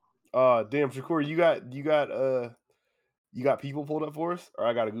Damn, Shakur, you got people pulled up for us, or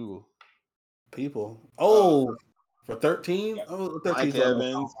I gotta Google. People. Oh, for 13? Oh, Mike 13's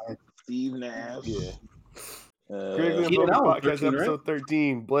Evans, Steve Nash. Yeah. Critically Keenan Unbroken Allen, Podcast 13, right? episode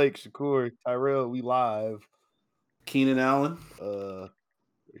 13. Blake, Shakur, Tyrell, we live. Keenan Allen. 13.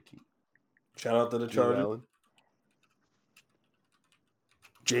 Shout out to the Keenan Chargers. Allen.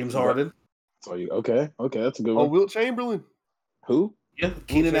 James Harden. So okay, that's a good Oh, one. Wilt Chamberlain. Who? Yeah,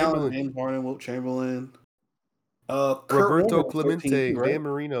 Keenan Allen, Chamberlain. James Harden, Wilt Chamberlain. Roberto Warner, Clemente, 13, right? Dan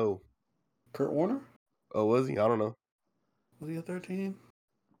Marino. Kurt Warner? Oh, was he? I don't know. Was he a 13?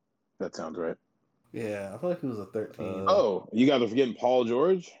 That sounds right. Yeah, I feel like he was a 13. You guys are forgetting Paul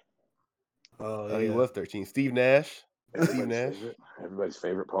George? Oh, He was 13. Steve Nash. Everybody's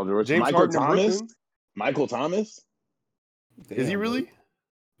favorite Paul George. James Michael Harden in Thomas. Brooklyn? Michael Thomas? Is he Damn, really? bro.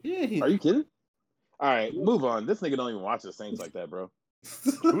 Yeah, Are you kidding? All right, move on. This nigga don't even watch the Saints like that, bro.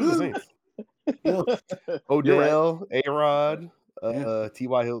 Who's the Saints? Odell, A-Rod,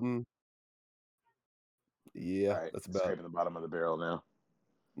 T.Y. Hilton. Yeah, Right, that's about scraping the bottom of the barrel now.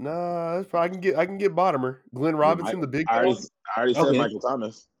 Nah, that's probably, I can get Bottomer. Glenn Robinson, the big I dog. already said Michael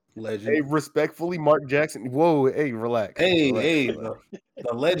Thomas. Legend. Hey, respectfully, Mark Jackson. Whoa, hey, relax. The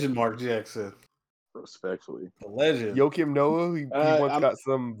legend Mark Jackson. Respectfully. The legend. Joakim Noah, he once got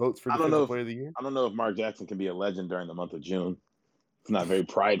some votes for Defensive Player of the Year. I don't know if Mark Jackson can be a legend during the month of June. It's not very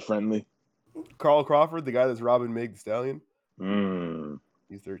pride-friendly. Carl Crawford, the guy that's robbing Meg the Stallion.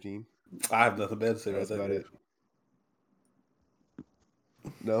 He's 13. I have nothing bad to say. That's about it.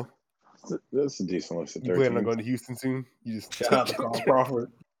 No? That's a decent list of 13. You planning on going to Houston soon? You just shout out to Carl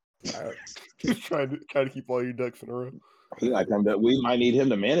Crawford. Just trying to keep all your ducks in a row. He might come back. We might need him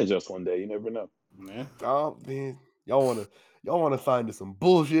to manage us one day. You never know. Man. Oh man, y'all wanna find to some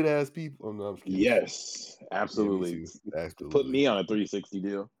bullshit ass people? Oh, no, I'm just kidding. Yes, absolutely. Yeah, absolutely. Put me on a 360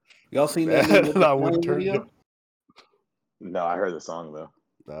 deal. Y'all seen that? I wouldn't turn video? No, I heard the song though.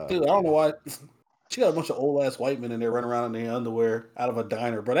 Dude, I don't know why. She got a bunch of old ass white men in there running around in their underwear out of a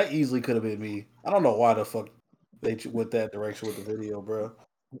diner, bro. That easily could have been me. I don't know why the fuck they went that direction with the video, bro.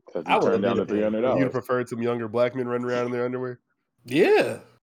 Because you turned down the $300. You'd prefer some younger black men running around in their underwear? Yeah.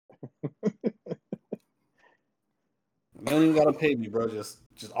 You don't even gotta pay me, bro. Just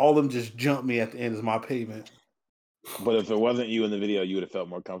all of them just jump me at the end as my payment. But if it wasn't you in the video, you would have felt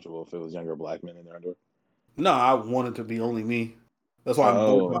more comfortable if it was younger black men in their underwear. No, I wanted to be only me. That's why I'm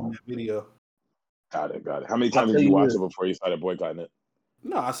boycotting that video. Got it. How many times did you watch it before you started boycotting it?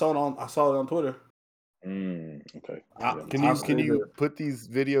 No, I saw it on Twitter. Okay. Can you put these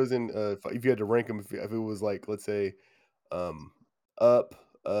videos in? If you had to rank them, if it was like, let's say, up,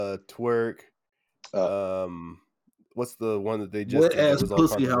 twerk, what's the one that they just Wet ass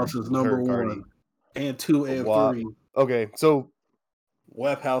pussy house is number 1, and 2 and 3. Okay, so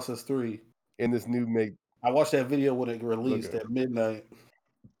Web House is 3. In this new I watched that video when it released at midnight.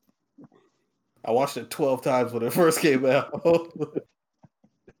 I watched it 12 times when it first came out.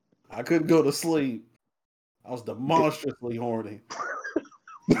 I couldn't go to sleep. I was demonstrably horny.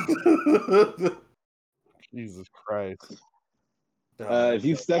 Jesus Christ. If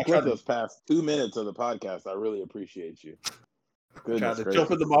you stuck with us past 2 minutes of the podcast, I really appreciate you. Tried to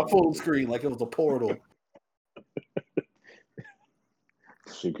jump into my full screen like it was a portal.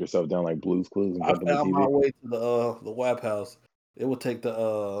 Shoot yourself down like Blue's Clues. And I found my way to the Wap House. It would take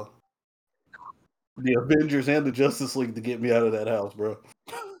the Avengers and the Justice League to get me out of that house, bro.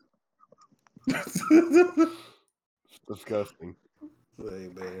 Disgusting. Hey,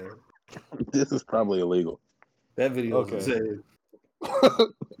 man. This is probably illegal. That video is insane.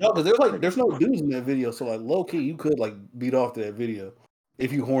 No, because there's no dudes in that video, so like low key, you could like beat off to that video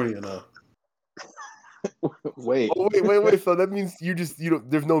if you horny enough. Wait. Oh, wait. So that means you don't.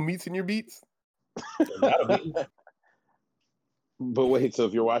 There's no meats in your beats. But wait, so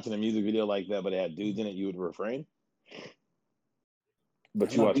if you're watching a music video like that, but it had dudes in it, you would refrain?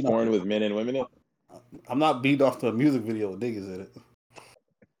 But you watch porn with men and women in it? I'm not beat off to a music video with niggas in it.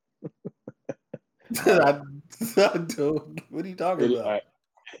 I don't. What are you talking about?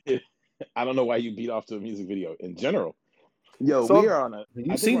 I don't know why you beat off to a music video in general. Yo, so, we are on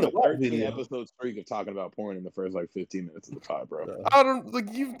you've seen the 13 video episode streak of talking about porn in the first like 15 minutes of the pod, bro. I don't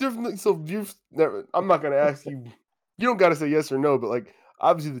like you've definitely. So you've never. I'm not gonna ask you. You don't got to say yes or no, but like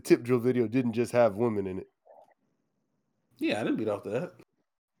obviously the tip drill video didn't just have women in it. Yeah, I didn't beat off to that.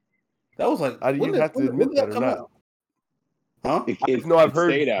 That was like you have to admit that or not. Out? Huh? I've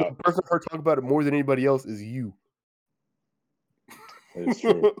heard the person I've heard talk about it more than anybody else is you. It's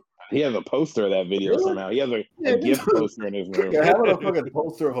true. He has a poster of that video somehow. He has a gift poster in his room. Yeah, having a fucking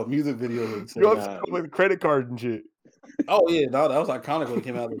poster of a music video. You have with a credit card and shit. Oh yeah, no, that was iconic when it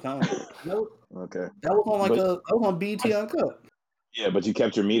came out at the time. Okay. That was on that was on BT Uncut. Yeah, but you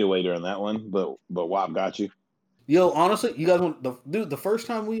kept your meat away during that one. But WAP got you. Yo, honestly, you guys want the first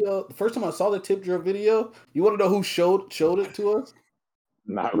time I saw the Tip Drill video, you want to know who showed it to us?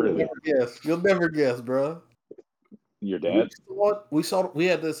 Not really. You'll never guess, bro. Your dad? We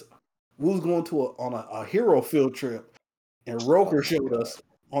had this. We was going to on a hero field trip, and Roker showed us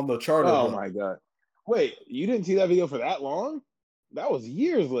on the charter. Oh my god! Wait, you didn't see that video for that long? That was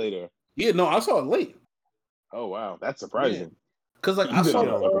years later. Yeah, no, I saw it late. Oh wow, that's surprising. Because like I saw it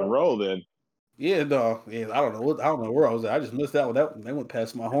fucking roll then. Yeah, no, yeah, I don't know where I was at. I just missed that one. They went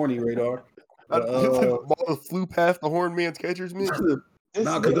past my horny radar. Ball flew past the horn man's catcher's mitt.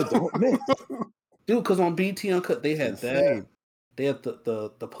 Nah, dude, because on BT Uncut they had that. They had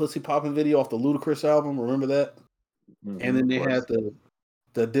the pussy popping video off the Ludacris album. Remember that? Mm-hmm, and then they had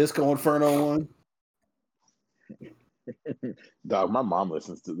the Disco Inferno one. Dog, my mom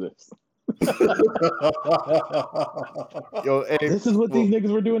listens to this. Yo, this is what these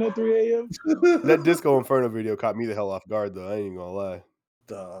niggas were doing at 3 a.m. That Disco Inferno video caught me the hell off guard, though. I ain't even gonna lie.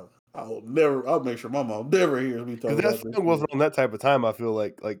 Dog, I'll make sure my mom never hears me talk about that song wasn't on that type of time. I feel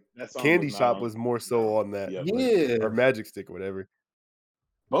like Candy Shop was more so on that, or Magic Stick or whatever.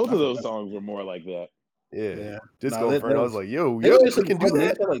 Both of those songs were more like that. Yeah. Disco Inferno. I was like, yo, we can do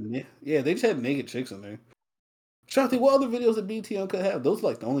that. They just had naked chicks in there. Trying to think what other videos that BT Uncut have. Those are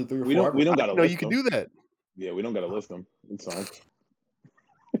like the only 3 or 4. We don't gotta list you can do that. Yeah, we don't gotta list them. It's fine.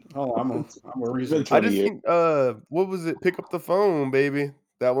 Oh, I'm a research. I just think what was it? Pick Up the Phone, baby.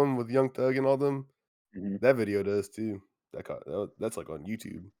 That one with Young Thug and all them. Mm-hmm. That video does too. That's like on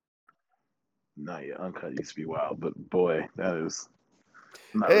YouTube. Nah, yeah, Uncut used to be wild, but boy, that is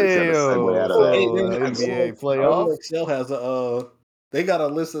NBA playoffs. Excel has they got a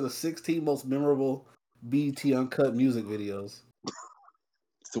list of the 16 most memorable BT Uncut music videos.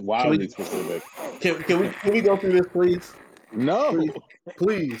 It's wildly specific. Can we go through this, please? No,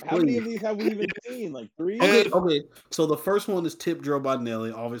 please. How many of these have we even seen? Like 3? Okay. So the first one is Tip Drill by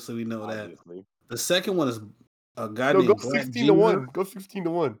Nelly. Obviously, we know that. The second one is a guy named Black 16-1. Go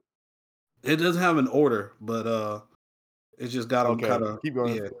 16-1. It doesn't have an order, but it just got them kind of. Keep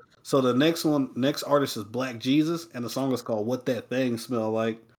going. Yeah. So the next artist is Black Jesus, and the song is called "What That Thing Smell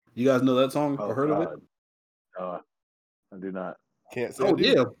Like." You guys know that song or heard of it? I do not. Can't say. Oh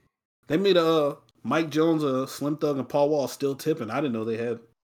yeah, they made Mike Jones, Slim Thug, and Paul Wall Still Tipping. I didn't know they had.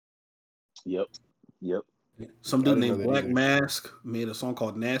 Yep. Some dude named Black Mask made a song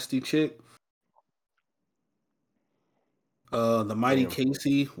called "Nasty Chick." The Mighty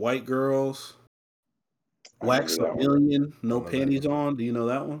Casey, White Girls, Wax a Million, No Panties On. Do you know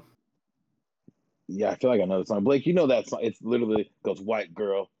that one? Yeah, I feel like I know the song. Blake, you know that song? It's literally goes white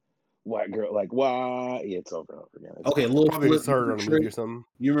girl, like why? Yeah, it's over and over again. Okay, Lil Flip heard on a movie or something.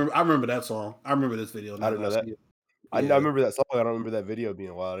 You remember? I remember that song. I remember this video. I didn't know that. I remember that song. I don't remember that video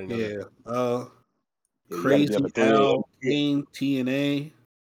being wild. Crazy Al, Kane, TNA,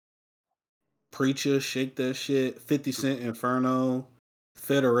 Preacher, Shake That Shit, 50 Cent, Inferno,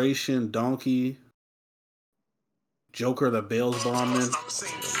 Federation, Donkey, Joker, the Bales Bombing.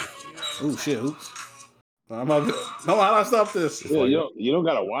 Oh shit! Oops. No, how do I stop this? Yeah, you don't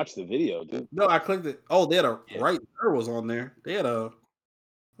gotta watch the video, dude. No, I clicked it. Oh, they had Right There was on there. They had a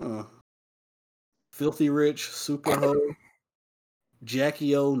Filthy Rich, Super Ho,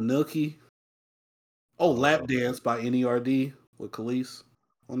 Jackie O, Nookie. Oh, Lap Dance by NERD with Khalees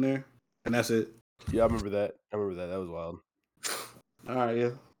on there, and that's it. Yeah, I remember that. That was wild. All right,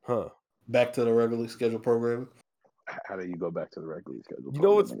 yeah. Huh. Back to the regularly scheduled programming. How do you go back to the regularly scheduled? You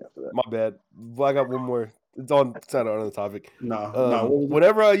know what's my bad. Well, I got one more. It's on another topic. No.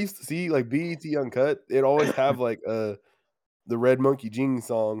 Whenever I used to see like BET Uncut, it always have like the Red Monkey Jeans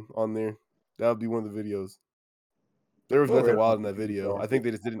song on there. That would be one of the videos. There was nothing wild in that video. I think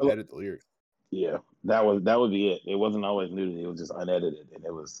they just didn't edit the lyrics. Yeah, that would be it. It wasn't always nudity. It was just unedited, and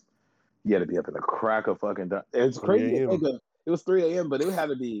you had to be up in the crack of fucking. It's crazy. It was 3 a.m., but it had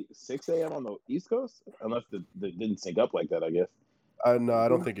to be 6 a.m. on the East Coast, unless they didn't sync up like that, I guess. No, I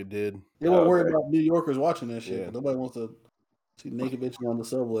don't think it did. They weren't worried about New Yorkers watching that shit. Yeah. Nobody wants to see naked bitches on the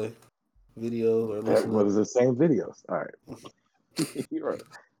subway videos or listen. What is the same videos? All right. You're right.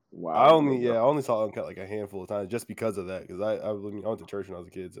 Wow. I only saw Uncut like a handful of times just because of that. Because I went to church when I was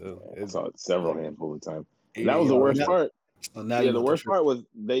a kid, so I saw it several handful of times. That was the worst part. The worst part was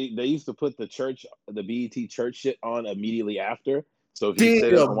they used to put the BET church shit on immediately after. So if you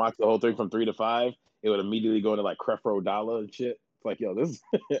sit up and watch the whole thing from 3 to 5, it would immediately go into like Creflo Dollar and shit. It's like, yo, this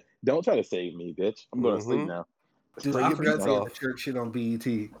don't try to save me, bitch. I'm going to sleep now. Dude, I forgot to get the church shit on BET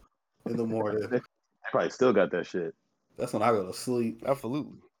in the morning. They probably still got that shit. That's when I go to sleep.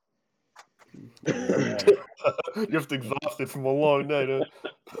 Absolutely. You're just exhausted from a long night, huh?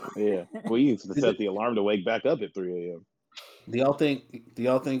 Yeah. Well, you used to set the alarm to wake back up at 3 a.m. Do y'all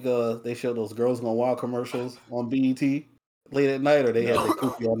think they show those Girls Gone Wild commercials on BET late at night, or they had the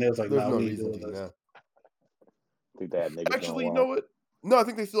cookie on there? It's like, there's nah, no we reason doing to this. now. Think that nigga. Actually, you know what? No, I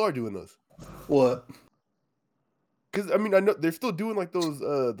think they still are doing those. What? Because I mean, I know they're still doing like those,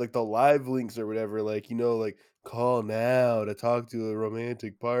 like the live links or whatever. Like, you know, like call now to talk to a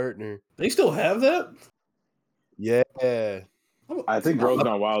romantic partner. They still have that? Yeah. I think Girls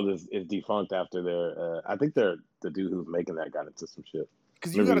Gone Wild is defunct after their. I think the dude who's making that got into some shit.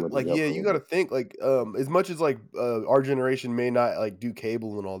 Because you gotta like, yeah, you gotta think like, as much as like, our generation may not like do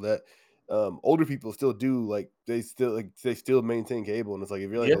cable and all that. Older people still do, like they still maintain cable, and it's like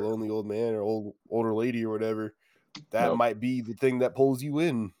if you're like a lonely old man or older lady or whatever, that might be the thing that pulls you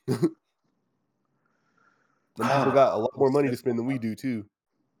in. Them people got a lot more money to spend than we do too.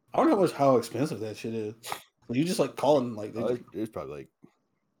 I don't know how expensive that shit is. You just like calling like it's probably like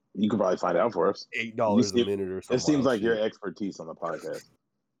you can probably find out for us. $8 a minute or something. It seems like your expertise on the podcast.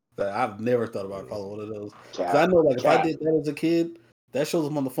 I've never thought about calling one of those. Because I know, like, if I did that as a kid, that shows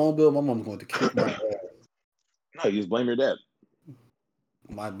them on the phone bill. My mom's going to kick my ass. No, you just blame your dad.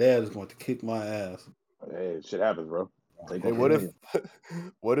 My dad is going to kick my ass. Hey, shit happens, bro. Hey, what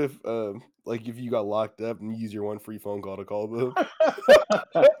if, like, if you got locked up and you use your one free phone call to call them?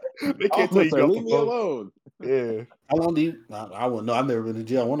 They can't tell you got leave me alone. Yeah. How long do you? I wouldn't know. I've never been to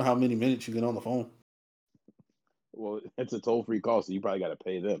jail. I wonder how many minutes you get on the phone. Well, it's a toll-free call, so you probably got to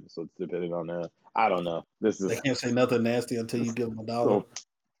pay them. So it's depending on that. I don't know. They can't say nothing nasty until you give them $1.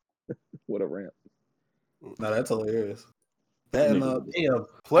 What a rant! No, that's hilarious. That and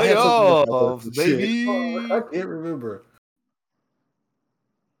playoffs, baby. I can't remember.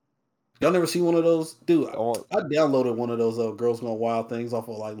 Y'all never seen one of those? Dude, I downloaded one of those Girls Gone Wild things off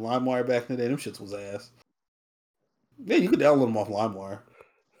of like LimeWire back in the day. Them shits was ass. Yeah, you could download them off LimeWire.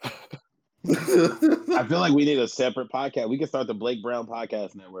 I feel like we need a separate podcast. We could start the Blake Brown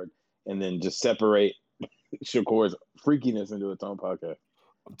Podcast Network and then just separate Shakur's freakiness into its own podcast.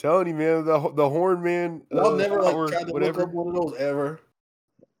 I'm telling you, man, the Horn Man. Y'all never tried to look up one of those ever?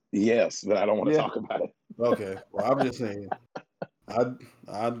 Yes, but I don't want to talk about it. Okay, well, I'm just saying.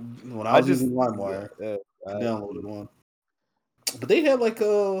 When I was using LimeWire, I downloaded one. But they had like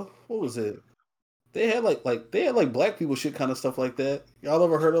what was it? They had like black people shit kind of stuff like that. Y'all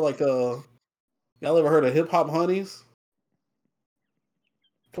ever heard of Hip Hop Honeys?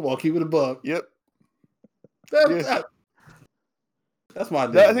 Come on, keep it a buck. Yep. That's my.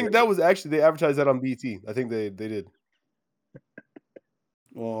 I think that was actually they advertised that on BT. I think they did.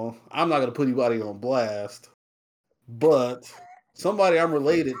 Well, I'm not gonna put anybody on blast, but somebody I'm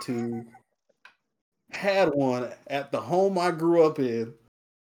related to had one at the home I grew up in,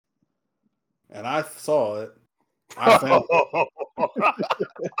 and I saw it. I found it.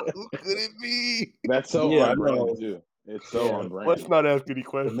 Who could it be? That's so on brand too. It's so on brand. Let's not ask any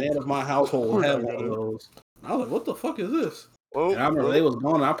questions. The man of my household had one of those. I was like, "What the fuck is this?" And I remember they was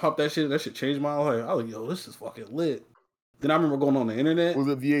gone. And I popped that shit. That shit changed my life. I was like, "Yo, this is fucking lit." Then I remember going on the internet. Was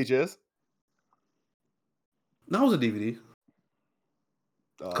it VHS? No, it was a DVD.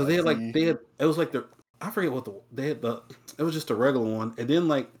 Because they had it was like I forget what it was just a regular one, and then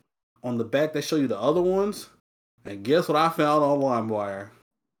like on the back they show you the other ones, and guess what I found on LimeWire?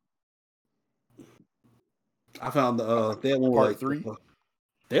 I found they had one Part 3.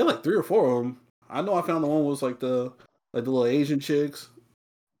 They had like 3 or 4 of them. I know I found the one was like the little Asian chicks,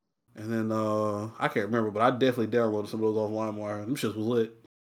 and then I can't remember, but I definitely downloaded some of those off LimeWire. Them shits was lit.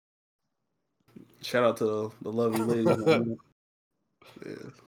 Shout out to the lovely ladies. Yeah.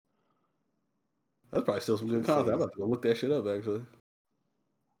 That's probably still some good content. I'm about to go look that shit up, actually.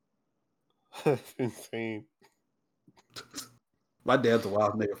 That's insane. My dad's a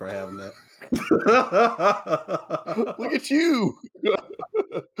wild nigga for having that. Look at you.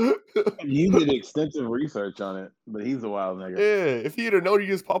 You did extensive research on it, but he's a wild nigga. Yeah, if he had known you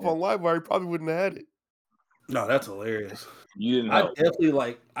just pop on LimeWire, he probably wouldn't have had it. No, that's hilarious. You didn't know.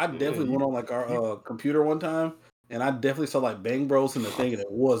 I definitely went on like our computer one time, and I definitely saw like Bang Bros in the thing, and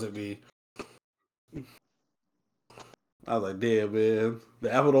it wasn't me. I was like, damn, man.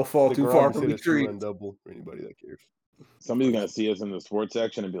 The apple don't fall too far from the tree. Double for anybody that cares. Somebody's going to see us in the sports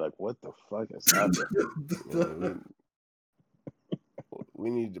section and be like, what the fuck is happening? We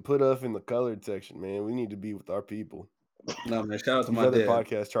need to put us in the colored section, man. We need to be with our people. No, man. Shout out to my dad.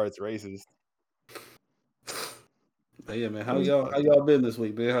 Podcast charts racist. But yeah, man. How y'all been this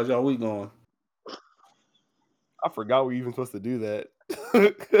week, man? How's y'all week going? I forgot we were even supposed to do that.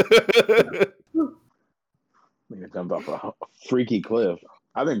 Nigga jumped off a freaky cliff.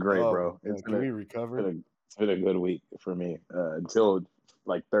 I've been great, bro. It's been it's been a good week for me until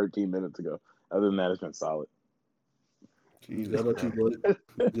like 13 minutes ago. Other than that, it's been solid. Jesus, how about you,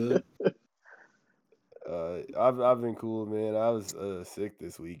 buddy? Good. I've been cool, man. I was sick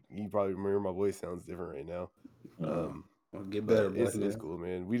this week. You probably remember my voice sounds different right now. I'll get better. It's cool,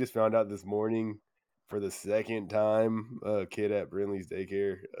 man. We just found out this morning for the second time a kid at Brinley's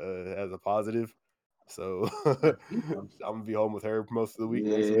daycare has a positive. So I'm gonna be home with her most of the week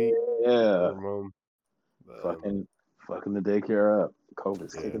next week. Yeah. Fucking the daycare up.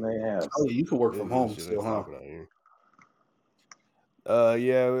 COVID's kicking their ass. Oh, you can work from home still, huh?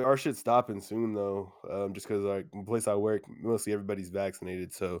 Yeah, our shit's stopping soon though. Just because like the place I work, mostly everybody's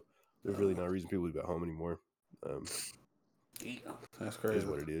vaccinated, so there's really no reason people to be at home anymore. That's crazy. Is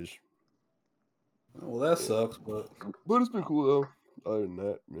what it is. Well, that sucks, but it's been cool though. Other than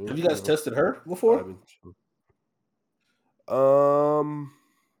that, man, have you guys tested her before?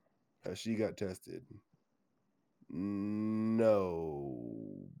 Has she got tested? No,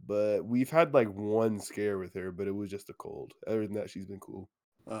 but we've had like one scare with her, but it was just a cold. Other than that, she's been cool.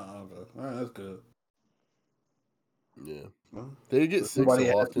 Oh, okay. All right, that's good. Yeah, they get sick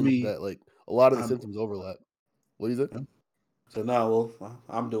so often that like a lot of the symptoms overlap. What is it? So now, well,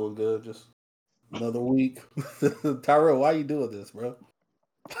 I'm doing good. Just another week. Tyrell, why are you doing this, bro?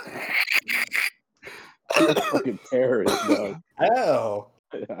 You're a fucking terrorist, dog. How?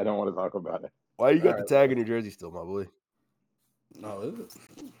 I don't want to talk about it. Why you got the tag in your jersey still, my boy? No, is it?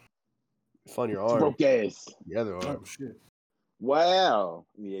 It's on your arm. Broke ass. The other arm. Oh, shit. Wow.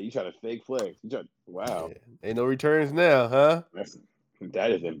 Yeah, you try to fake flex. Wow. Yeah. Ain't no returns now, huh?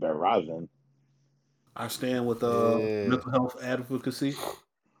 That is embarrassing. I stand with mental health advocacy.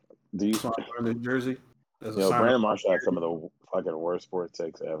 Do you in New Jersey? Brandon Marshall had some of the fucking worst sports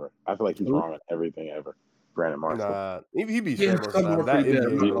takes ever. I feel like he's wrong on everything ever. Brandon Marshall. Nah, he be straight most of the time. That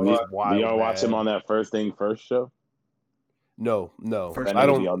NBA do y'all watch him on that First Thing First show? No. I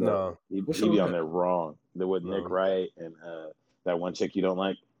don't know. He'd be on there wrong. There with Nick Wright and that one chick you don't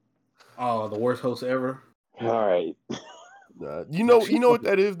like. Oh, the worst host ever. All right. You know what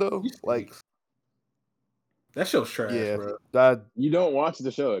that is though? Like that show's trash, bro. You don't watch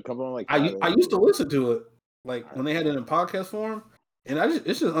the show. It comes on like I used to listen to it, like when they had it in podcast form, and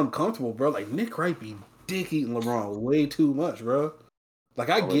it's just uncomfortable, bro. Like Nick Wright be dick eating LeBron way too much, bro. Like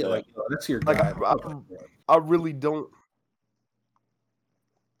I get like that's your guy. I really don't.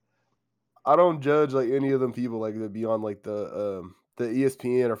 I don't judge like any of them people like that be on like the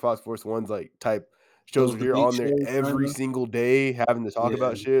ESPN or Fox Sports One's like type shows where you're on there every single day having to talk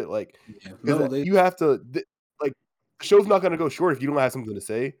about shit. Like you have to like the show's not gonna go short if you don't have something to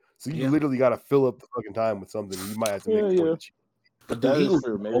say. So you literally got to fill up the fucking time with something. You might have to make a point. But that is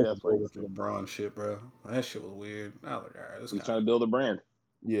true. Maybe that's why with the LeBron shit, bro. That shit was weird. I was like, all right, he's trying to build a brand.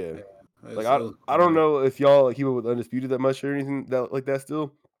 Yeah. Like I don't know if y'all like keep it with Undisputed that much or anything that like that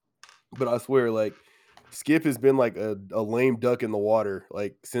still, but I swear like Skip has been like a lame duck in the water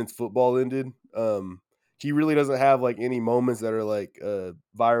like since football ended. He really doesn't have like any moments that are like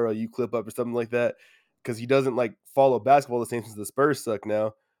viral, you clip up or something like that, because he doesn't like follow basketball the same since the Spurs suck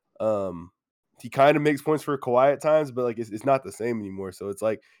now. He kind of makes points for Kawhi at times, but like it's not the same anymore. So it's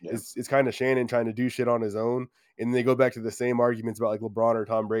like it's kind of Shannon trying to do shit on his own, and they go back to the same arguments about like LeBron or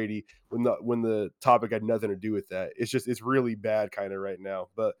Tom Brady when the topic had nothing to do with that. It's really bad kind of right now.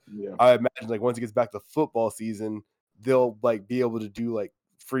 But I imagine like once it gets back to football season, they'll like be able to do like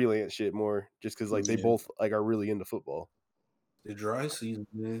freelance shit more, just because like they both like are really into football. The dry season,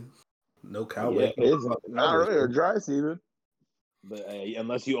 man. No Cowboys. Yeah, it's not really a dry season. But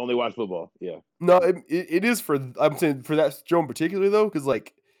unless you only watch football, no, it is for. I'm saying for that show in particular though, because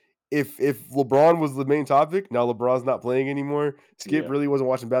like if LeBron was the main topic, now LeBron's not playing anymore. Skip really wasn't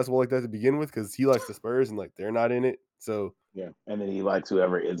watching basketball like that to begin with because he likes the Spurs and like they're not in it. So and then he likes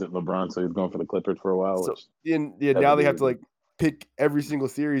whoever isn't LeBron, so he's going for the Clippers for a while. So now they have to like pick every single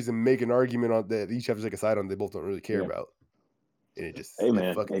series and make an argument on that each have to take a side on they both don't really care about. And it just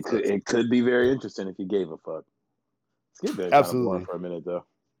it could be very interesting if you gave a fuck. Absolutely. Kind of for a minute though.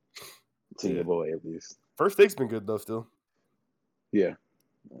 To your boy at least. First Take's been good though still. Yeah.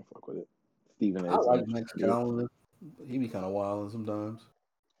 I fuck with it. Stephen A. I like Max Calvin. He be kind of wild sometimes.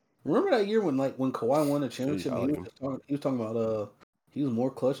 Remember that year when Kawhi won the championship? He was talking about he was more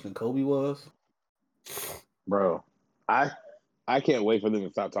clutch than Kobe was. Bro, I can't wait for them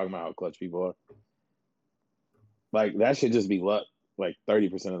to stop talking about how clutch people are. Like that should just be luck, like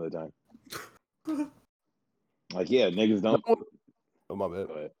 30% of the time. Like niggas don't. Oh my bad.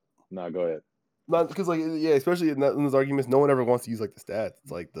 Go ahead. No, go ahead. Not because especially in those arguments, no one ever wants to use like the stats.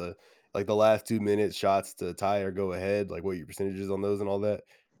 It's like like the last 2 minutes shots to tie or go ahead, like what your percentages on those and all that.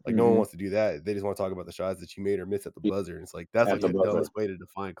 Like no one wants to do that. They just want to talk about the shots that you made or missed at the buzzer. And it's like that's like the dumbest way to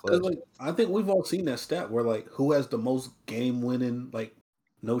define clutch. Like I think we've all seen that stat where like who has the most game winning like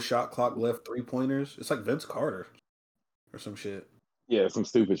no shot clock left 3-pointers. It's like Vince Carter or some shit. Yeah, some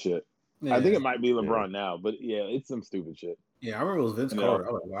stupid shit. Yeah. I think it might be LeBron now, but yeah, it's some stupid shit. Yeah, I remember it was Vince Carter.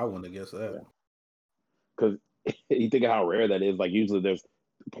 I wouldn't have guessed that. Because you think of how rare that is. Like usually there's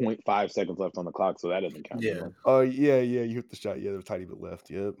 0.5 seconds left on the clock, so that doesn't count. Yeah. Oh yeah. You hit the shot. Yeah, there's a tiny bit left.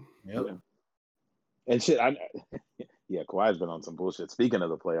 Yep. Yeah. And shit, Kawhi's been on some bullshit. Speaking of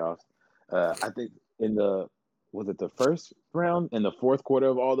the playoffs, I think was it the first round in the fourth quarter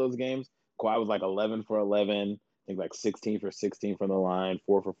of all those games, Kawhi was like 11 for 11. I think like 16 for 16 from the line,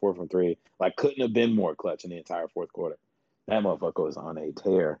 4 for 4 from 3. Like couldn't have been more clutch in the entire fourth quarter. That motherfucker was on a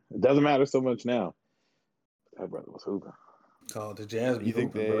tear. It doesn't matter so much now. That brother was hooping. Oh, the Jazz. You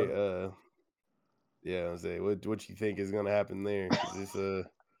think they? Yeah, I was saying, what you think is going to happen there?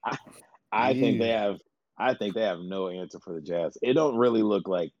 I think they have. I think they have no answer for the Jazz. It don't really look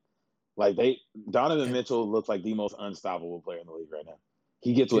like Donovan Mitchell looks like the most unstoppable player in the league right now.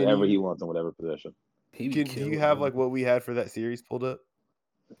 He gets whatever he wants in whatever possession. Do you have like what we had for that series pulled up?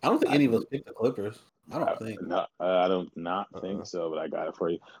 I don't think any of us picked the Clippers. I don't think. No, I don't think so, but I got it for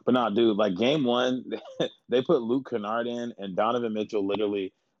you. But no, dude, like game one, they put Luke Kennard in, and Donovan Mitchell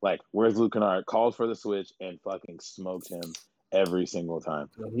literally, like, where's Luke Kennard? Called for the switch and fucking smoked him every single time.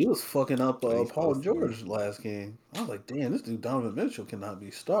 He was fucking up Paul George last game. I was like, damn, this dude Donovan Mitchell cannot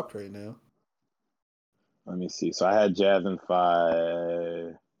be stopped right now. Let me see. So I had Jazz in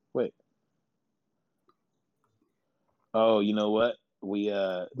 5. Wait. Oh, you know what?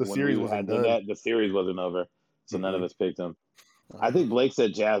 The series wasn't done. The series wasn't over, so none of us picked him. I think Blake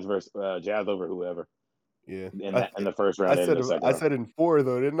said Jazz over whoever. Yeah, in the first round. I said in 4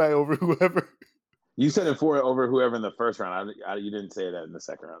 though, didn't I? Over whoever. You said in 4 over whoever in the first round. You didn't say that in the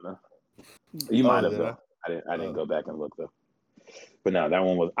second round though. You might have though. I didn't go back and look though. But no, that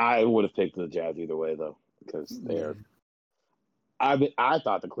one was. I would have picked the Jazz either way though, because they're. I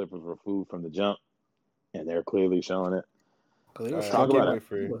thought the Clippers were food from the jump, and they're clearly showing it. Talk about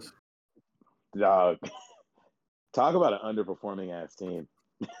it. Dog. Talk about an underperforming ass team.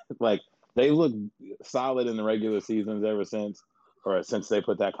 Like they look solid in the regular seasons ever since they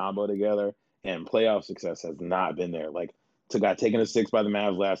put that combo together, and playoff success has not been there. Like got taken a 6 by the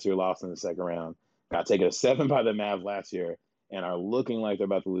Mavs last year, lost in the second round. Got taken a 7 by the Mavs last year, and are looking like they're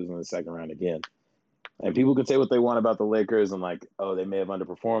about to lose in the second round again. And people can say what they want about the Lakers and like, oh, they may have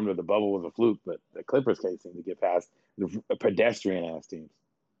underperformed or the bubble was a fluke, but the Clippers can't seem to get past the pedestrian-ass teams.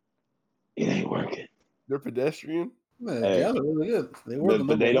 It ain't working. They're pedestrian. Man, Jazz are really good.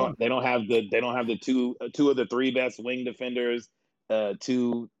 But they don't have the two of the 3 best wing defenders,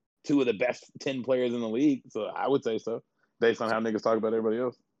 two of the best 10 players in the league. So I would say so, based on how niggas talk about everybody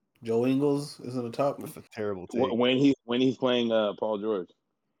else. Joe Ingles is in the top. That's a terrible take. When he's playing Paul George.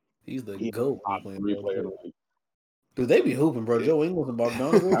 He's the GOAT. Dude, they be hooping, bro. Joe Ingles and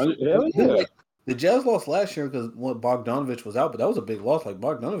Bogdanovich. Hell yeah. The Jazz lost last year because Bogdanovich was out, but that was a big loss. Like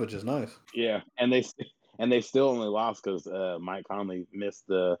Bogdanovich is nice. Yeah, and they still only lost because Mike Conley missed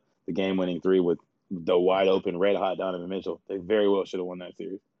the game-winning 3 with the wide open, red hot Donovan Mitchell. They very well should have won that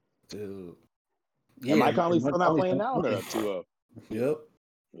series. Dude. Yeah, and Mike Conley's still not playing now. They're up 2-0. Yep.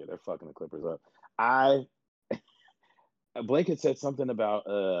 Yeah, they're fucking the Clippers up. Blake had said something about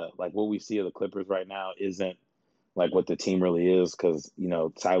like what we see of the Clippers right now isn't like what the team really is, because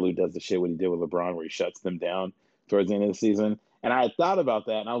Ty Lue does the shit what he did with LeBron where he shuts them down towards the end of the season. And I thought about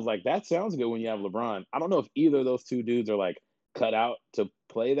that and I was like, that sounds good when you have LeBron. I don't know if either of those two dudes are like cut out to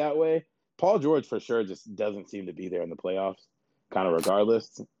play that way. Paul George for sure just doesn't seem to be there in the playoffs, kind of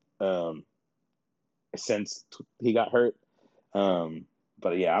regardless, since he got hurt.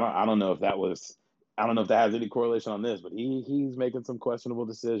 But yeah, I don't know if that has any correlation on this, but he's making some questionable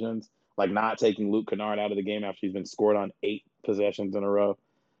decisions, like not taking Luke Kennard out of the game after he's been scored on 8 possessions in a row.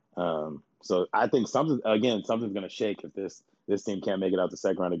 So I think something's going to shake if this team can't make it out the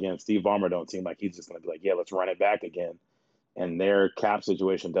second round again. Steve Ballmer don't seem like he's just going to be like, yeah, let's run it back again. And their cap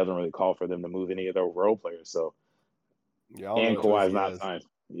situation doesn't really call for them to move any of their role players. So, yeah, and Kawhi's not signed.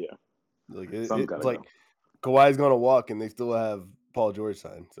 Yeah, like it's like Kawhi's going to walk, and they still have Paul George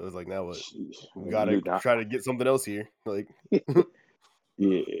signed. So it's like, now what? We got to try to get something else here. Like, yeah,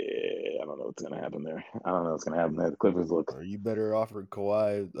 I don't know what's going to happen there. The Clippers look. Or you better offer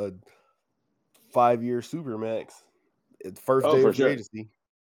Kawhi a 5-year supermax at first day of free agency.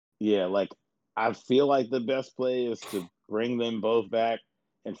 Yeah, like I feel like the best play is to bring them both back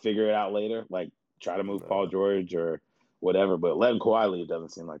and figure it out later. Like try to move Paul George or whatever. But letting Kawhi leave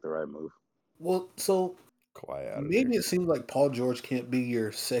doesn't seem like the right move. Well, so Kawhi out maybe it seems like Paul George can't be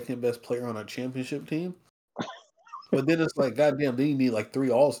your second best player on a championship team. But then it's like, goddamn, then you need like 3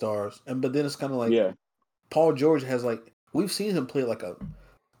 All-Stars. But then it's kind of like Paul George has like, we've seen him play like a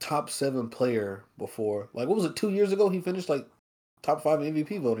top 7 player before. Like, what was it, 2 years ago? He finished like top 5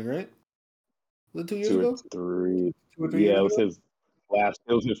 MVP voting, right? Was it 2 years ago? 2 or 3 yeah, years it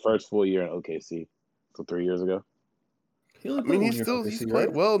was his first full year in OKC. So 3 years ago. I mean, he's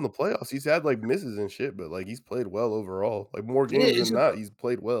played well in the playoffs. He's had like misses and shit, but like he's played well overall. Like more games than not, he's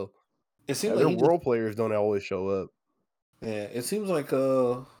played well. It seems like their role players don't always show up. Yeah, it seems like I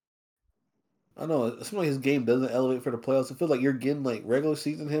don't know. It seems like his game doesn't elevate for the playoffs. I feel like you're getting like regular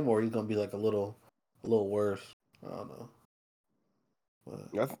season him, or he's gonna be like a little worse. I don't know.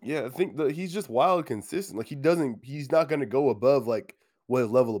 I think that he's just wild consistent. Like he's not gonna go above like what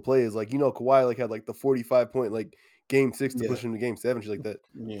his level of play is. Like Kawhi like had like the 45 point like game 6 to push him to game 7, shit like that.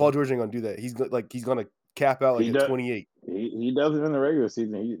 Yeah. Paul George ain't gonna do that. He's gonna cap out like at 28. He does it in the regular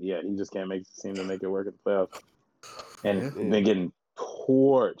season. He just can't seem to make it work at the playoffs. And been getting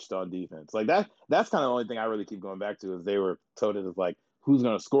torched on defense. Like that's kind of the only thing I really keep going back to is they were told it as like who's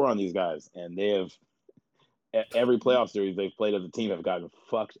going to score on these guys, and they have every playoff series they've played as a team have gotten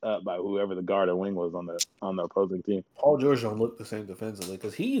fucked up by whoever the guard or wing was on the opposing team. Paul George don't look the same defensively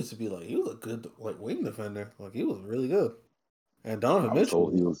because he used to be like he was a good like wing defender. Like he was really good. And Donovan Mitchell,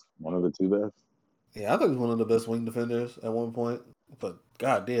 he was one of the 2 best. Yeah, I thought he was one of the best wing defenders at one point. But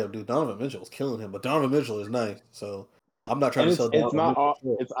goddamn, dude, Donovan Mitchell was killing him. But Donovan Mitchell is nice, so I'm not trying to sell.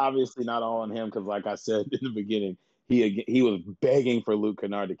 It's obviously not all on him because, like I said in the beginning, he was begging for Luke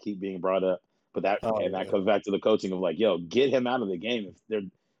Kennard to keep being brought up. But that comes back to the coaching of like, yo, get him out of the game. If they're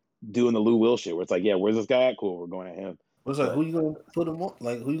doing the Lou Will shit, where it's like, yeah, where's this guy at? Cool, we're going at him. It's like, who you gonna put him on?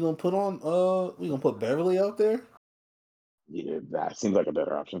 Like, who you gonna put on? We gonna put Beverly out there? Yeah, that seems like a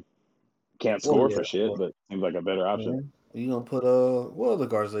better option. Can't score for shit, but seems like a better option. You gonna put what other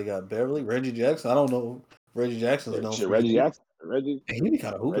guards they got? Beverly, Reggie Jackson. I don't know. Reggie Jackson's known for Reggie Jackson. Reggie. He be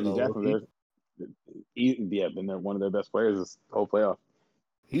kind of hooping. Reggie Jackson. Been one of their best players this whole playoff.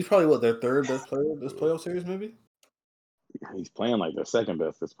 He's probably their third best player this playoff series, maybe. He's playing like their second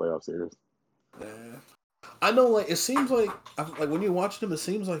best this playoff series. Yeah. I know. Like it seems like when you watch them, it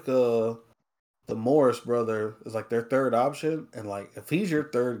seems like the Morris brother is like their third option, and like if he's your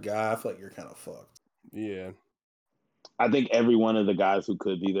third guy, I feel like you're kind of fucked. Yeah. I think every one of the guys who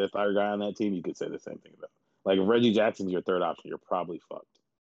could be their third guy on that team, you could say the same thing about. Like if Reggie Jackson's your third option, you're probably fucked.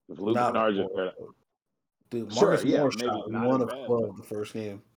 If Luke Kennard's your third option. Dude, Marcus Morris shot 1 of 12 the first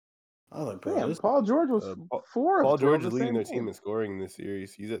game. I was like, bro, Paul George was 4. Paul George is leading their team in scoring in this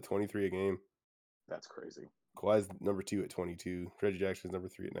series. He's at 23 a game. That's crazy. Kawhi's number 2 at 22. Reggie Jackson's number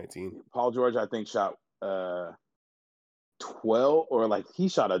 3 at 19. Paul George, I think, shot 12 or like he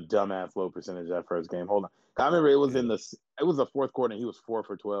shot a dumbass low percentage that first game. Hold on, I remember it was the fourth quarter and he was 4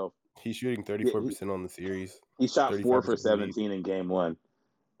 for 12. He's shooting 34% on the series. He shot 4 for 17 in game 1.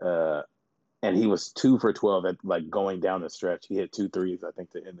 And he was 2 for 12 at like going down the stretch. He hit 2 threes, I think,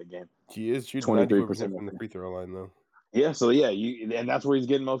 to end the game. He is shooting 23% from the free throw line, though. Yeah, so and that's where he's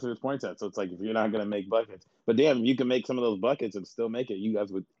getting most of his points at. So it's like if you're not going to make buckets, but damn, you can make some of those buckets and still make it. You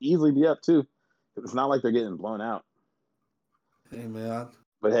guys would easily be up too. It's not like they're getting blown out. Hey man,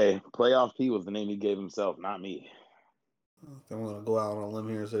 but hey, Playoff P was the name he gave himself, not me. I'm going to go out on a limb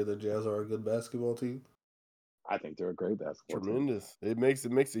here and say the Jazz are a good basketball team. I think they're a great basketball Tremendous. Team.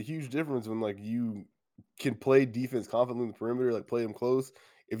 It makes a huge difference when like you can play defense confidently in the perimeter, like play them close.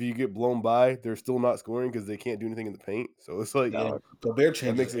 If you get blown by, they're still not scoring because they can't do anything in the paint. So it's like Gobert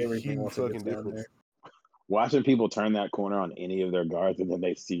changes makes a huge fucking difference. Watching people turn that corner on any of their guards and then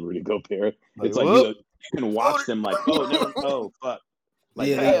they see Rudy Gobert, it's like you can watch them like, fuck. Like,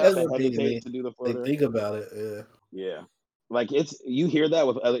 they hesitate to do the floater. They think about it. Yeah. Yeah. Like you hear that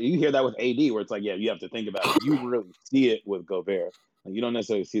with AD where it's like, yeah, you have to think about it. You really see it with Gobert. Like, you don't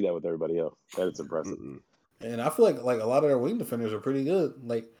necessarily see that with everybody else. That is impressive. Mm-hmm. And I feel like a lot of their wing defenders are pretty good.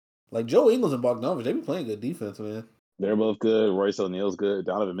 Like Joe Ingles and Bogdanovich, they be playing good defense, man. They're both good. Royce O'Neal's good.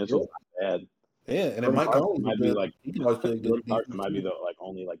 Donovan Mitchell's not bad. Yeah, and then Mike Conley might be like he can always play good. Might be the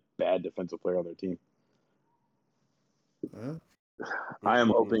only bad defensive player on their team. Yeah. I am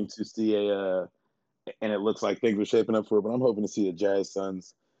hoping to see and it looks like things are shaping up for it, but I'm hoping to see a Jazz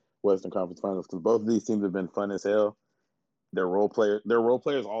Suns Western Conference Finals because both of these teams have been fun as hell. Their role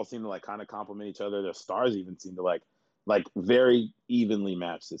players all seem to kind of complement each other. Their stars even seem to like very evenly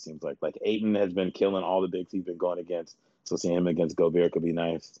matched. It seems like Ayton has been killing all the bigs he's been going against. So seeing him against Gobert could be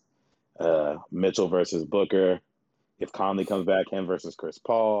nice. Mitchell versus Booker. If Conley comes back, him versus Chris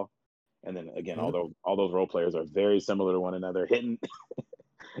Paul. And then again, all those role players are very similar to one another, hitting.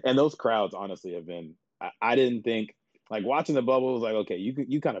 And those crowds, honestly, have been. I didn't think, like, watching the bubble was like, okay,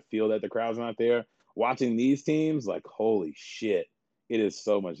 you kind of feel that the crowd's not there. Watching these teams, like, holy shit, it is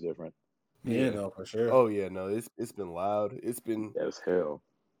so much different. Yeah, no, for sure. Oh yeah, no, it's been loud. It's been as hell.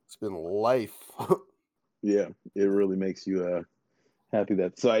 It's been life. Yeah, it really makes you happy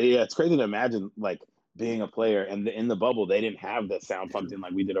that. So yeah, it's crazy to imagine like being a player and in the bubble they didn't have the sound pumped in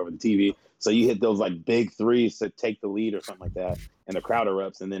like we did over the TV. So you hit those like big threes to take the lead or something like that, and the crowd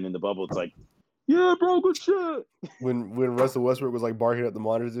erupts. And then in the bubble, it's like, yeah, bro, good shit. When Russell Westbrook was like barking at the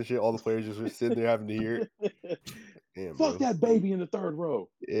monitors and shit, all the players just were sitting there having to hear it. Damn, fuck bro. That baby in the third row.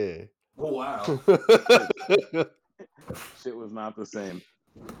 Yeah. Oh wow. Shit was not the same.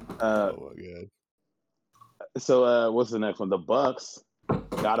 Oh my god. So what's the next one? The Bucks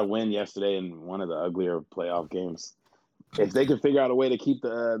got a win yesterday in one of the uglier playoff games. If they could figure out a way to keep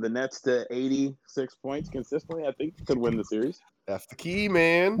the Nets to 86 points consistently, I think they could win the series. That's the key,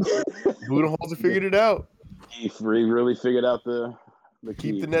 man. Budenholzer figured it out. He really figured out the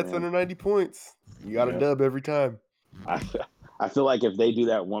keep key, the Nets under 90 points. You got a dub every time. I feel like if they do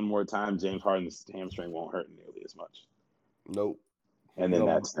that one more time, James Harden's hamstring won't hurt nearly as much. Nope. And then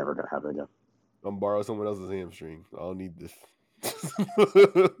that's never going to happen again. I'm borrow someone else's hamstring. I don't need this.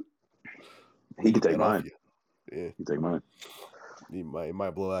 He can take mine. Yeah. He can take mine. He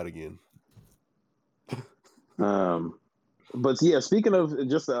might blow out again. But yeah, speaking of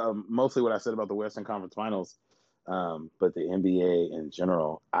just mostly what I said about the Western Conference Finals, but the NBA in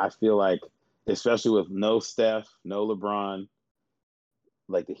general, I feel like, especially with no Steph, no LeBron,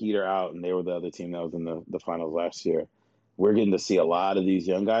 like the Heat are out, and they were the other team that was in the finals last year. We're getting to see a lot of these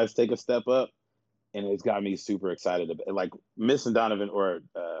young guys take a step up, and it's got me super excited. Like missing Donovan or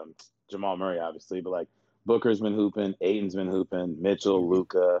Jamal Murray, obviously, but like Booker's been hooping, Ayton's been hooping, Mitchell,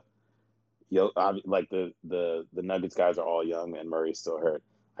 Luka. Like the Nuggets guys are all young, and Murray's still hurt.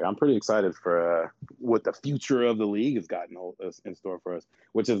 Like, I'm pretty excited for what the future of the league has gotten in store for us,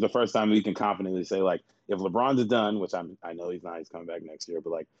 which is the first time we can confidently say, like, if LeBron's done, which I know he's not, he's coming back next year, but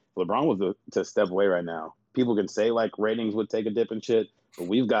like if LeBron was to step away right now, people can say like ratings would take a dip and shit, but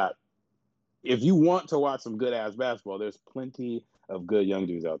we've got, if you want to watch some good ass basketball, there's plenty of good young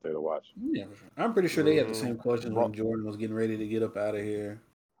dudes out there to watch. Yeah, I'm pretty sure they had the same questions when Jordan was getting ready to get up out of here.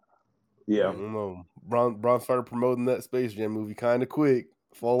 Yeah, I don't know. Bron started promoting that Space Jam movie kind of quick.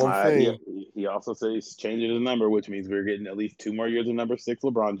 Fall I'm saying. He also said he's changing his number, which means we're getting at least 2 more years of number 6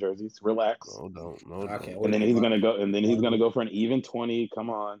 LeBron jerseys. Relax. No. And then he's gonna go. And then he's gonna go for an even 20. Come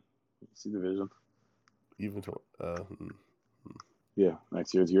on, see the vision. Even 20. Yeah,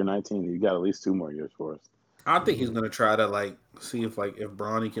 next year's year 19. You got at least 2 more years for us. I think he's gonna try to like see if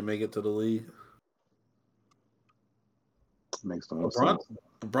Bronny can make it to the league. Makes no sense.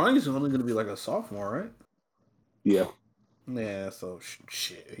 Bronny's only gonna be like a sophomore, right? Yeah. Yeah, so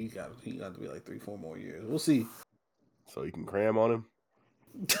shit, he got to be like 3-4 more years. We'll see. So you can cram on him.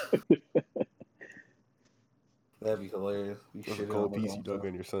 That'd be hilarious. You cold piece you dug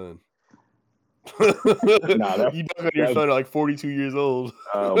on your son. You dug on your son at like 42 years old.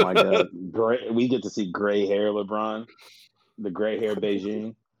 Oh my god, we get to see gray hair LeBron, the gray hair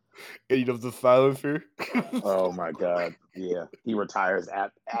Beijing. And he does the silencer. Oh my god, yeah, he retires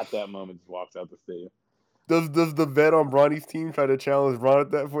at that moment. Just walks out the stadium. Does the vet on Bronny's team try to challenge Bron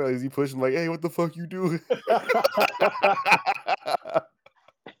at that point? Like, is he pushing like, hey, what the fuck you doing?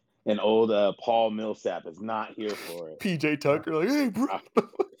 And old Paul Millsap is not here for it. PJ Tucker, like, hey, bro.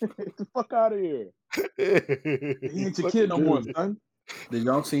 Get the fuck out of here. He ain't your kid no more, son. Did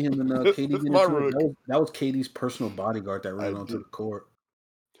y'all see him in KD? That was KD's personal bodyguard that ran onto the court.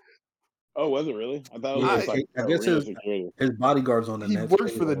 Oh, was it really? I thought it was I guess his bodyguard's on the Nets. He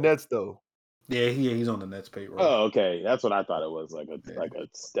works for the Nets, though. Yeah, he's on the Nets payroll. Oh, okay. That's what I thought it was, like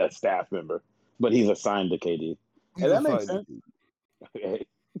a staff member. But he's assigned to KD. Hey, that makes sense. Okay.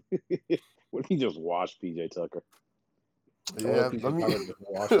 What if he just washed PJ Tucker? Yeah,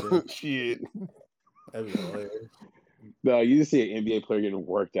 shit. That'd be hilarious. No, you just see an NBA player getting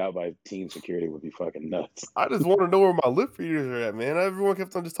worked out by team security would be fucking nuts. I just want to know where my lip readers are at, man. Everyone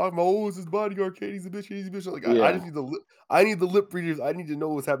kept on just talking about, oh, it's his bodyguard, KD's a bitch, KD's a bitch. Like, yeah. I just need I need the lip readers. I need to know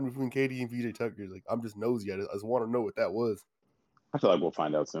what's happening between KD and PJ Tucker. Like, I'm just nosy. I just want to know what that was. I feel like we'll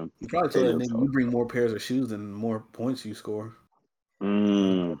find out soon. You probably told that nigga you bring more pairs of shoes than more points you score.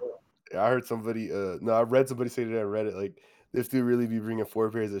 Yeah, I heard somebody. I read somebody say that I read it. Like, this dude really be bringing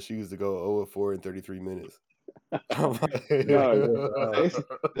 4 pairs of shoes to go 0-4 in 33 minutes.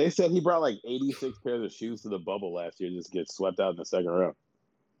 They said he brought like 86 pairs of shoes to the bubble last year, just get swept out in the second round.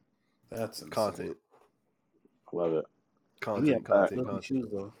 That's content. Love it. Content. Shoes,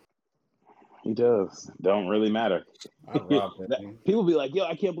 though. He does. Don't really matter. People be like, yo,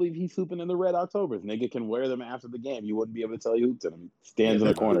 I can't believe he's hooping in the Red Octobers. Nigga can wear them after the game. You wouldn't be able to tell he hooped in them. Stands in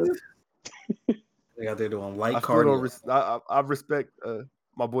the corner. They out there doing light cardio. I respect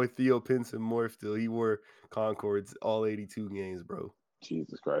my boy Theo Pinson more still. He wore Concords all 82 games, bro.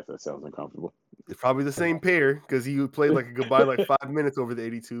 Jesus Christ, that sounds uncomfortable. It's probably the same pair because he played like a goodbye like 5 minutes over the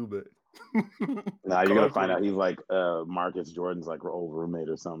 82, but nah, you're gonna find out he's like Marcus Jordan's like old roommate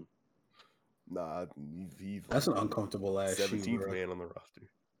or something. Nah, he's that's an uncomfortable ass 17th man on the roster.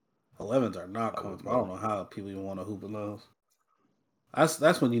 11s are not comfortable. I don't know how people even want to hoop in those.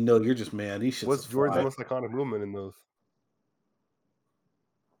 That's when you know you're just man. These shits. What's Jordan's most iconic movement in those?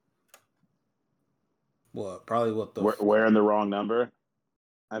 What? Probably what the wearing the wrong number.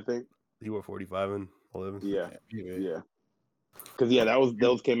 I think he wore 45 and 11. Yeah. Because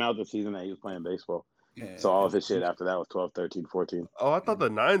those came out the season that he was playing baseball. Yeah. So all of his shit after that was 12, 13, 14. Oh, I thought the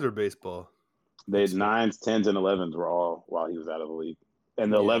 9s were baseball. The 9s, 10s, and 11s were all while he was out of the league,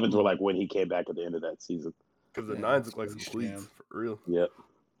 and the 11s were like when he came back at the end of that season. Because the 9s look like some cleats for real. Yep.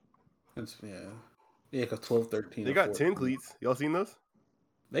 Because 12, 13. They got 14. 10 cleats. Y'all seen those?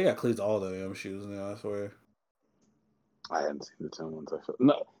 They got cleats all the damn shoes now. I swear. I hadn't seen the 10 ones.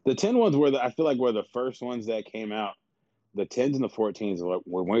 No, the 10 ones were I feel like were the first ones that came out. The 10s and the 14s,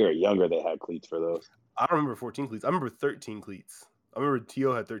 when we were younger, they had cleats for those. I don't remember 14 cleats. I remember 13 cleats. I remember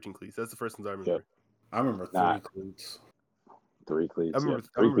T.O. had 13 cleats. That's the first ones I remember. Yep. I remember 3 cleats. 3 cleats. I remember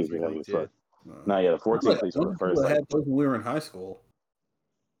 3 cleats. Yeah. The 14 cleats were the first. Had those when we were in high school.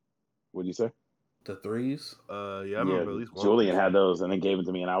 What'd you say? The 3s? I remember at least one. Julian had those and then gave them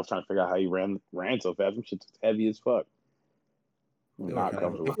to me, and I was trying to figure out how he ran so fast. Them shit's heavy as fuck. Not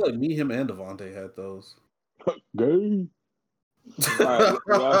comfortable. I feel like me, him, and Devontae had those. Gay. All right,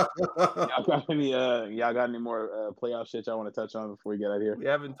 y'all got any more playoff shit y'all want to touch on before we get out of here? We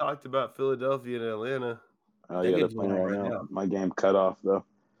haven't talked about Philadelphia and Atlanta. Oh yeah, they're playing right now. My game cut off though.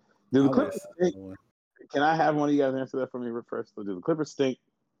 Do the Clippers stink? Can I have one of you guys answer that for me first? Do the Clippers stink?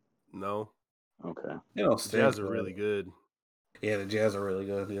 No. Okay. The Jazz are really good. Yeah, the Jazz are really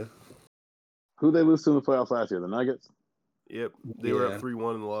good. Yeah. Who they lose to in the playoffs last year? The Nuggets. Yep, they were up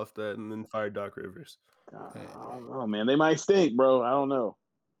 3-1 and lost that, and then fired Doc Rivers. I don't know, man. They might stink, bro. I don't know.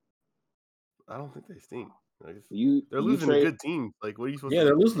 I don't think they stink. Like, they're losing to good teams. Like, what are you supposed to do? Yeah,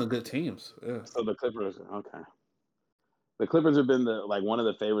 they're losing to good teams. Yeah. So the Clippers, okay. The Clippers have been one of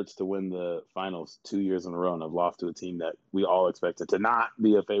the favorites to win the finals 2 years in a row, and have lost to a team that we all expected to not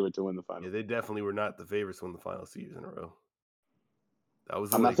be a favorite to win the finals. Yeah, they definitely were not the favorites to win the finals 2 years in a row. That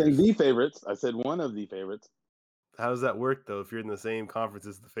was. I'm not saying the favorites. I said one of the favorites. How does that work, though, if you're in the same conference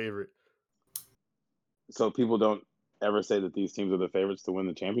as the favorite? So people don't ever say that these teams are the favorites to win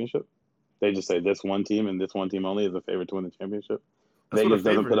the championship? They just say this one team and this one team only is the favorite to win the championship? Vegas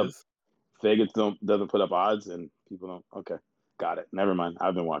doesn't put up odds, and people don't. Okay, got it. Never mind.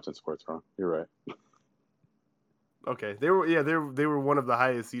 I've been watching sports wrong. You're right. Okay, they were one of the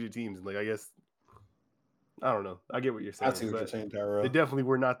highest seeded teams, and I guess I don't know. I get what you're saying. I see what you're saying, Tyrell. They definitely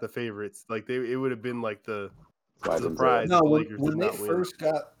were not the favorites. It would have been like the surprise. No, when they first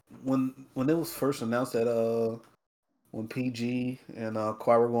got when it was first announced that when PG and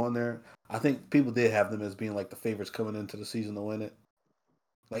Kawhi were going there, I think people did have them as being like the favorites coming into the season to win it.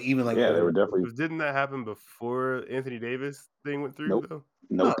 They were definitely. Didn't that happen before Anthony Davis thing went through? Nope.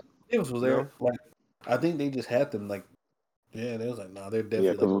 No, Davis was there. No? I think they just had them they was like, no, they're definitely.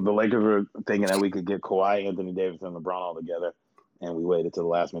 Yeah, because the Lakers were thinking that we could get Kawhi, Anthony Davis, and LeBron all together, and we waited till the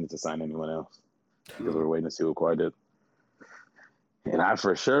last minute to sign anyone else because we were waiting to see what Kawhi did. And I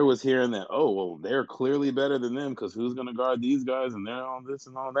for sure was hearing that, they're clearly better than them because who's going to guard these guys, and they're all this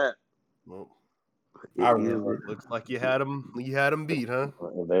and all that. Well, I remember. Looks like you had them beat, huh?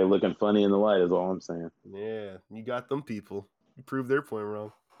 They're looking funny in the light, is all I'm saying. Yeah, you got them people. You proved their point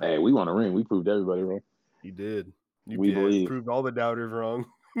wrong. Hey, we won a ring. We proved everybody wrong. You did. We believe. Proved all the doubters wrong.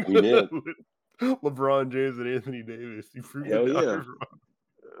 We did. LeBron James and Anthony Davis. You proved the doubters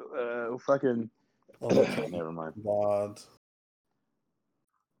wrong. Fucking. Never mind. Odds.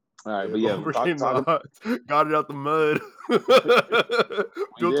 All right, but yeah, got it out the mud.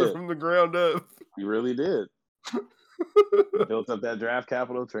 Built it from the ground up. We really did. Built up that draft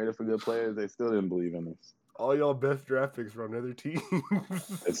capital, traded for good players. They still didn't believe in us. All y'all best draft picks from other teams.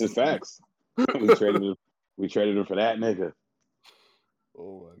 It's just facts. We traded him for that nigga.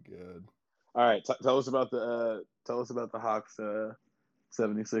 Oh my god! All right, tell us about the Hawks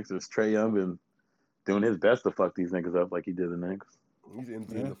 76ers. Trae Young been doing his best to fuck these niggas up like he did the Knicks. He's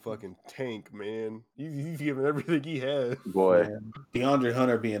emptying the fucking tank, man. He's giving everything he has. Boy, DeAndre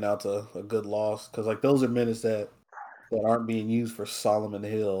Hunter being out's a good loss because those are minutes that aren't being used for Solomon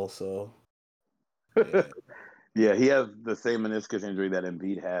Hill. So Yeah, he has the same meniscus injury that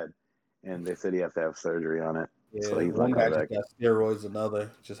Embiid had, and they said he has to have surgery on it. Yeah, so he's one guy just got steroids,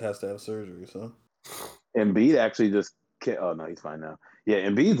 another just has to have surgery. So Embiid actually just can't. Oh no, he's fine now. Yeah,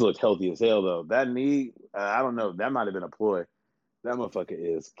 Embiid's looked healthy as hell though. That knee, I don't know. That might have been a ploy. That motherfucker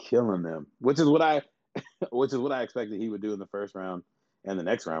is killing them, which is what I expected he would do in the first round, and the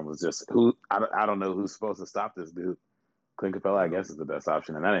next round was just I don't know who's supposed to stop this dude. Clint Capella, I guess, is the best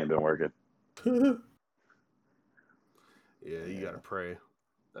option, and that ain't been working. Yeah, you gotta pray.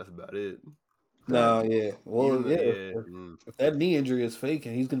 That's about it. No, yeah. Well, if that knee injury is fake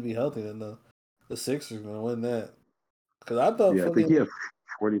and he's gonna be healthy, then the Sixers are gonna win that. Because I thought, I think he had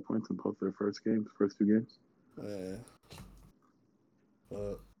 40 points in both their first two games. Yeah.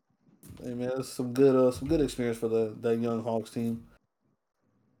 But hey man, it's some good experience for that young Hawks team.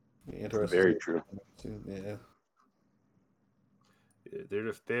 Interesting. Very true. Yeah.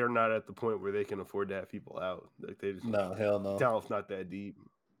 They're not at the point where they can afford to have people out. Like they just hell no. Talent's not that deep.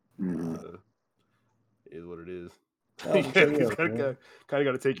 Mm-hmm. Is what it is. Oh, you kind of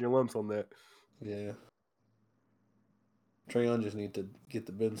got to take your lumps on that. Yeah. Trae Young just need to get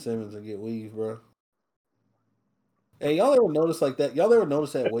the Ben Simmons and get Weave, bro. Hey, y'all ever notice like that? Y'all ever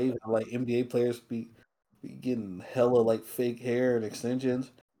notice that wave of like NBA players be getting hella like fake hair and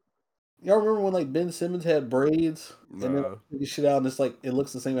extensions? Y'all remember when like Ben Simmons had braids and then you shit out and it's like it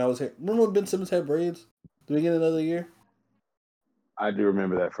looks the same as his hair? Remember when Ben Simmons had braids? Do we get another year? I do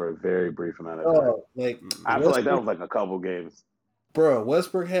remember that for a very brief amount of time. Like I feel like that was like a couple games. Bro,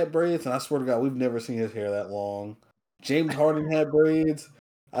 Westbrook had braids, and I swear to God, we've never seen his hair that long. James Harden had braids.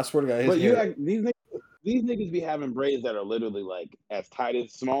 I swear to God, his hair. These niggas be having braids that are literally like as tight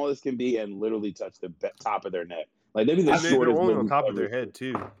as small as can be, and literally touch the top of their neck. Like they be the shortest. They're only on top of their head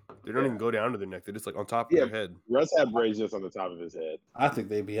too. They don't even go down to their neck. They're just like on top of their head. Russ had braids just on the top of his head. I think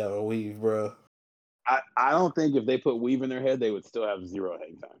they'd be having a weave, bro. I don't think if they put weave in their head, they would still have zero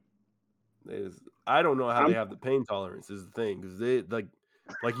hang time. I don't know how they have the pain tolerance. Is the thing because they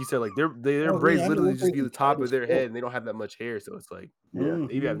like you said, like their braids literally just be the top of their head, and they don't have that much hair, so it's like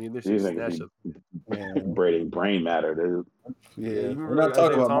maybe I mean this shit snatched up. Braiding brain matter, dude. Yeah, we're not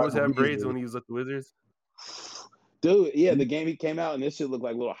talking about Thomas had braids when he was at the Wizards. Dude, yeah, the game he came out and this shit looked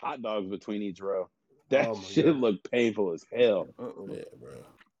like little hot dogs between each row. That shit looked painful as hell. Yeah, bro.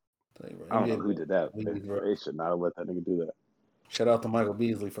 I don't know who did that. They should not have let that nigga do that. Shout out to Michael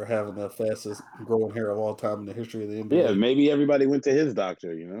Beasley for having the fastest growing hair of all time in the history of the NBA. Yeah, maybe everybody went to his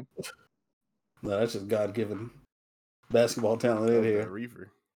doctor, you know? No, that's just God-given basketball talent in here.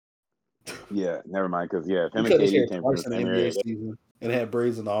 Reefer. Yeah, never mind, because, if him and KD came from the same area. Season and had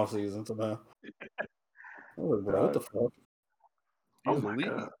braids in the offseason somehow. What the fuck? Oh, my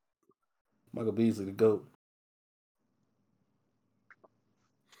God. Michael Beasley, the GOAT.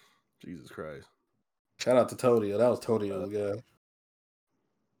 Jesus Christ. Shout out to Tonio. That was Tonio's guy.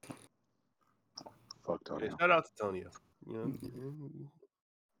 Fuck Tonio. Yeah, shout out to Tonio.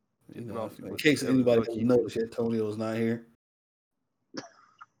 In case anybody doesn't notice yet, Tonio's not here.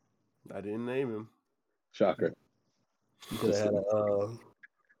 I didn't name him. Shocker. You could have had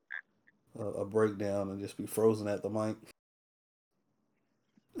a breakdown and just be frozen at the mic.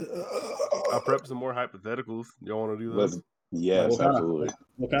 I'll prep some more hypotheticals. Y'all want to do those? Yes, absolutely.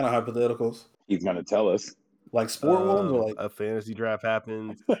 What kind of hypotheticals? He's going to tell us. Like sport ones or like a fantasy draft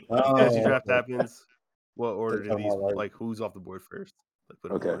happens. Fantasy draft happens. What order do these like who's off the board first? Like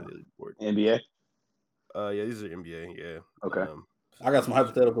put them on the board. NBA? Yeah, these are NBA, yeah. Okay. I got some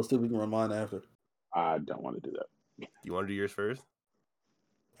hypotheticals too. We can run mine after. I don't want to do that. You want to do yours first?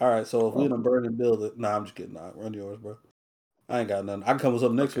 All right, so if we done burn and build it. Nah, I'm just kidding. Nah, run yours, bro. I ain't got nothing. I can come with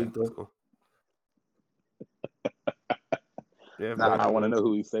something next week though. Cool. Yeah, I want to know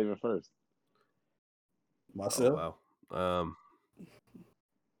who he's saving first. Myself. Oh, wow.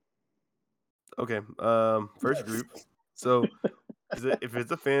 Okay. First group. So if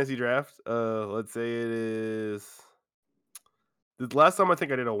it's a fantasy draft, let's say it is. The last time I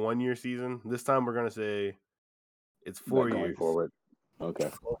think I did a 1-year season. This time we're gonna say it's 4 years. Going forward. Okay.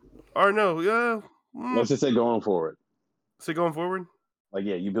 Or no, yeah. Let's just say going forward. Say going forward? Like,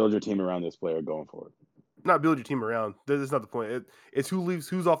 you build your team around this player going forward. Not build your team around. That's not the point. It's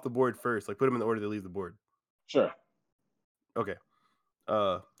who's off the board first. Like put them in the order they leave the board. Sure. Okay.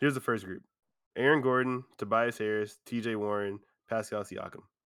 Here's the first group: Aaron Gordon, Tobias Harris, T.J. Warren, Pascal Siakam.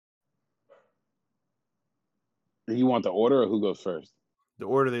 You want the order or who goes first? The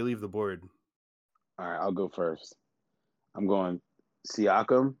order they leave the board. All right, I'll go first. I'm going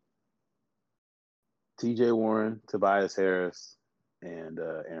Siakam, T.J. Warren, Tobias Harris, and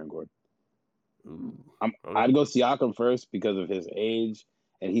Aaron Gordon. Ooh, I'd go Siakam first because of his age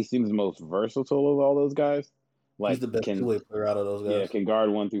and he seems the most versatile of all those guys. Like, he's the best two-way player out of those guys. Yeah, can guard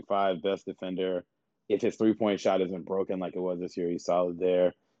 1 through 5, best defender. If his 3-point shot isn't broken like it was this year, he's solid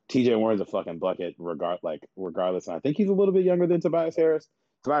there. TJ Warren's a fucking bucket, regardless. And I think he's a little bit younger than Tobias Harris.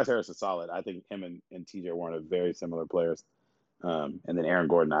 Tobias Harris is solid. I think him and TJ Warren are very similar players. And then Aaron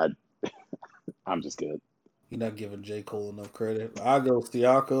Gordon, I'm just good. You're not giving J. Cole enough credit. I go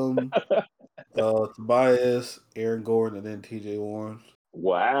Siakam, Tobias, Aaron Gordon, and then TJ Warren.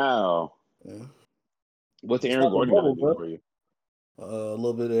 Wow. Yeah. What's Aaron Gordon going to do for you? A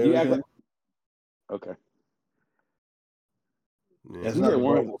little bit of everything. Okay. Yeah, TJ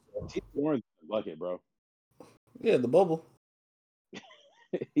Warren's a bucket, bro. Yeah, the bubble.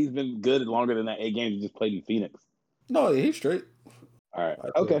 He's been good longer than that 8 games he just played in Phoenix. No, yeah, he's straight. All right.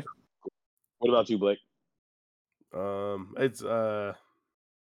 Okay. What about you, Blake? It's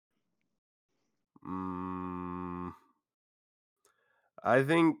I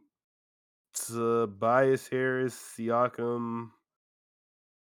think Tobias Harris, Siakam,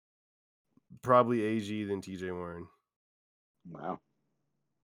 probably AG, then TJ Warren. Wow.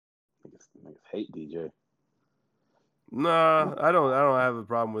 Niggas hate DJ. Nah, I don't have a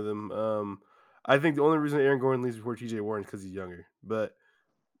problem with him. I think the only reason Aaron Gordon leaves before TJ Warren is because he's younger. But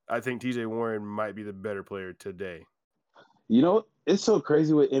I think TJ Warren might be the better player today. You know, it's so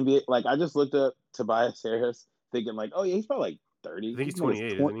crazy with NBA. Like, I just looked up Tobias Harris, thinking like, oh yeah, he's probably like 30. I think he's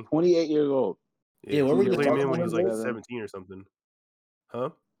 28, isn't he? 28 years old. Yeah, what were we just talking about him when he was like 17 or something? Huh?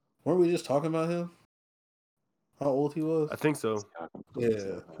 Weren't we just talking about him? How old he was? I think so.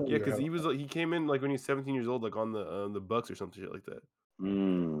 Yeah, because he came in like when he was 17 years old, like on the Bucks or something shit like that.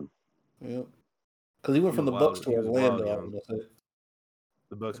 Yeah, because he went from the Bucks to Orlando.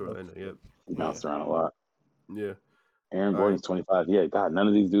 The Bucks to Orlando. Yep. He bounced around a lot. Yeah. Aaron Gordon's 25. Yeah, God, none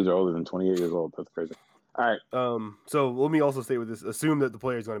of these dudes are older than 28 years old. That's crazy. All right. So let me also stay with this. Assume that the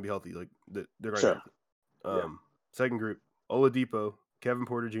player is going to be healthy, like that they're going to. Sure. Second group: Oladipo, Kevin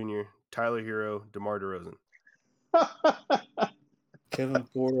Porter Jr., Tyler Hero, DeMar DeRozan. Kevin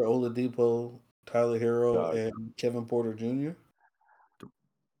Porter, Oladipo, Tyler Hero, and Kevin Porter Jr.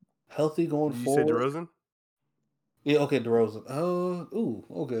 Healthy going forward. You said DeRozan? Yeah. Okay, DeRozan.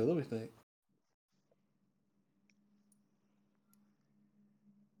 Okay. Let me think.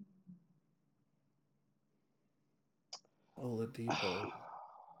 Oladipo.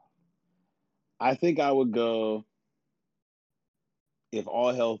 I think I would go, if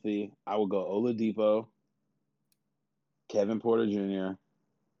all healthy, I would go Oladipo, Kevin Porter Jr.,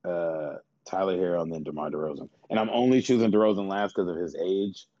 Tyler Hero, and then DeMar DeRozan. And I'm only choosing DeRozan last because of his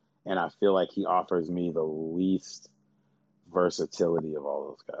age, and I feel like he offers me the least versatility of all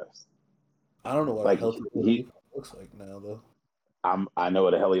those guys. I don't know what a healthy Oladipo looks like now, though. I know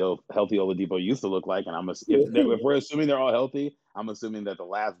what a healthy Oladipo used to look like, and if we're assuming they're all healthy, I'm assuming that the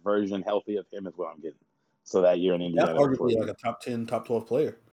last version healthy of him is what I'm getting. So that year in Indiana, that's arguably like a top 10, top 12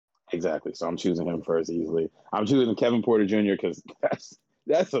 player. Exactly. So I'm choosing him first easily. I'm choosing Kevin Porter Jr. because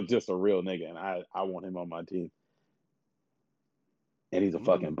that's just a real nigga, and I want him on my team. And he's a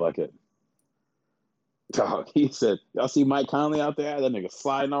fucking bucket. Dog, he said, y'all see Mike Conley out there? That nigga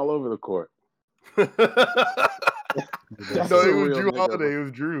sliding all over the court. No, it was Drew Holiday. It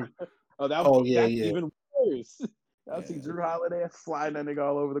was Drew. That's even worse. I see Drew Holiday sliding that nigga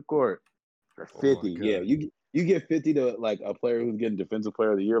all over the court for 50. Yeah, you get 50 to like a player who's getting Defensive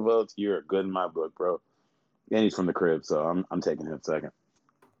Player of the Year votes. You're good in my book, bro. And he's from the crib, so I'm taking him second.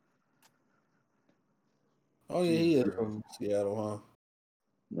 Oh yeah, he is from Seattle, huh?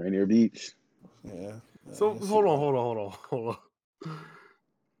 Rainier Beach. Yeah. So hold on.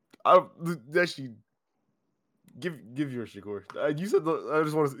 Actually, give yours, Shakur. You said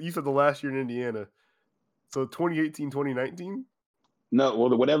you said the last year in Indiana. So 2018, 2019? No,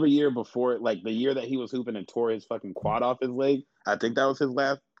 well, whatever year before, like the year that he was hooping and tore his fucking quad off his leg, I think that was his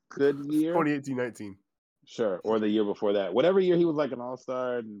last good year. 2018-19. Sure, or the year before that. Whatever year he was like an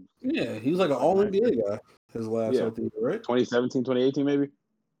all-star. Yeah, he was like an all-NBA guy. His last year, right? 2017, 2018, maybe?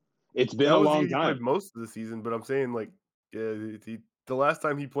 It's been a long time. He played most of the season, but I'm saying, like, the last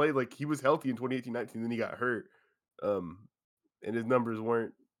time he played, like, he was healthy in 2018-19, then he got hurt. And his numbers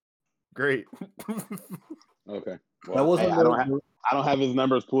weren't great. Okay. Well, I don't have his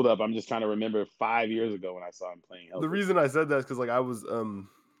numbers pulled up. I'm just trying to remember 5 years ago when I saw him playing healthy. The reason I said that is because, like, I was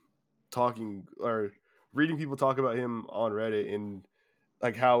talking or reading people talk about him on Reddit and,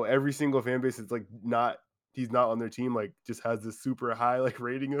 like, how every single fan base is, like, he's not on their team, like, just has this super high, like,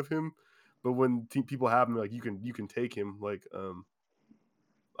 rating of him. But when people have him, like, you can take him. Like, I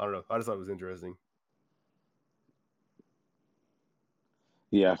don't know. I just thought it was interesting.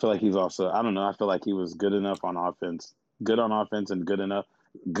 Yeah, I feel like he's also, I don't know, I feel like he was good enough on offense. Good on offense and good enough.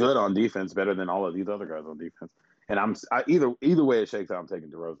 good on defense, better than all of these other guys on defense. And either way it shakes out, I'm taking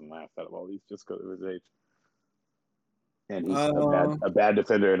DeRozan last out of all these just because of his age. And he's a bad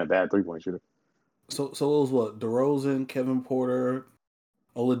defender and a bad 3-point shooter. So it was what? DeRozan, Kevin Porter,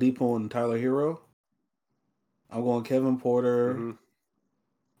 Oladipo, and Tyler Hero? I'm going Kevin Porter. Mm-hmm.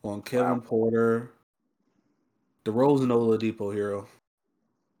 On Kevin Porter, DeRozan, Oladipo, Hero.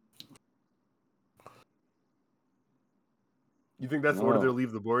 You think that's the order they'll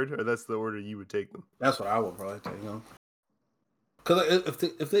leave the board, or that's the order you would take them? That's what I would probably take them. Because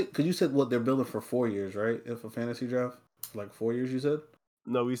because you said what they're building for 4 years, right? If a fantasy draft, like 4 years, you said.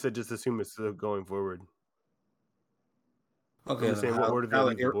 No, we said just assume it's still going forward. Okay, I'm saying what order they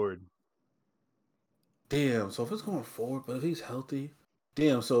leave the board. Damn. So if it's going forward, but if he's healthy,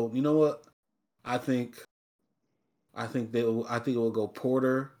 damn. So you know what? I think it will go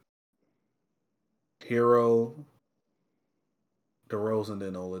Porter, Hero, DeRozan,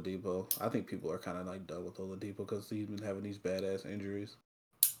 then Oladipo. I think people are kind of like done with Oladipo because he's been having these badass injuries,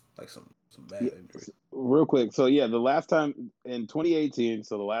 like some bad injuries. Real quick, so the last time in 2018,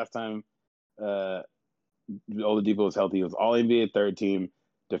 so the last time Oladipo was healthy, was All NBA third team,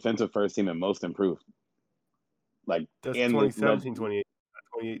 defensive first team, and most improved. Like that's 2017,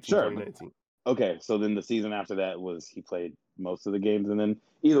 2018, sure. 2019. Okay, so then the season after that was he played most of the games, and then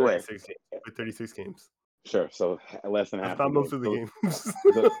either way, 36 games. Sure, so less than half. Not most of the games.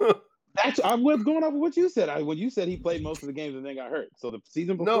 I'm going off of what you said. When you said he played most of the games and then got hurt. So the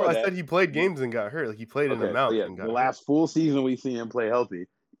season before I said he played games and got hurt. Like he played an amount. So and got the hurt. last full season we see him play healthy.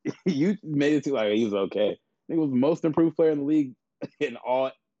 You made it seem like he was okay. I think he was the most improved player in the league in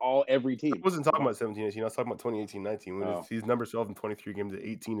every team. I wasn't talking about 17-18. I was talking about 2018-19 when his numbers fell in 23 games at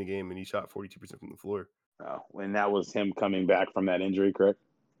 18 a game and he shot 42% from the floor. Oh, and that was him coming back from that injury, correct?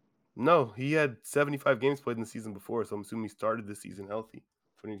 No, he had 75 games played in the season before, so I'm assuming he started the season healthy,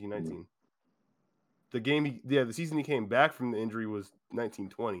 2019. The season he came back from the injury was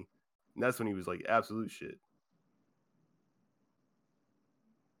 1920, and that's when he was like absolute shit.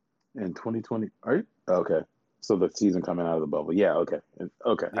 In 2020, are you? Okay, so the season coming out of the bubble, yeah, okay, yeah.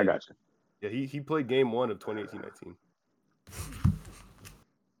 I got you. Yeah, he played game 1 of 2018-19.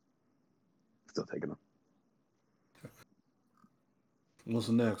 Still taking him. What's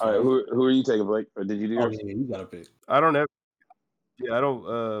the next? All right, who are you taking, Blake? Or did you do yours? Yeah, you got to pick. I don't have. Yeah, I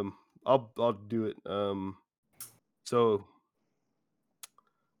don't. I'll do it. So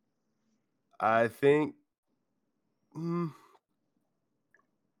I think.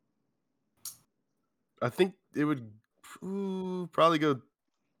 I think it would probably go.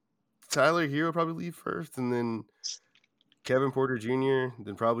 Tyler Hero probably leave first, and then Kevin Porter Jr.,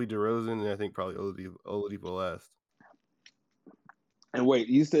 then probably DeRozan, and I think probably Oladipo last. And wait,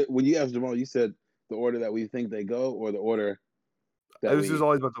 you said when you asked Jamal, you said the order that we think they go, or the order that this is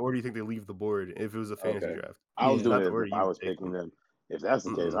always about the order you think they leave the board. If it was a fantasy draft, I was doing it. If I was picking them. If that's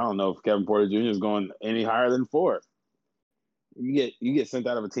the case, I don't know if Kevin Porter Jr. is going any higher than 4. You get sent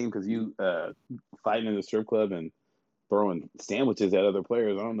out of a team because you fighting in the strip club and throwing sandwiches at other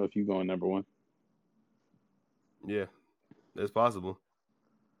players. I don't know if you going number 1. Yeah, that's possible.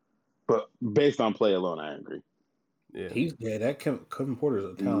 But based on play alone, I agree. Yeah, that Kevin Porter's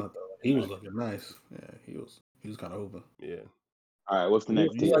a talent though. He was looking nice. Yeah, he was kind of open. Yeah. All right, what's the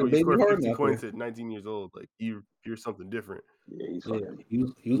next team? He scored 50 points at 19 years old. Like you're something different. Yeah, he's fucking. He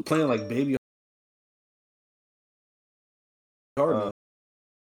was playing like baby hard.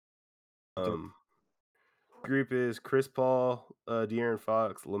 Group is Chris Paul, De'Aaron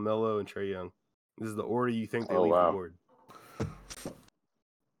Fox, LaMelo, and Trae Young. This is the order you think they leave the board. Chris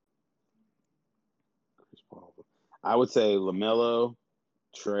Paul. I would say LaMelo,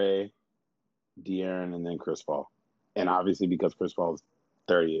 Trae, De'Aaron, and then Chris Paul. And obviously because Chris Paul is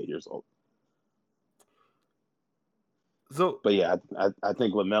 38 years old. But yeah, I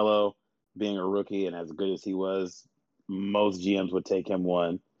think LaMelo, being a rookie and as good as he was, most GMs would take him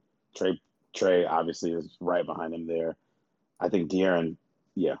 1. Trae obviously is right behind him there. I think De'Aaron,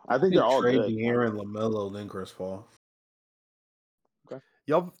 I think they're all Trae, good. De'Aaron, LaMelo, then Chris Paul. Okay.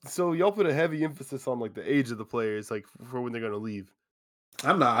 Y'all put a heavy emphasis on like the age of the players, like for when they're going to leave.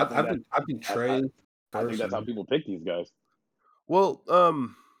 I'm not. I think Trae. I think that's how people pick these guys. Well,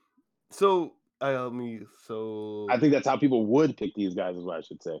 so I think that's how people would pick these guys, is what I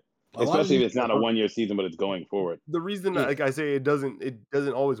should say. Especially if it's not a 1-year season, but it's going forward. The reason, like I say, it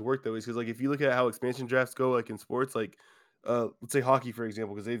doesn't always work though, is because like if you look at how expansion drafts go, like in sports, like let's say hockey for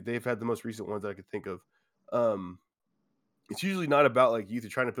example, because they've had the most recent ones that I could think of. It's usually not about like youth are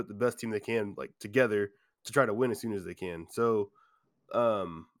trying to put the best team they can like together to try to win as soon as they can. So,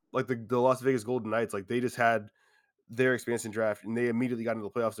 like the Las Vegas Golden Knights, like they just had their expansion draft, and they immediately got into the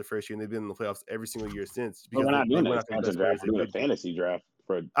playoffs their first year, and they've been in the playoffs every single year since. Because we're not doing an expansion draft; we're doing a fantasy draft.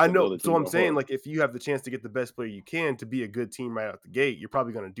 I know. So I'm saying, like, if you have the chance to get the best player you can to be a good team right out the gate, you're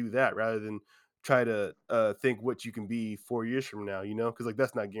probably going to do that rather than try to think what you can be 4 years from now. You know, because like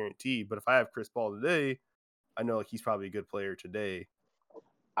that's not guaranteed. But if I have Chris Paul today, I know like he's probably a good player today.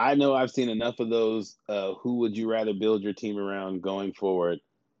 I know I've seen enough of those. Who would you rather build your team around going forward?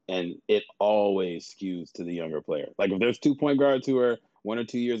 And it always skews to the younger player. Like if there's 2 point guards who are 1 or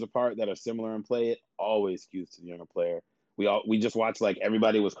 2 years apart that are similar in play, it always skews to the younger player. We just watched like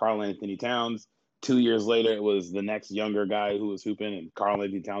everybody was Karl Anthony Towns. 2 years later, it was the next younger guy who was hooping, and Karl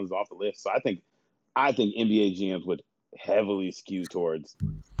Anthony Towns is off the list. So I think NBA GMs would heavily skew towards,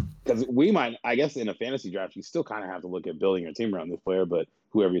 because we might, I guess, in a fantasy draft, you still kind of have to look at building your team around this player, but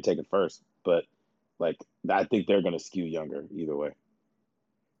whoever you're taking first. But like, I think they're going to skew younger either way.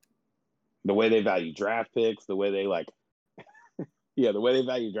 The way they value draft picks, the way they the way they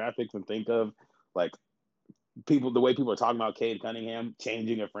value draft picks and think of like the way people are talking about Cade Cunningham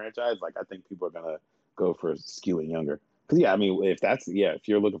changing a franchise, like I think people are gonna go for skewing younger. Because I mean, if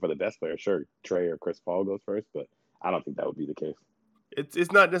you're looking for the best player, sure, Trey or Chris Paul goes first, but I don't think that would be the case.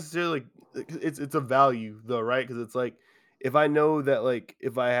 It's not necessarily it's a value though, right? Because it's like if I know that like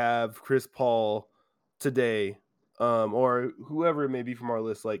if I have Chris Paul today, or whoever it may be from our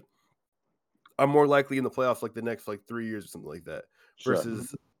list, like I'm more likely in the playoffs like the next like 3 years or something like that. Sure.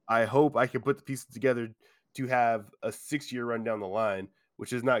 Versus I hope I can put the pieces together to have a 6-year run down the line,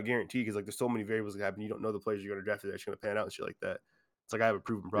 which is not guaranteed because like there's so many variables that happen. You don't know the players you're going to draft that are going to pan out and shit like that. It's like I have a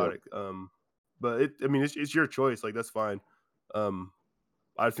proven product. Yeah. But it's your choice. Like that's fine.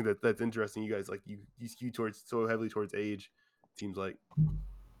 I just think that's interesting. You guys like you skew towards so heavily towards age. Seems like.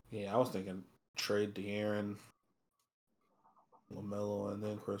 Yeah, I was thinking trade De'Aaron, LaMelo, and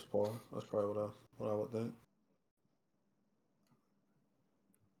then Chris Paul. That's probably what I would think.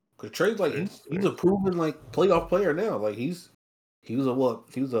 Because Trey's like he's a proven like playoff player now. Like he was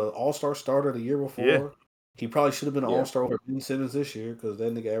an all-star starter the year before. Yeah. He probably should have been an all-star over Ben Simmons this year because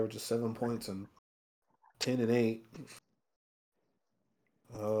that nigga averages 7 points and 10 and 8.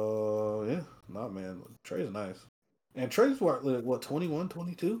 Yeah, man. Trey's nice. And Trey's what 21,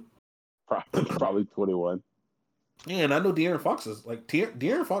 22? Probably 21. Yeah, and I know De'Aaron Fox is like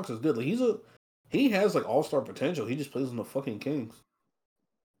De'Aaron Fox is good. Like he has like all-star potential. He just plays in the fucking Kings.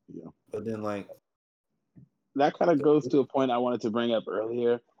 Yeah. But then like that kind of goes to a point I wanted to bring up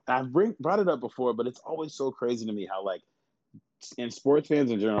earlier. I've brought it up before, but it's always so crazy to me how like in sports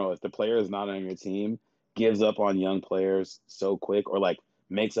fans in general, if the player is not on your team, gives up on young players so quick or like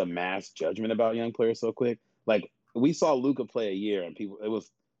makes a mass judgment about young players so quick. Like we saw Luka play a year and it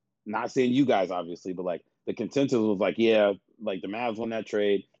was not saying you guys obviously, but like the consensus was like, yeah, like the Mavs won that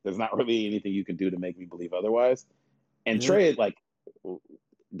trade. There's not really anything you can do to make me believe otherwise. And trade like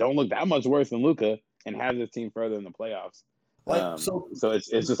don't look that much worse than Luka and have this team further in the playoffs. Like so it's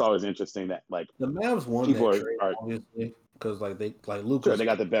just always interesting that like the Mavs won that trade obviously because like they like Luka. Sure, they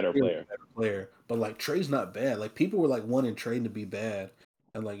got the better player, but like Trey's not bad. Like people were like wanting Trey to be bad,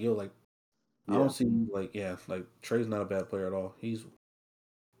 and like I don't see like Trey's not a bad player at all. He's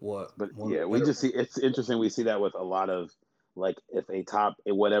what? But we just see it's interesting. We see that with a lot of like if a top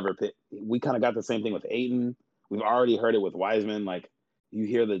whatever pick, we kind of got the same thing with Ayton. We've already heard it with Wiseman. Like you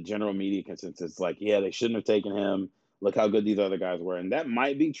hear the general media consensus, like they shouldn't have taken him. Look how good these other guys were, and that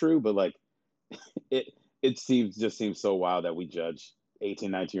might be true, but like it seems so wild that we judge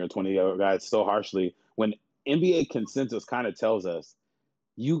 18, 19, or 20-year-old guys so harshly when NBA consensus kind of tells us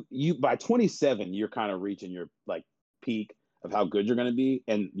you by 27 you're kind of reaching your like peak of how good you're going to be,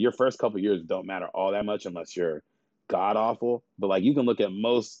 and your first couple of years don't matter all that much unless you're god awful. But like you can look at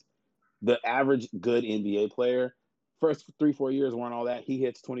the average good NBA player. First 3-4 years weren't all that. He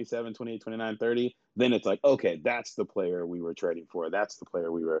hits 27, 28, 29, 30. Then it's like, okay, that's the player we were trading for. That's the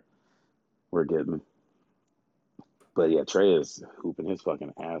player we're getting. But yeah, Trey is hooping his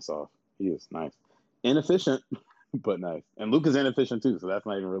fucking ass off. He is nice. Inefficient, but nice. And Luka's inefficient too, so that's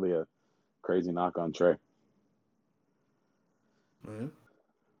not even really a crazy knock on Trey. Mm-hmm.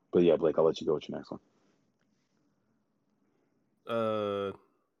 But yeah, Blake, I'll let you go with your next one.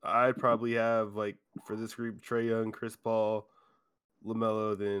 I'd probably have like for this group Trae Young, Chris Paul,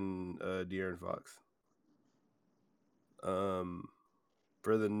 LaMelo, then De'Aaron Fox.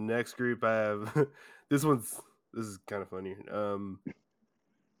 For the next group, I have this is kind of funny.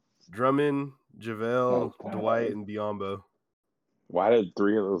 Drummond, JaVale, Dwight, and Biyombo. Why did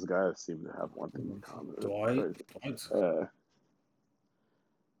 3 of those guys seem to have one thing in common? Dwight.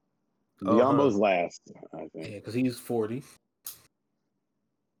 Biyombo's last, I think. Yeah, because he's 40.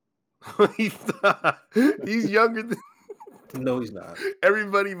 He's younger than. No, he's not.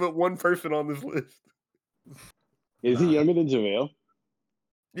 Everybody but one person on this list. Is he younger than JaVale?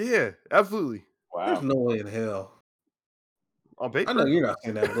 Yeah, absolutely. Wow. There's no way in hell. On paper. I know you're not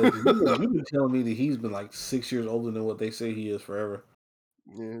saying that, but you've been telling me that he's been like 6 years older than what they say he is forever.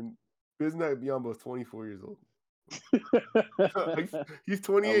 And Bismack Biyombo is 24 years old. He's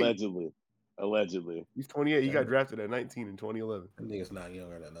 28. Allegedly. He's 28. He got drafted at 19 in 2011. That nigga's not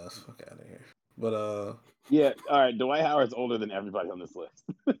younger than us. Fuck out of here. But yeah, all right. Dwight Howard's older than everybody on this list.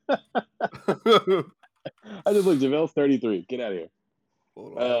 I just looked. JaVale's 33. Get out of here.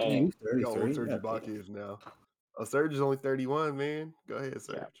 Hold on. He's 33. How old Serge Ibaka is now? Serge is only 31, man. Go ahead,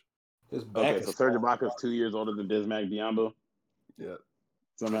 Serge. Okay, so Serge Ibaka is 2 years older than Bismack Biyombo. Yeah.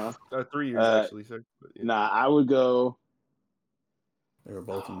 Somehow. 3 years actually, sir. Yeah. Nah, I would go. They were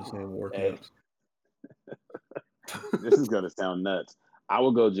both in the same war camps. This is gonna sound nuts. I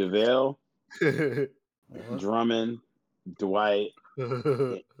would go JaVale, Drummond, Dwight,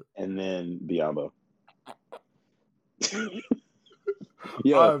 and then Biyombo.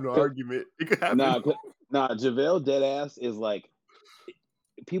 Yo, I have no argument. It could happen. Nah, JaVale deadass is like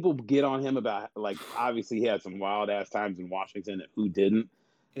people get on him about like obviously he had some wild ass times in Washington and who didn't.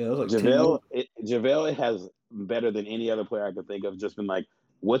 Yeah, it was like JaVale has better than any other player I could think of just been like,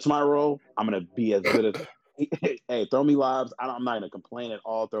 what's my role? I'm gonna be as good as hey, throw me lobs. I'm not gonna complain at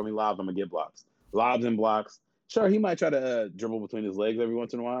all. Throw me lobs, I'm gonna get blocks. Lobs and blocks. Sure, he might try to dribble between his legs every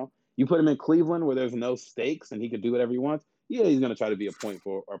once in a while. You put him in Cleveland where there's no stakes and he could do whatever he wants. Yeah, he's gonna try to be a point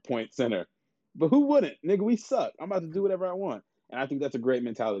forward or point center. But who wouldn't? Nigga, we suck. I'm about to do whatever I want. And I think that's a great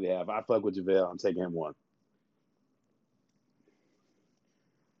mentality to have. I fuck with JaVale. I'm taking him one.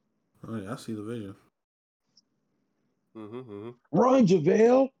 Oh, yeah, I see the vision. Run,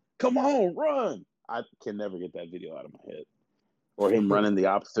 JaVale. Come on, run. I can never get that video out of my head. Or him running the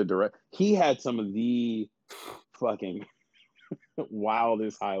opposite direction. He had some of the fucking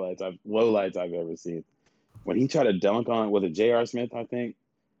wildest lowlights I've ever seen. When he tried to dunk on, was it J.R. Smith, I think?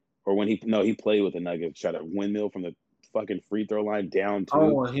 Or when he played with the Nuggets, tried to windmill from the fucking free throw line down to.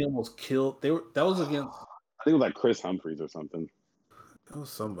 Oh, he almost killed. That was against. I think it was like Chris Humphries or something. That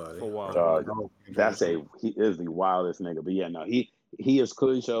was somebody. For a while. He is the wildest nigga. But yeah, no, he has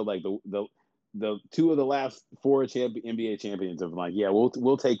clearly showed like the two of the last four NBA champions of like, yeah,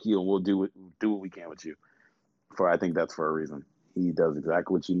 we'll take you and we'll do what we can with you. I think that's for a reason. He does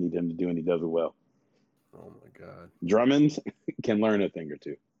exactly what you need him to do, and he does it well. Oh my God. Drummond can learn a thing or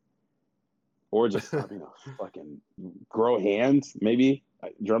two. Or just, fucking grow hands, maybe.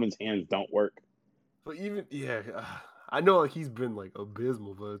 Drummond's hands don't work. But even, I know like he's been like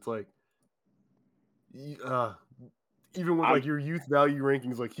abysmal, but it's like, even with like your youth value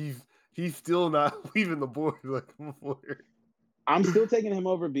rankings, like he's still not leaving the board like before. I'm still taking him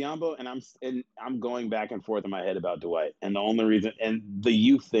over Biyombo, and I'm going back and forth in my head about Dwight. And the only reason, and the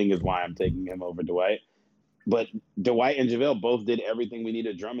youth thing is why I'm taking him over Dwight. But Dwight and JaVale both did everything we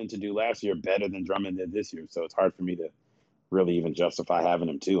needed Drummond to do last year better than Drummond did this year. So it's hard for me to really even justify having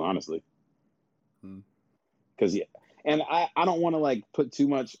him too, honestly. Because and I don't want to like put too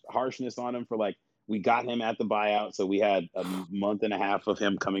much harshness on him for like we got him at the buyout, so we had a month and a half of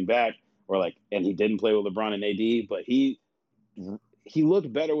him coming back, or like, and he didn't play with LeBron and AD, but he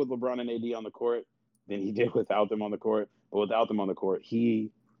looked better with LeBron and AD on the court than he did without them on the court. But without them on the court,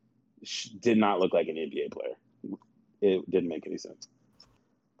 he did not look like an NBA player. It didn't make any sense.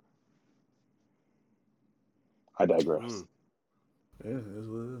 I digress. Yeah, that's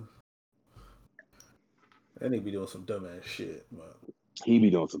what it is. That nigga be doing some dumbass shit, but he be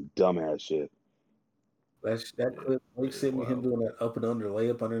doing some dumbass shit. That clip, he sent me him doing that up and under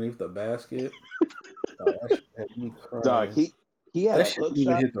layup underneath the basket. That shit had me crying. Dog, he had that shit didn't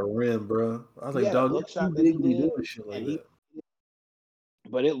even hit the rim, bro. I was like, dog, look shot that he did, shit like that.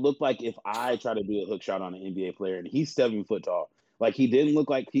 But it looked like if I try to do a hook shot on an NBA player, and he's 7 foot tall, like he didn't look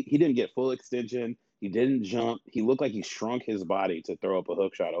like he didn't get full extension. He didn't jump. He looked like he shrunk his body to throw up a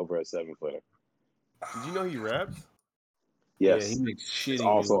hook shot over a 7-footer. Did you know he raps? Yes. Yeah, he makes shitty. It's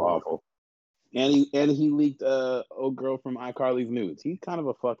also awful. And he leaked old girl from iCarly's nudes. He's kind of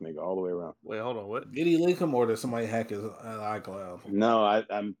a fuck nigga all the way around. Wait, hold on. What? Did he leak them, or did somebody hack his iCloud? No,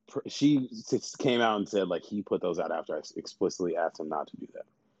 she came out and said like he put those out after I explicitly asked him not to do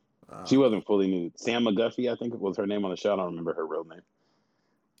that. She wasn't fully nude. Sam McGuffey, I think was her name on the show. I don't remember her real name.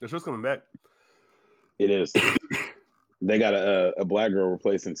 The show's coming back. It is. They got a black girl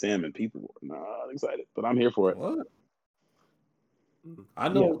replacing Sam, and people were not excited, but I'm here for it. What? I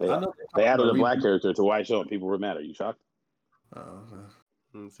know. They added a black character to White Show, and people were mad. Are you shocked? Okay.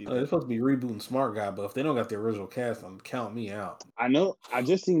 They're supposed to be rebooting Smart Guy, but if they don't got the original cast, count me out. I know. I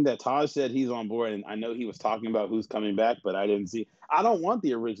just seen that Taj said he's on board, and I know he was talking about who's coming back, but I didn't see. I don't want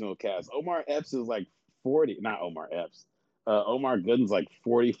the original cast. Omar Epps is like 40. Not Omar Epps. Omar Gooden's like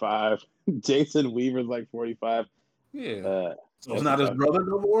 45. Jason Weaver's like 45. Yeah. So it's not his brother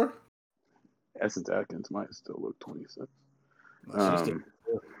no more? Essence Atkins might still look 26. I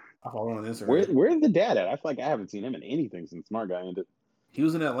follow on Instagram. Where's the dad at? I feel like I haven't seen him in anything since Smart Guy ended. He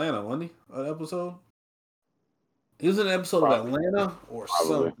was in Atlanta, wasn't he? An episode? He was in an episode of Atlanta or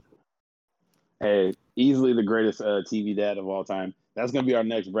something. Hey, easily the greatest TV dad of all time. That's going to be our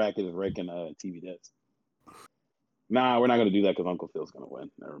next bracket, is ranking TV dads. Nah, we're not going to do that because Uncle Phil's going to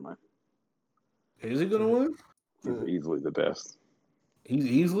win. Never mind. Is he going to win? He's easily the best. He's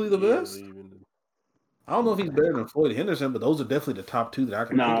easily the best? I don't know if he's better than Floyd Henderson, but those are definitely the top two that I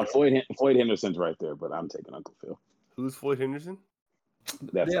can think of. Floyd Henderson's right there, but I'm taking Uncle Phil. Who's Floyd Henderson?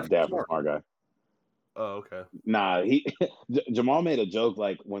 That's Dad from Smart Guy. Oh, okay. Nah, Jamal made a joke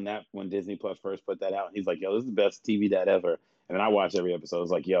like when Disney Plus first put that out. He's like, "Yo, this is the best TV dad ever." And then I watched every episode.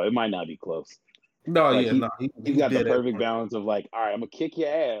 It's like, "Yo, it might not be close." No, like, he's got the perfect balance of like, "All right, I'm gonna kick your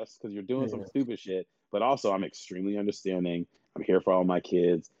ass because you're doing some stupid shit," but also I'm extremely understanding. I'm here for all my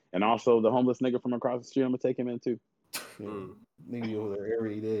kids, and also the homeless nigga from across the street. I'm gonna take him in too. Nigga over there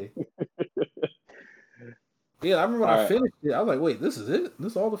every day. Yeah, I remember when I finished it. I was like, "Wait, this is it?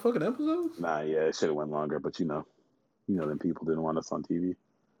 This is all the fucking episodes?" Nah, yeah, it should have went longer, but them people didn't want us on TV.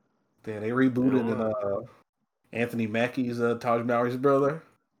 Yeah, they rebooted and Anthony Mackie's Taj Mowry's brother.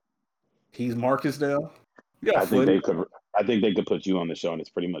 He's Marcus now. Yeah, I think they could put you on the show, and it's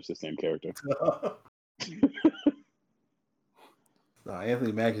pretty much the same character.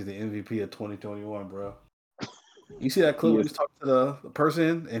 Anthony Mackie's the MVP of 2021, bro. You see that clip where he was talking to the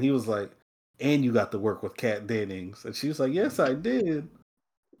person, and he was like, "And you got to work with Kat Dennings," and she was like, "Yes, I did."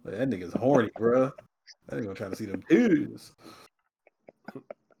 Like, that nigga's horny, bro. That nigga trying to see them dudes.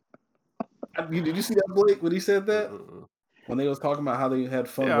 Did you see that, Blake, when he said that? When they was talking about how they had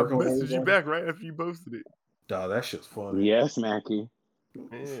fun working with him? I messaged you back right after you posted it. Dog, that shit's funny. Yes, Mackie.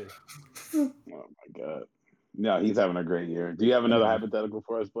 Yeah. Oh, my God. No, he's having a great year. Do you have another hypothetical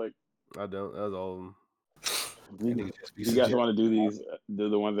for us, Blake? I don't. That was all of them. You guys want to do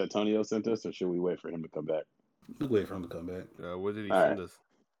the ones that Tonio sent us, or should we wait for him to come back? Let's wait for him to come back. What did he send us?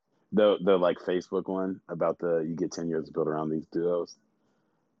 The like Facebook one about you get 10 years to build around these duos.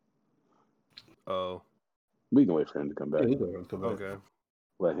 Oh, we can wait for him to come back. Yeah, okay.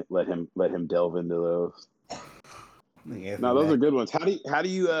 Let him delve into those. No, those are good ones. How do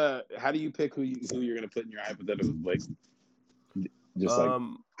you pick who you're gonna put in your hypotheticals, Blake? Just like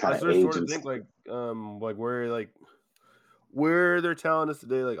I sort of think where their talent is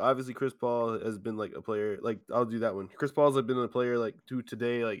today. Like obviously Chris Paul has been like a player. Like I'll do that one. Chris Paul's like been a player like to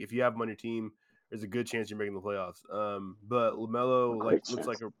today. Like if you have him on your team, there's a good chance you're making the playoffs. But LaMelo looks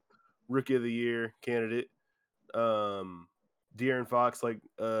like a rookie of the year candidate. De'Aaron Fox, like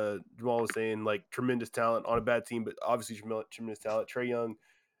Jamal was saying, like tremendous talent on a bad team, but obviously tremendous talent. Trae Young,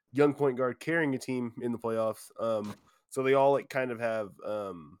 young point guard carrying a team in the playoffs. So they all like kind of have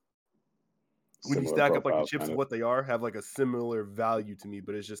when you stack up like the chips of what they are, have like a similar value to me.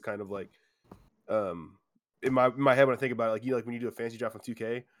 But it's just kind of like in my head when I think about it, like like when you do a fantasy draft on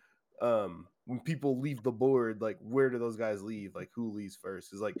 2K, when people leave the board, like where do those guys leave? Like who leaves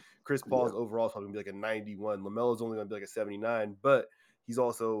first? Is like Chris Paul's overall is probably gonna be like a 91. LaMelo's only gonna be like a 79, but he's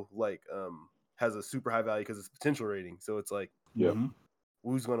also like has a super high value because it's potential rating. So it's like,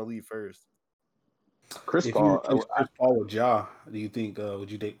 who's gonna leave first? Chris Paul. Chris Paul with Ja, do you think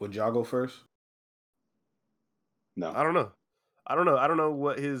would Ja go first? No, I don't know. I don't know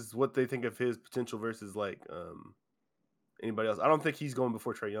what they think of his potential versus like anybody else. I don't think he's going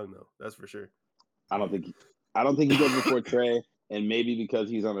before Trae Young though. That's for sure. I don't think he goes before Trae, and maybe because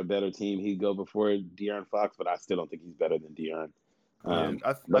he's on a better team, he'd go before De'Aaron Fox. But I still don't think he's better than De'Aaron.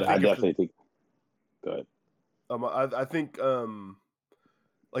 I definitely think. Go ahead. I think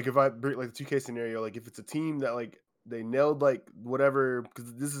like if I bring like the 2K scenario, like if it's a team that like they nailed like whatever,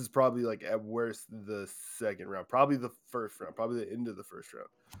 because this is probably like at worst the second round, probably the first round, probably the end of the first round.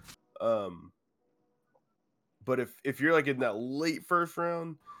 But if you're like in that late first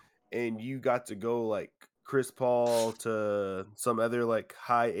round and you got to go like Chris Paul to some other like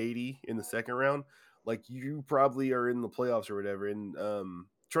high 80 in the second round, like you probably are in the playoffs or whatever. And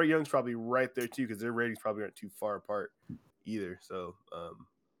Trae Young's probably right there too, because their ratings probably aren't too far apart either. So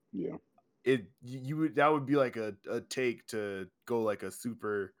yeah, that would be like a take to go like a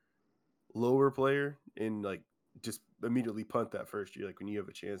super lower player and like just immediately punt that first year, like when you have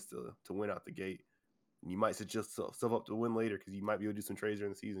a chance to win out the gate. You might set yourself up to win later because you might be able to do some trades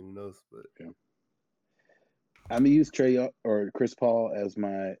during the season. Who knows? But yeah. I'm gonna use Trey or Chris Paul as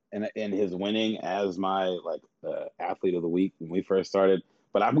my and his winning as my athlete of the week when we first started.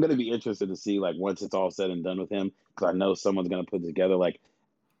 But I'm gonna be interested to see once it's all said and done with him, because I know someone's gonna put together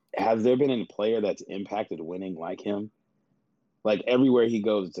has there been a player that's impacted winning like him? Everywhere he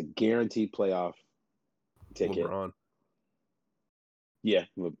goes, it's a guaranteed playoff ticket. LeBron. Yeah,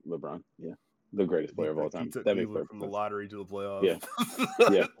 LeBron. Yeah. The greatest player of all time. He took Cleveland from the lottery to the playoffs. Yeah,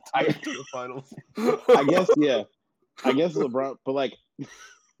 yeah. To the finals. I guess, yeah. I guess LeBron, but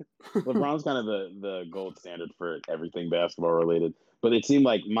LeBron's kind of the gold standard for everything basketball related. But it seemed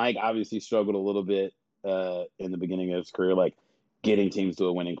like Mike obviously struggled a little bit in the beginning of his career, getting teams to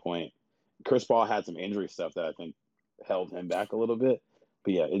a winning point. Chris Paul had some injury stuff that I think held him back a little bit.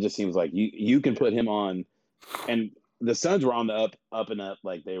 But yeah, it just seems like you can put him on, and the Suns were on the up and up.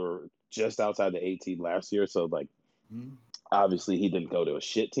 They were just outside the 8 seed last year. So obviously he didn't go to a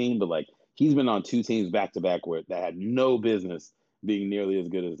shit team, but he's been on 2 teams back to back that had no business being nearly as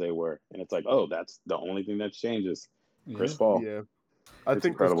good as they were. And it's that's the only thing that's changed is Chris Paul. Yeah. I think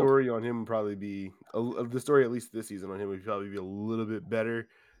incredible. The story on him would probably be the story, at least this season on him, would probably be a little bit better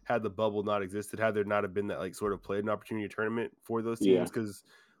had the bubble not existed, had there not have been that sort of played an opportunity tournament for those teams, because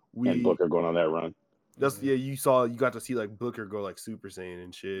and Booker going on that run. You got to see Booker go Super Saiyan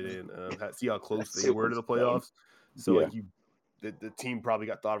and shit, and see how close they were to the playoffs. So the team probably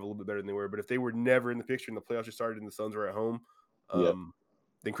got thought of a little bit better than they were. But if they were never in the picture and the playoffs just started and the Suns were at home,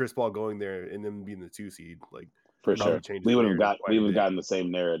 then Chris Paul going there and them being the 2 seed, for sure, we would have gotten the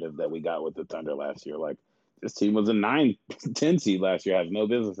same narrative that we got with the Thunder last year. This team was a 9-10 seed last year, has no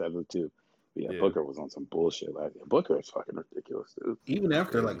business as a 2. Yeah, Booker was on some bullshit last year. Booker is fucking ridiculous, dude. Even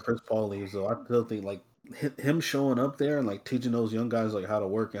after Chris Paul leaves, though, I still think him showing up there and teaching those young guys how to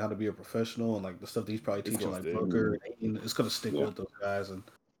work and how to be a professional and the stuff that he's probably teaching Booker, it's gonna stick with those guys, and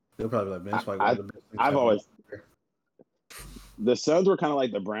they'll probably man, it's one of the best things I've always the Suns were kind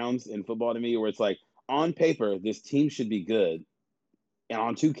of the Browns in football to me, where it's on paper this team should be good, and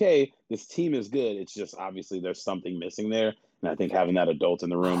on 2K this team is good. It's just obviously there's something missing there, and I think having that adult in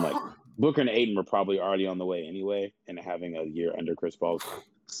the room Booker and Ayton were probably already on the way anyway, and having a year under Chris Paul's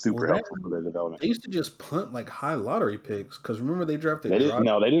super helpful for their development. They used to just punt high lottery picks, because remember they drafted. They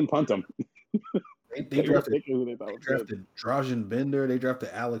didn't punt them. They drafted Dragan Bender. They drafted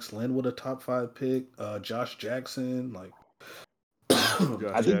Alex Len with a top 5 pick. Josh Jackson,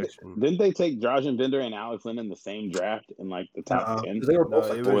 didn't they take Dragan Bender and Alex Len in the same draft in the top 10? They were both.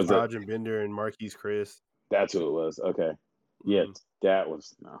 It was Dragan Bender and Marquise Chris. That's who it was. Okay. Yeah, that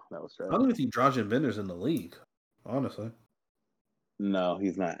was trash. I don't even think Dragan Bender's in the league, honestly. No,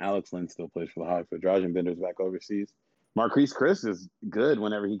 he's not. Alex Len still plays for the Hawks, but Dragan Bender's back overseas. Marquise Chris is good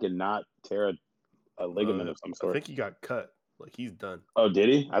whenever he can not tear a ligament of some sort. I think he got cut. He's done. Oh, did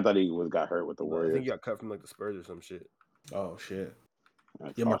he? I thought he got hurt with the Warriors. I think he got cut from the Spurs or some shit. Oh shit.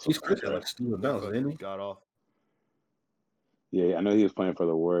 Yeah, Marquise Chris had Steven Bells, didn't he? Got off. Yeah, I know he was playing for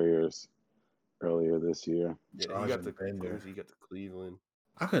the Warriors earlier this year. Yeah, he got to Cleveland.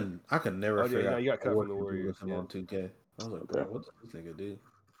 I could never figure out. You got cut from the Warriors on 2K. I was bro, what does this nigga do?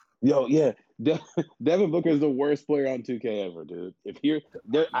 Yo, yeah, Devin Booker is the worst player on 2K ever, dude. If you're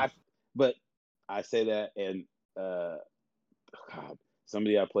there, but I say that, and God,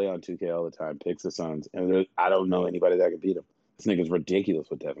 somebody I play on 2K all the time picks the Suns, and I don't know anybody that can beat him. This nigga's ridiculous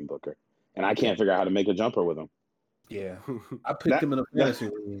with Devin Booker, and I can't figure out how to make a jumper with him. Yeah, I picked him in a fantasy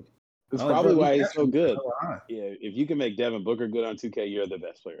league. That's probably why he's so good. Yeah, if you can make Devin Booker good on 2K, you're the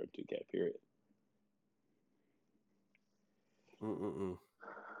best player on 2K, period. All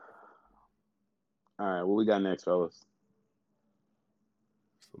right, what we got next, fellas?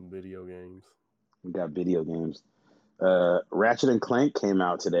 Some video games. We got video games. Ratchet and Clank came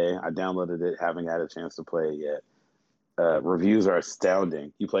out today. I downloaded it, haven't had a chance to play it yet. Reviews are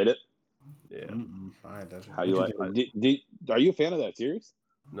astounding. You played it? Yeah. How you like? Are you a fan of that series?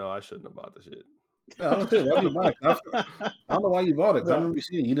 No, I shouldn't have bought the shit. I don't know why you bought it. I remember you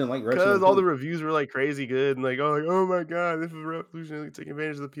seeing you didn't like Ratchet. Because all the reviews were crazy good and oh my god, this is revolutionary, taking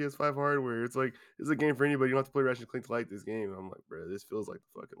advantage of the PS5 hardware. It's it's a game for anybody. You don't have to play Ratchet and Clank to like this game. I'm like, bro, this feels like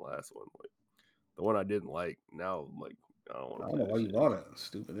the fucking last one. The one I didn't like. Now I'm I don't want to. I don't know why you bought it,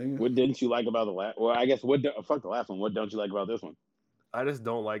 stupid thing. What didn't you like about the last? Well, I guess fuck the last one. What don't you like about this one? I just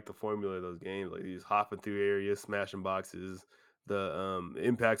don't like the formula of those games. You just hopping through areas, smashing boxes. The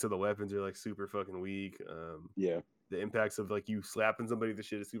impacts of the weapons are super fucking weak. Yeah. The impacts of you slapping somebody, the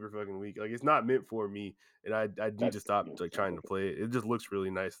shit is super fucking weak. It's not meant for me, and I need to stop trying to play it. It just looks really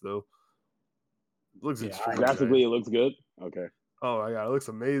nice though. It looks graphically nice. It looks good. Okay. Oh my god, it looks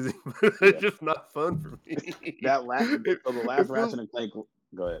amazing. It's just not fun for me. The last Ratchet and Clank.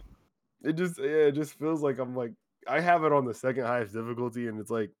 Go ahead. It just feels like I'm like I have it on the second highest difficulty, and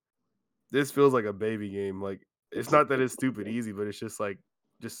it's like this feels like a baby game. Like it's not that it's stupid easy, but it's just like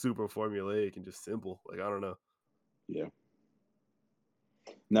just super formulaic and just simple. Like I don't know. Yeah.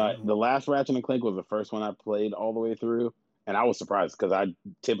 No, the last Ratchet and Clank was the first one I played all the way through, and I was surprised because I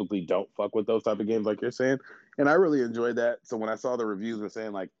typically don't fuck with those type of games like you're saying, and I really enjoyed that. So when I saw the reviews were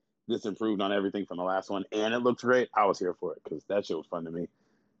saying like this improved on everything from the last one, and it looks great, I was here for it because that shit was fun to me.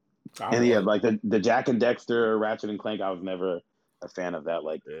 And yeah, like the Jack and Dexter, Ratchet and Clank, I was never a fan of that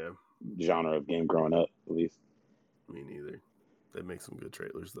genre of game growing up, at least. Me neither. They make some good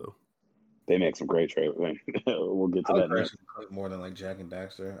trailers though. They make some great trailers. We'll get to that next. More than like Jack and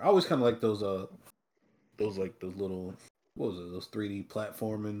Daxter. I always kind of like those little, what was it? Those 3D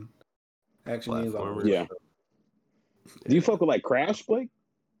platforming action games. Yeah. Do you fuck with like Crash, Blake?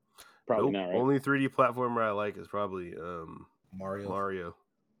 Probably not, right? Only 3D platformer I like is probably Mario.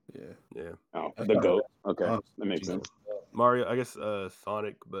 Yeah. Oh, the GOAT. Okay, that makes sense. Mario, I guess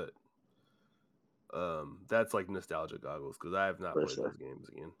Sonic, but that's like nostalgia goggles because I have not played those games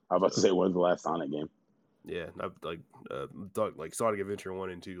again. I was about to say, when's the last Sonic game? Yeah, I've like Sonic Adventure 1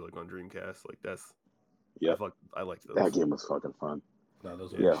 and 2 like on Dreamcast. Like that's I like those. That game was fucking fun. No,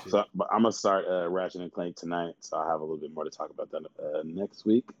 those so but I'm gonna start Ratchet and Clank tonight, so I'll have a little bit more to talk about that next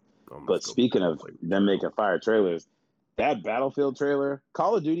week. But speaking of them making fire trailers, that Battlefield trailer,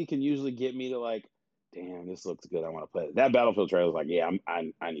 Call of Duty can usually get me to like, damn, this looks good. I want to play it. That Battlefield trailer is like, yeah,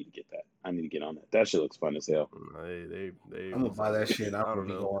 I need to get that. I need to get on that. That shit looks fun as hell. I'm gonna buy that shit. I'm gonna be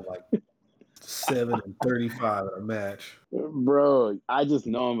going like 7-35 in a match, bro. I just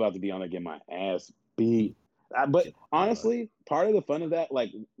know I'm about to be on there, get my ass beat. But honestly, part of the fun of that,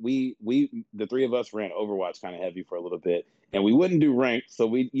 like we the three of us ran Overwatch kind of heavy for a little bit, and we wouldn't do ranked, so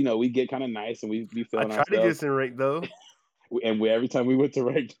we get kind of nice and we feeling ourselves. I tried to get us in ranked though. And every time we went to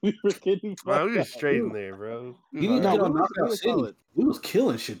ranked, we were getting we were straight in there, bro. You need to get on Knockout City. We was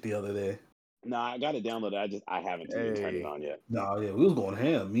killing shit the other day. No, I got it downloaded. I haven't turned it on yet. No, yeah, we was going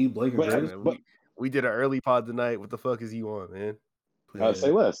ham. Me, Blake, and Grace. We did an early pod tonight. What the fuck is you on, man?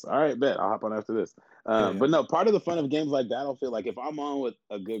 Say less. All right, bet. I'll hop on after this. But no, part of the fun of games like Battlefield, like if I'm on with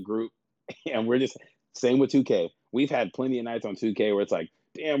a good group and we're just, same with 2K. We've had plenty of nights on 2K where it's like,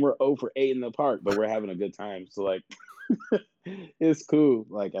 damn, we're 0 for 8 in the park, but we're having a good time. So like, it's cool.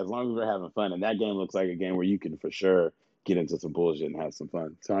 Like as long as we're having fun, and that game looks like a game where you can for sure get into some bullshit and have some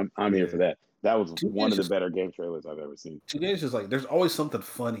fun. So I'm here for that. That was one of the better game trailers I've ever seen. 2K is just like there's always something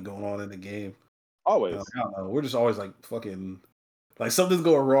funny going on in the game. Always. I don't know. We're just always like fucking like something's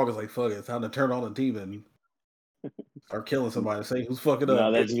going wrong. It's like fuck it, it's time to turn on the team and start killing somebody and say who's fucking up.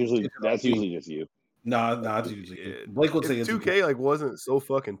 No, that's usually just you. No, it's usually Blake would say if 2K like wasn't so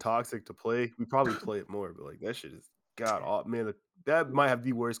fucking toxic to play, we probably play it more. But like that shit is man. That might have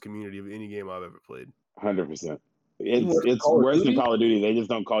the worst community of any game I've ever played. 100%. It's worse than Call of Duty. They just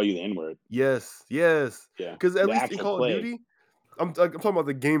don't call you the N-word. Yes. Yeah. Because at least in Call of Duty, I'm talking about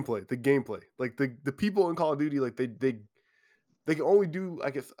the gameplay. The gameplay, like the people in Call of Duty, like they can only do,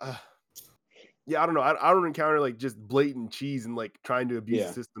 I guess. Yeah, I don't know. I don't encounter like just blatant cheese and like trying to abuse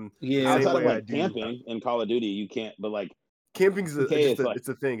the system. Yeah, outside of like camping in Call of Duty, you can't. But like camping is it's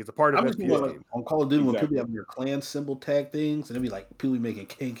a thing. It's a part of FPS games. On Call of Duty, when people have your clan symbol tag things, and it'd be like people be making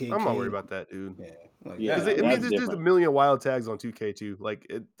KKK. I'm not worried about that, dude. Yeah, there's just a million wild tags on 2K too.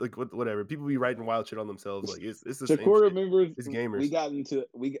 Like whatever. People be writing wild shit on themselves. Like it's the same. Shakur remembers it's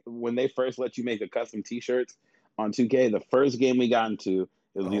gamers. When they first let you make the custom T-shirts on 2K. The first game we got into.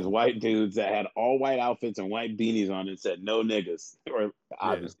 It was these white dudes that had all white outfits and white beanies on and said no niggas, or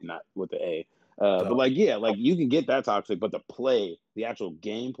obviously not with the A. But like you can get that toxic, but the actual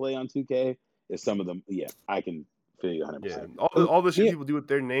gameplay on 2K is some of them. Yeah, I can feel you 100%. All the shit people do with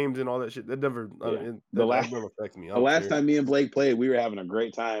their names and all that shit that never never affect me. The last time me and Blake played, we were having a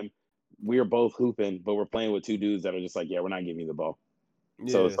great time. We were both hooping, but we're playing with two dudes that are just like, yeah, we're not giving you the ball.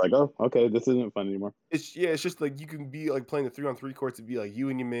 Yeah. So it's like, oh, okay, this isn't fun anymore. It's just like you can be like playing the 3-on-3 courts and be like you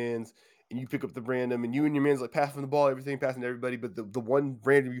and your mans, and you pick up the random, and you and your man's like passing the ball, everything passing to everybody, but the one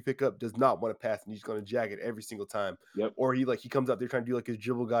random you pick up does not want to pass, and he's going to jack it every single time. Yep. Or he comes out there trying to do like his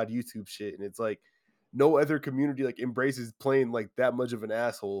dribble god YouTube shit, and it's like no other community like embraces playing like that much of an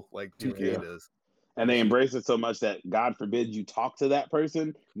asshole like 2K does. And they embrace it so much that God forbid you talk to that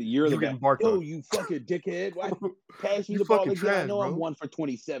person, you're the guy. Oh, you fucking dickhead! Why pass me the ball again? I know I'm 1 for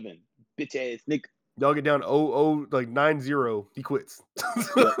 27, bitch ass nigga. Y'all get down 0-0, like 9-0, he quits.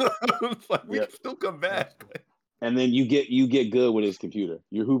 Like we can still come back. And then you get good with his computer.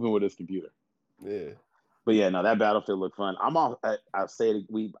 You're hooping with his computer. Yeah. But yeah, no, that Battlefield looked fun. I'm off. I said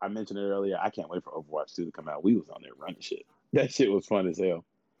I mentioned it earlier. I can't wait for Overwatch 2 to come out. We was on there running shit. That shit was fun as hell.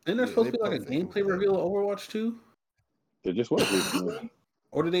 Isn't there supposed to be like a gameplay reveal of Overwatch 2? There just was recently.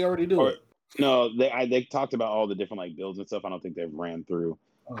 Or did they already do it? No, they talked about all the different like builds and stuff. I don't think they've ran through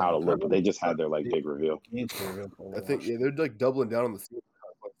how to look, but they just had their like big reveal. I think they're like doubling down on the single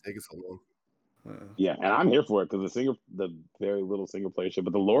player. Taking so long. Yeah, and I'm here for it because the very little single player shit,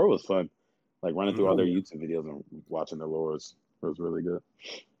 but the lore was fun. Like running through all their YouTube videos and watching their lore was really good.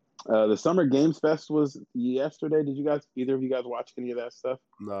 The Summer Games Fest was yesterday. Did either of you guys watch any of that stuff?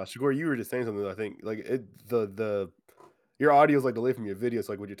 Nah, Shagor, you were just saying something. I think like your audio is like delayed from your video,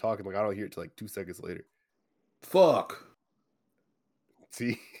 so like when you're talking, like I don't hear it till like 2 seconds later. Fuck.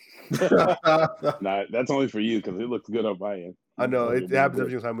 See, nah, that's only for you because it looks good on my end. I know it happens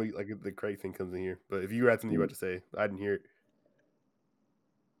every time like the Craig thing comes in here. But if you had something you had to say, I didn't hear it.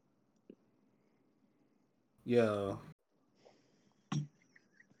 Yeah.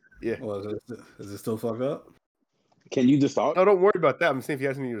 Yeah. Well, is it still fucked up? Can you just talk? No, don't worry about that. I'm saying if you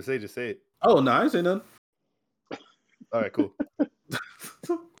have something to say, just say it. Oh, no, I ain't say nothing. All right, cool. I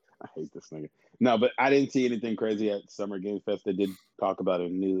hate this nigga. No, but I didn't see anything crazy at Summer Games Fest. They did talk about a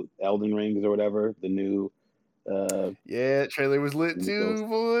new Elden Rings or whatever. The new yeah, trailer was lit too,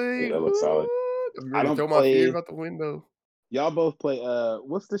 boy. Yeah, that looks solid. I don't throw my fear out the window. Y'all both play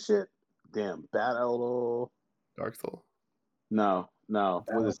what's the shit? Damn, Battle Dark Soul. No.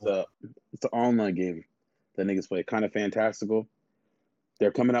 What is it's an online game that niggas play. Kind of fantastical.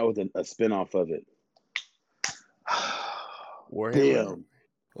 They're coming out with a spin-off of it. Warhammer. Damn.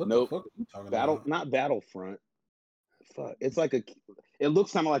 What nope. the fuck are you talking about? Not Battlefront. Fuck. It's like it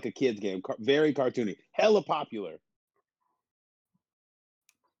looks kind of like a kid's game. Very cartoony. Hella popular.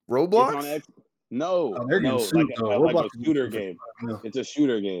 Roblox? No, like a shooter game. It's a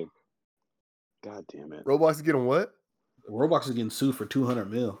shooter game. God damn it. Roblox is getting what? Roblox is getting sued for $200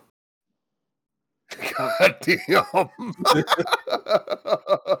 million. God damn.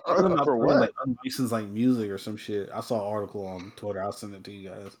 For what? Like unlicensed like music or some shit. I saw an article on Twitter. I'll send it to you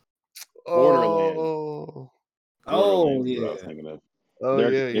guys. Borderlands. Oh yeah. I was thinking of.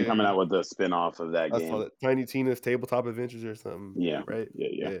 They're coming out with the spin-off of that game. I saw that. Tiny Tina's Tabletop Adventures or something. Yeah. Right?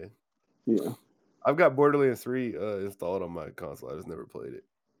 Yeah. I've got Borderlands 3 installed on my console. I just never played it.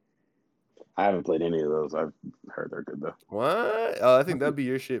 I haven't played any of those. I've heard they're good though. What? I think that'd be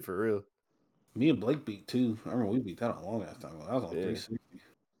your shit for real. Me and Blake beat too. I remember we beat that a long ass time ago. That was on 360.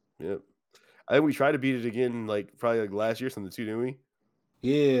 Yep. I think we tried to beat it again, like probably like last year, something too, didn't we?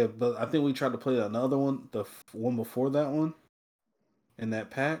 Yeah, but I think we tried to play another one, the one before that one, in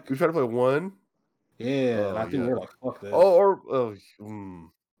that pack. We tried to play one. Yeah, and I think we're like, fuck that.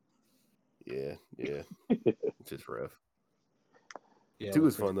 Yeah. It's just rough. Yeah, 2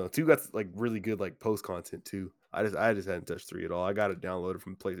 was fun though. 2 got like really good like post content too. I just hadn't touched 3 at all. I got it downloaded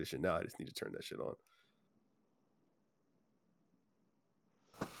from PlayStation now. I just need to turn that shit on.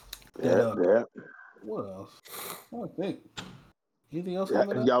 Yeah. What else? I think. Anything else?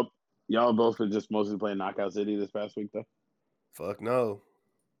 Y'all both were just mostly playing Knockout City this past week though. Fuck no.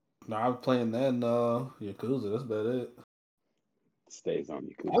 No, I'm playing that in Yakuza. That's about it. Stays on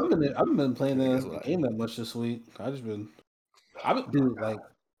Yakuza. I haven't been playing that game that much this week. I've been doing like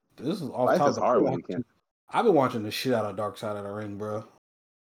this is off Life topic. is hard when you can't. I've been watching the shit out of Dark Side of the Ring, bro.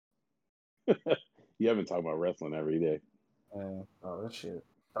 You haven't talked about wrestling every day. Oh, that shit.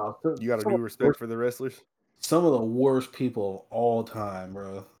 You got a new respect for the wrestlers? Some of the worst people of all time,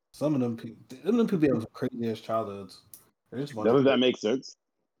 bro. Some of them people have crazy ass childhoods. Doesn't that make sense?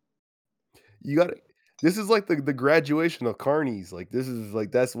 You got it. This is like the graduation of carnies. Like this is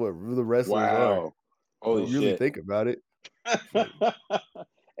like that's what the wrestlers are. Holy shit! Really think about it.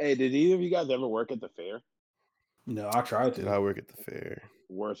 Hey, did either of you guys ever work at the fair? No, I tried to. Did I work at the fair?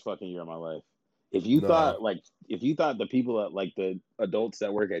 Worst fucking year of my life. If you thought the people that like the adults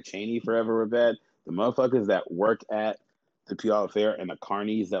that work at Cheney forever were bad, the motherfuckers that work at the Puyallup Fair and the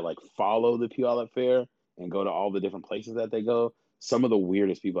carnies that like follow the Puyallup Fair and go to all the different places that they go, some of the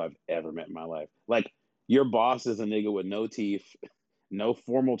weirdest people I've ever met in my life. Like your boss is a nigga with no teeth, no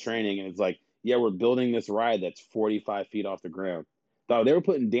formal training, and it's like, yeah, we're building this ride that's 45 feet off the ground. Dog, they were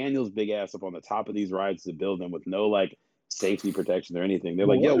putting Daniel's big ass up on the top of these rides to build them with no like safety protection or anything. They're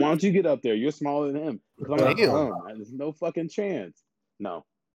like, yo, why don't you get up there? You're smaller than him. I'm like, there's no fucking chance. No.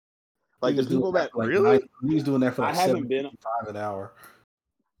 Like the people that really he's doing that for like I haven't been $5 an hour.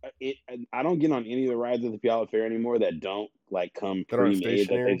 I don't get on any of the rides at the Puyallup Fair anymore that don't like come pre-made.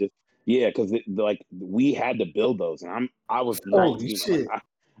 That they just because like we had to build those, and I was 19.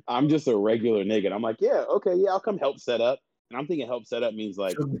 I'm just a regular nigga. And I'm like, yeah, okay, yeah, I'll come help set up. And I'm thinking help set up means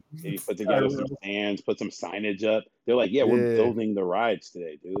like maybe put together some stands, put some signage up. They're like, yeah, we're building the rides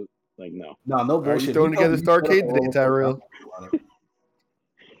today, dude. Like, no bullshit. Are you throwing together Starcade today, Tyrell?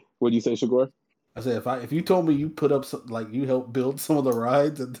 What'd you say, Shagor? I said if you told me you put up some, like you helped build some of the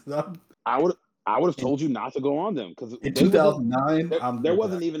rides, and I would have told you not to go on them because in 2009 there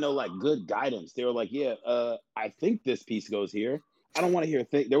wasn't even no like good guidance. They were like, yeah, I think this piece goes here. I don't want to hear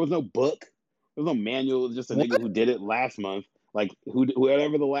there was no book. There was no manual. It was just a nigga who did it last month. Like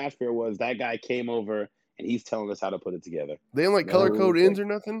whoever the last fair was, that guy came over and he's telling us how to put it together. They didn't like color code ends or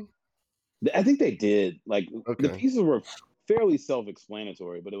nothing? I think they did. Like the pieces were fairly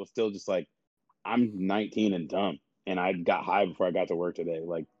self-explanatory, but it was still just like, I'm 19 and dumb, and I got high before I got to work today.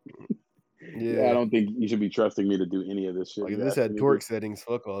 Like, I don't think you should be trusting me to do any of this shit. Like, if this had torque settings,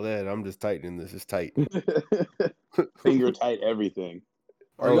 fuck all that. I'm just tightening this. It's tight. Finger tight everything.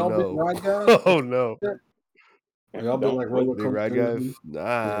 Are y'all big ride guys? Oh no. Are y'all big like roller coaster ride guys?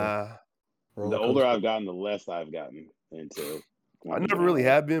 Nah. The older I've gotten, the less I've gotten into. I never really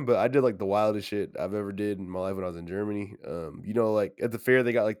have been, but I did like the wildest shit I've ever did in my life when I was in Germany. You know, like at the fair,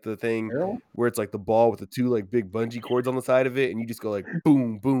 they got like the thing where it's like the ball with the two like big bungee cords on the side of it, and you just go like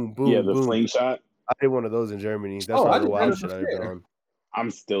boom, boom, boom. Yeah, the boom. slingshot. I did one of those in Germany. That's one of the wildest shit I've ever been on. I'm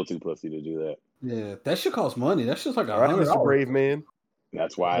still too pussy to do that. Yeah, that shit costs money. That's just like $100. Mr. Brave man.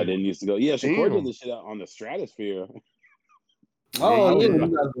 That's why I didn't used to go. Yeah, Shakur did this shit out on the Stratosphere. Oh yeah, you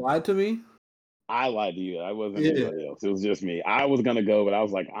guys lied to me. I lied to you. I wasn't anybody else. It was just me. I was gonna go, but I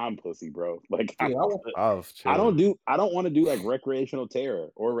was like, I'm pussy, bro. Like, I don't want to do like recreational terror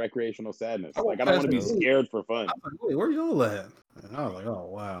or recreational sadness. Like, I don't want to be scared for fun. I was like, wait, where y'all at? And I was like, oh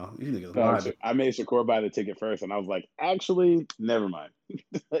wow, you niggas lied. I made Shakur buy the ticket first, and I was like, actually, never mind.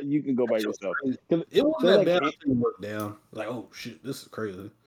 You can go by yourself. It wasn't that bad. I worked down. Like, oh shit, this is crazy.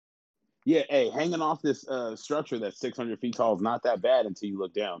 Yeah, hey, hanging off this structure that's 600 feet tall is not that bad until you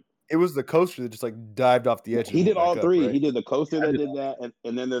look down. It was the coaster that just like dived off the edge. He did all three. Right? He did the coaster that did that,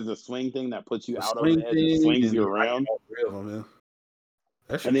 and then there's a swing thing that puts you out on the edge and swings you around.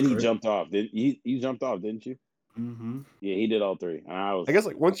 And then he jumped off. You jumped off, didn't you? Mm-hmm. Yeah, he did all three. And I guess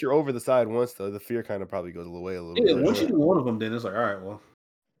like once you're over the side once, though, the fear kind of probably goes away a little bit. Yeah, once you do one of them, then it's like, all right, well.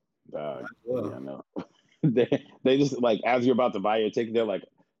 Yeah, no. they just like, as you're about to buy your ticket, they're like,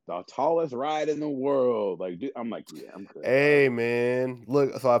 the tallest ride in the world. Like, dude, I'm like, yeah, I'm good. Hey, man.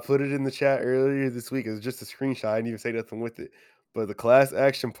 Look, so I put it in the chat earlier this week. It was just a screenshot. I didn't even say nothing with it. But the Class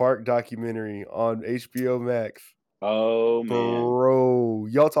Action Park documentary on HBO Max. Oh, man. Bro,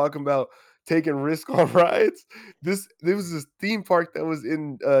 y'all talking about taking risk on rides? There was this theme park that was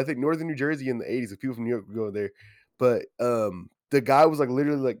in, I think, northern New Jersey in the 80s. People from New York would go there. But the guy was like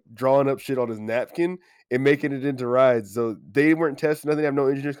literally like drawing up shit on his napkin and making it into rides. So they weren't testing nothing. They have no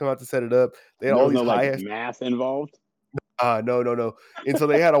engineers come out to set it up. They had all these like math involved. No. And so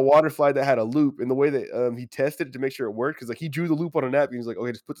they had a water slide that had a loop. And the way that he tested it to make sure it worked, because like he drew the loop on a napkin. He's like,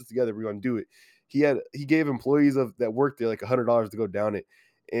 okay, just put this together. We're gonna do it. He gave employees that worked there like $100 to go down it.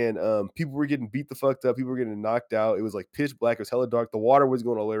 And people were getting beat the fucked up. People were getting knocked out. It was like pitch black. It was hella dark. The water was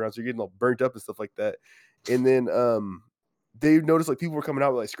going all the way around. So you're getting all burnt up and stuff like that. And then they noticed like people were coming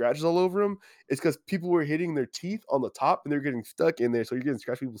out with like scratches all over them. It's because people were hitting their teeth on the top and they're getting stuck in there. So you're getting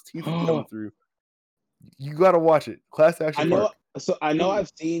scratched people's teeth coming through. You got to watch it. Class Action Park. So I know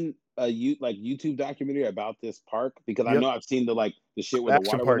I've seen a YouTube documentary about this park because I know I've seen the shit where the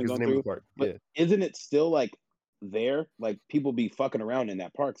water wasn't going through. Park. But isn't it still like there? Like people be fucking around in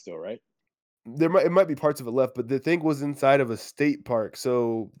that park still, right? It might be parts of it left, but the thing was inside of a state park,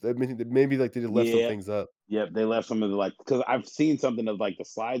 so maybe like they just left some things up. Yep, they left some of the because I've seen something of like the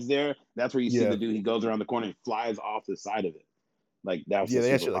slides there. That's where you see the dude. He goes around the corner and flies off the side of it. Like that was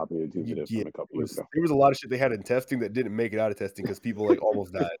a super popular YouTube video from a couple years ago. There was a lot of shit they had in testing that didn't make it out of testing because people like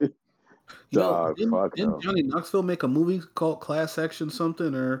almost died. Didn't Johnny Knoxville make a movie called Class Action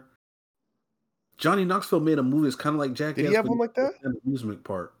something or? Johnny Knoxville made a movie. It's kind of like Jackass. Did he have one like that? An amusement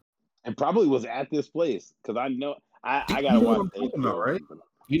park. And probably was at this place because I know I gotta watch it. Right?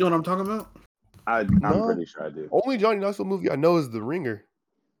 You know what I'm talking about? I'm pretty sure I do. Only Johnny Knoxville movie I know is The Ringer.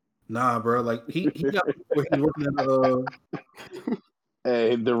 Nah, bro. Like he got where he's working at.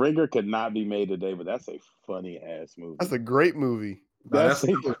 Hey, The Ringer could not be made today, but that's a funny ass movie. That's a great movie. That's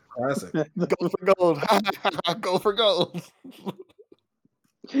a classic. Go for gold. Go for gold.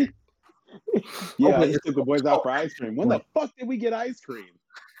 Yeah, I just took the boys out for ice cream. When the fuck did we get ice cream?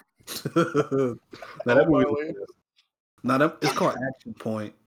 It's called Action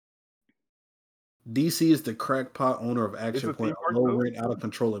Point. DC is the crackpot owner of Action Point, a low-rent,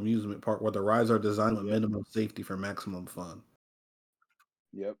 out-of-control amusement park where the rides are designed with minimum safety for maximum fun.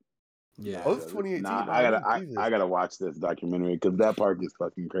 Yep. Yeah. Oh, it's 2018. Nah, I gotta watch this documentary because that park is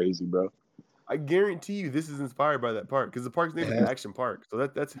fucking crazy, bro. I guarantee you this is inspired by that park because the park's name is Action Park, so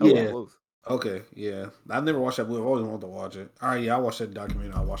that's hella close. Okay, yeah. I've never watched that movie. I've always wanted to watch it. All right, yeah, I watched that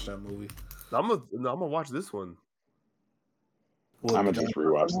documentary. I watched that movie. I'm gonna watch this one. I'm gonna just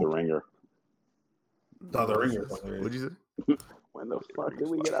rewatch The Ringer. The Ringer. What'd you say? When the fuck did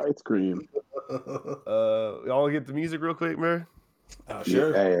we get ice cream? Y'all get the music real quick, man.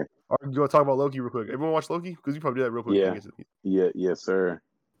 Sure. Hey. You want to talk about Loki real quick? Everyone watch Loki? Because you probably do that real quick. Yes, sir.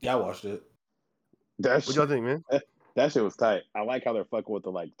 Yeah, I watched it. What y'all think, man? That shit was tight. I like how they're fucking with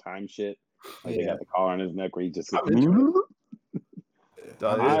the like time shit. Like they got the collar on his neck where he just.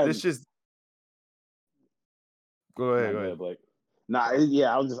 It's just. Go ahead, Blake. Nah,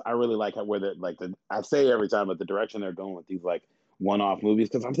 I really like how I say every time, but the direction they're going with these like one-off movies,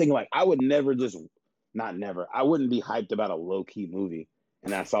 because I'm thinking like I would never I wouldn't be hyped about a low-key movie,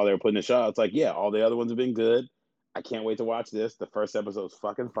 and I saw they were putting a show. It's like, yeah, all the other ones have been good. I can't wait to watch this. The first episode is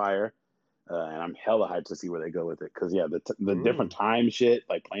fucking fire, and I'm hella hyped to see where they go with it. Because the different time shit,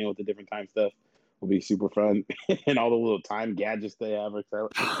 like playing with the different time stuff, will be super fun, and all the little time gadgets they have.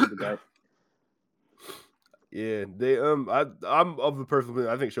 Yeah, they I'm of the personal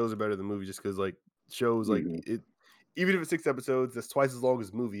opinion. I think shows are better than movies just because like shows like it, even if it's 6 episodes, that's twice as long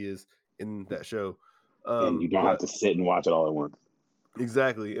as the movie is in that show. And you don't have to sit and watch it all at once.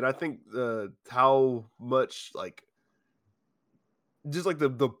 Exactly, and I think how much like just like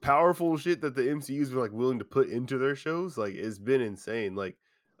the powerful shit that the MCU's been like willing to put into their shows, like it's been insane. Like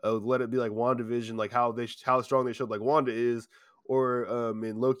let it be like WandaVision, like how strong they showed like Wanda is. Or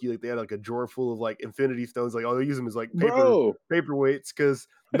in Loki, like they had like a drawer full of like Infinity Stones. Like, they use them as like paperweights because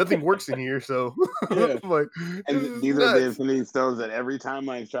nothing works in here. So, like, and these are the Infinity Stones that every time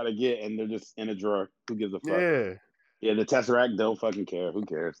I try to get, and they're just in a drawer. Who gives a fuck? Yeah. The Tesseract don't fucking care. Who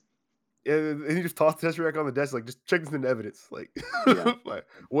cares? Yeah, and he just tossed the Tesseract on the desk, like just check this into evidence. Like, like,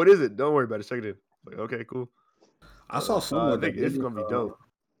 what is it? Don't worry about it. Check it in. Like, okay, cool. I saw somewhere. I think it's gonna be dope.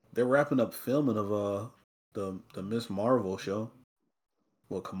 They're wrapping up filming of the Miss Marvel show.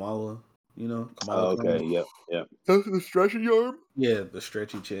 Well, Kamala, Kamala. Okay, yep. The stretchy arm. Yeah, the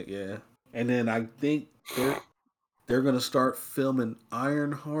stretchy chick. Yeah, and then I think they're gonna start filming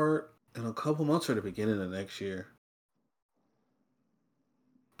Ironheart in a couple months or the beginning of next year.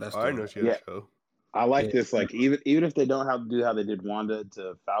 That's I know she had a show. I like this. Like even if they don't have to do how they did Wanda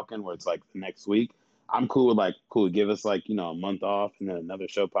to Falcon, where it's like next week, I'm cool with give us like a month off, and then another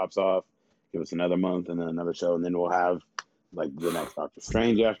show pops off. Give us another month, and then another show, and then we'll have like the next Doctor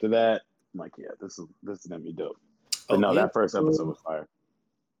Strange after that. I'm like, yeah, this is gonna be dope. But that first episode was fire.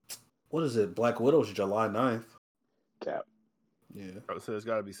 What is it? Black Widow's July 9th. Cap. Yeah. So it's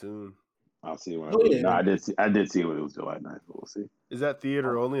gotta be soon. I'll see when I did see it when it was July 9th, but we'll see. Is that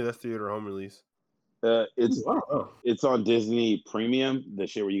theater only? That's theater home release. It's on Disney Premium, the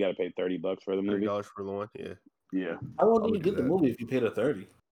shit where you gotta pay $30 for the movie. $30 for the one, yeah. Yeah. How long do you get the movie if you paid a $30?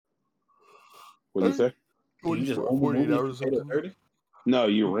 What did you say? Can you just own 48 hours or something? No,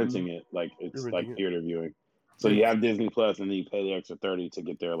 you're renting it. Like it's like theater viewing. So you have Disney Plus, and then you pay the extra $30 to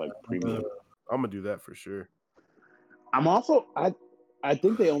get their like premium. I'm gonna do that for sure. I'm also I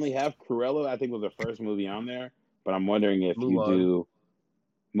think they only have Cruella. I think was the first movie on there, but I'm wondering if Mulan. You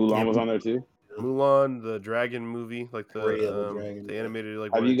do. Mulan was on there too. Mulan, the dragon movie, like the animated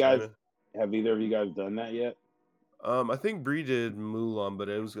like. Have either of you guys done that yet? I think Brie did Mulan, but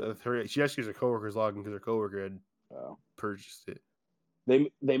it was her. She actually used her coworker's login because her coworker had purchased it. They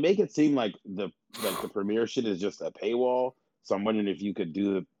make it seem like the premiere shit is just a paywall. So I'm wondering if you could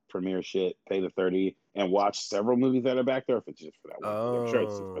do the premiere shit, pay the $30, and watch several movies that are back there, if it's just for that one. I'm sure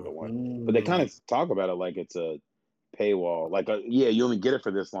it's for the one. But they kind of talk about it like it's a paywall. Like, you only get it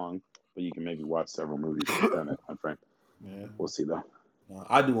for this long, but you can maybe watch several movies in that time frame. Yeah. We'll see, though.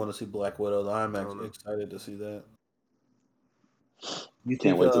 I do want to see Black Widow, though. I'm actually excited to see that. I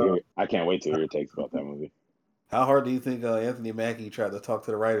can't wait to hear your takes about that movie. How hard do you think Anthony Mackie tried to talk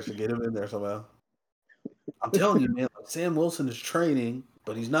to the writers to get him in there somehow? I'm telling you, man, like Sam Wilson is training,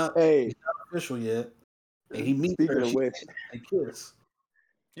 but he's not official yet. And he meets her and kiss.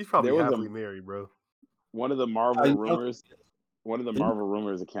 He's probably happily married, bro. One of the Marvel rumors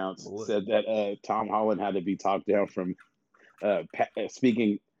accounts said that Tom Holland had to be talked down from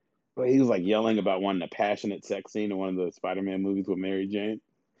speaking. But he was like yelling about wanting a passionate sex scene in one of the Spider-Man movies with Mary Jane.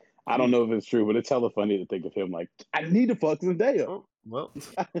 I don't know if it's true, but it's hella funny to think of him like, I need to fuck Zendaya. Oh, well,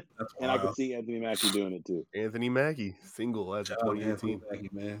 and I could see Anthony Mackie doing it too. Anthony Mackie, single as of 2018. Anthony Mackie,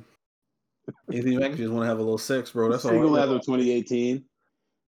 man. Anthony Mackie just want to have a little sex, bro. That's single as of 2018.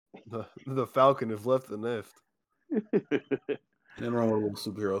 The Falcon has left the nest. Nothing wrong with a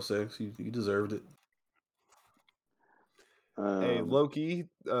little superhero sex. You deserved it. Hey, Loki,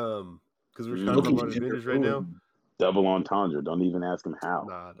 because we're trying to talk about Avengers right now. Double entendre. Don't even ask him how.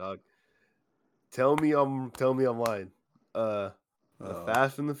 Nah, dog. Tell me I'm lying. The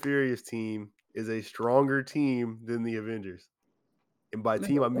Fast and the Furious team is a stronger team than the Avengers. And by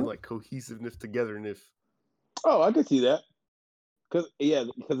team, I mean like cohesiveness, togetherness. Oh, I can see that. Because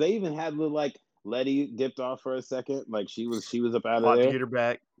they even had like Letty dipped off for a second. Like she was up out of there. To get her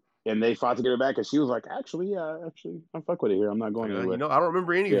back. And they fought to get her back, and she was like, actually, I fuck with it here. I'm not going anywhere. I don't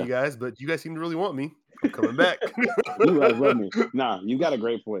remember any of you guys, but you guys seem to really want me. I'm coming back. You guys love me. Nah, you got a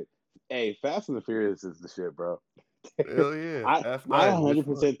great point. Hey, Fast and the Furious is the shit, bro. Hell yeah. I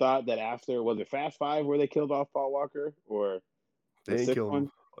 100% thought that after, was it Fast 5 where they killed off Paul Walker? Or they didn't kill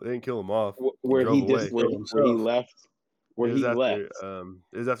him. They didn't kill him off. Where he left. It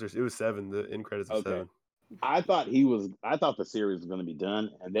was 7, the end credits of 7. I thought the series was going to be done,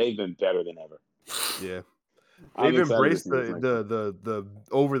 and they've been better than ever. Yeah, they've embraced the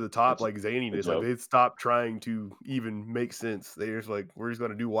over the top like zaniness. Like they stopped trying to even make sense. They're just like, we're just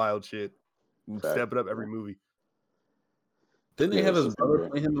going to do wild shit and step it up every movie. Didn't they have his brother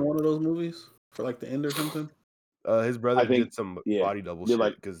play him in one of those movies for like the end or something? His brother did some body double shit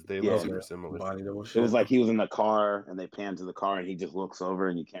because they look super similar. Body double shit. It was like he was in the car and they pan to the car and he just looks over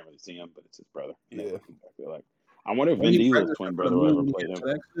and you can't really see him, but it's his brother. Yeah, I feel like. I wonder if Vin Diesel's twin brother will ever play him.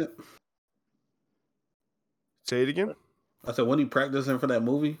 Say it again. I said, when he practicing for that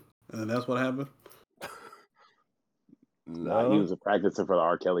movie, and then that's what happened. No, he was practicing for the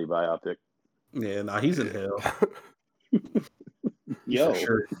R. Kelly biopic. Yeah, he's in hell. Yo,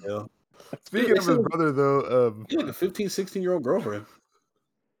 sure, hell. Speaking of his brother, though, he had a 15, 16-year-old girlfriend.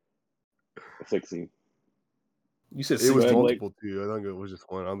 16. You said 16. It was multiple too. I think it was just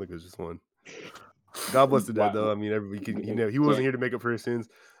one. I don't think it was just one. God bless the dead, though. I mean, he wasn't here to make up for his sins.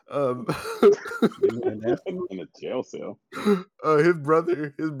 In a jail cell. His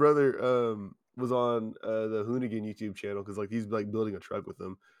brother was on the Hoonigan YouTube channel because like he's like building a truck with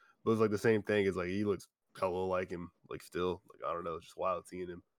him, but it's like the same thing. It's like he looks hella like him, like still, like I don't know, it's just wild seeing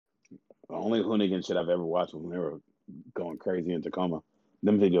him. The only Hoonigan shit I've ever watched was when they were going crazy in Tacoma.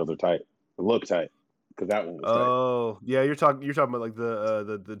 Them videos are tight. They look tight. Because that one was tight. Yeah, you're talking about like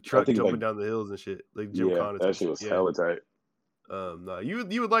the truck jumping down the hills and shit. Like Jim Connor. That shit was hella tight. No, you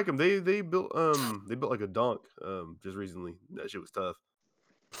would like them. They built like a donk just recently. That shit was tough.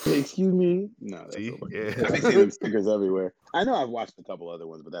 Excuse me. No, that's I've seen them stickers everywhere. I know I've watched a couple other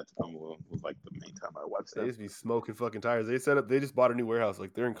ones, but that Tacoma was like the main time I watched them. They used to be smoking fucking tires. They just bought a new warehouse.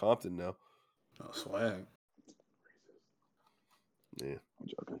 Like they're in Compton now. Oh, swag. Yeah, I'm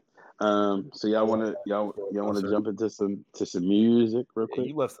joking. So y'all want to jump into some music real quick?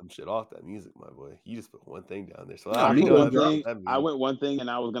 You left some shit off that music, my boy. You just put one thing down there. So I went one thing, and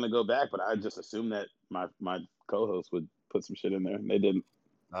I was gonna go back, but I just assumed that my co-host would put some shit in there, and they didn't.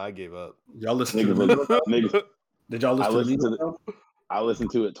 I gave up. Y'all listen to niggas. Did y'all listen to it? I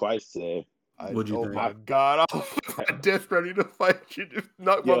listened to it twice today. What'd you think? My God, I'm desperate ready to fight you. Just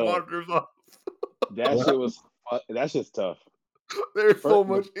knock my monitors off. That shit's tough. There's so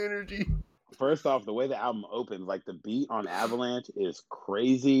much energy. First off, the way the album opens, like the beat on Avalanche is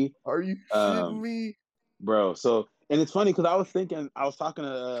crazy. Are you shitting me? Bro, so, and it's funny because I was talking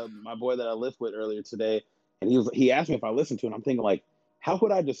to my boy that I lived with earlier today, and he asked me if I listened to it, and I'm thinking like, how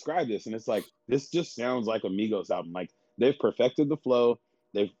would I describe this? And it's like, this just sounds like a Migos album. Like they've perfected the flow.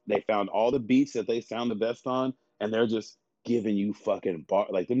 They found all the beats that they sound the best on, and they're just giving you fucking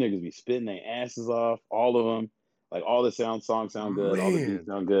like them niggas be spitting their asses off, all of them. Like all the songs sound good, all the beats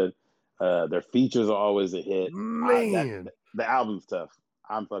sound good. Their features are always a hit. The album's tough.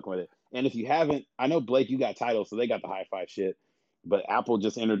 I'm fucking with it. And if you haven't, I know Blake, you got Tidal, so they got the hi-fi shit. But Apple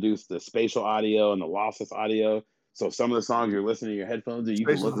just introduced the spatial audio and the lossless audio. So some of the songs you're listening to your headphones, and you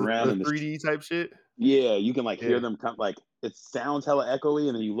can look around and 3D type shit. Yeah, you can hear them come. Like it sounds hella echoey,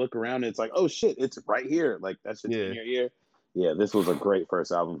 and then you look around and it's like, oh shit, it's right here. Like that's just in your ear. Yeah, this was a great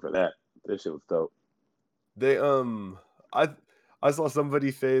first album for that. This shit was dope. They I saw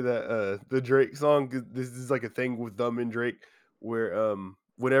somebody say that the Drake song, this is like a thing with them and Drake where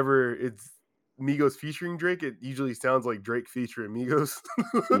whenever it's Migos featuring Drake, it usually sounds like Drake featuring Migos.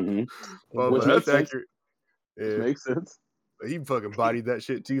 Well, that's accurate. Yeah. Makes sense. He fucking bodied that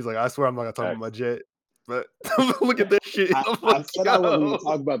shit too. He's like, I swear I'm not gonna talk about my jet. But look at that shit. I said I wasn't gonna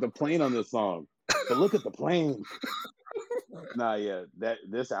talk about the plane on this song. But look at the plane. Nah, yeah,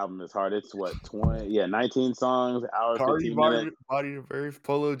 this album is hard. It's what 19 songs, hour 15 minutes. Bodied a verse.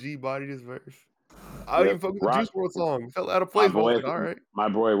 Polo G bodied his verse. I don't even fuck with the Juice WRLD song. Fell out of place. All right. My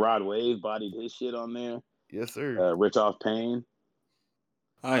boy Rod Wave bodied his shit on there. Yes, sir. Rich Off Pain.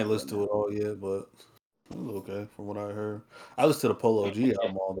 I ain't listened to it all yet, but it was okay from what I heard. I listened to the Polo G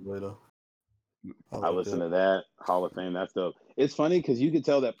album all the way though. I listened to that Hall of Fame. That's dope. It's funny because you could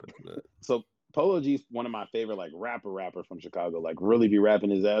tell that. So Polo G's one of my favorite like rapper from Chicago. Like really be rapping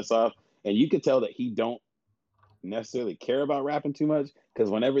his ass off, and you could tell that he don't necessarily care about rapping too much because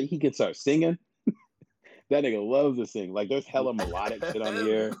whenever he can start singing, that nigga loves to sing. Like there's hella melodic shit on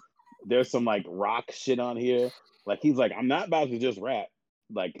here. There's some like rock shit on here. Like he's like, I'm not about to just rap.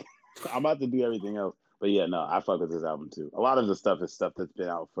 Like I'm about to do everything else. But yeah, no, I fuck with this album too. A lot of the stuff is stuff that's been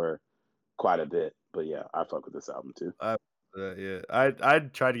out for quite a bit. But yeah, I fuck with this album too. I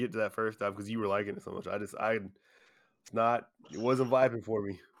tried to get to that first time because you were liking it so much. It wasn't vibing for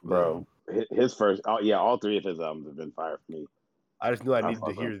me, bro. His first, all three of his albums have been fire for me. I just knew I needed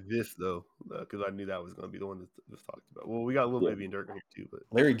to hear this though, because I knew that was going to be the one that was talked about. Well, we got Lil Baby and Durk here too, but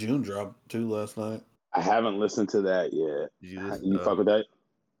Larry June dropped 2 last night. I haven't listened to that yet. You fuck with that?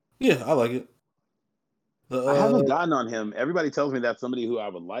 Yeah, I like it. I haven't gotten on him. Everybody tells me that's somebody who I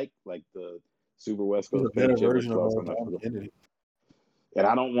would like the Super West Coast better version of Dom Kennedy. And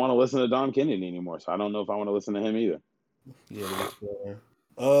I don't want to listen to Dom Kennedy anymore, so I don't know if I want to listen to him either. Yeah,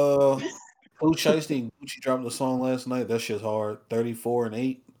 Pooh Shiesty and Gucci dropped the song last night. That shit's hard. 34 and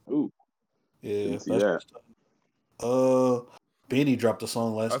 8. Ooh. Yeah. That. Benny dropped a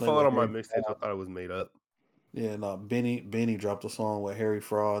song last night. I followed on my mixtape. I thought it was made up. Yeah, no. Benny dropped a song with Harry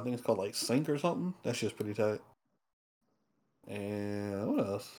Fraud. I think it's called like Sink or something. That shit's pretty tight. And what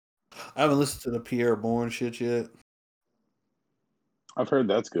else? I haven't listened to the Pierre Bourne shit yet. I've heard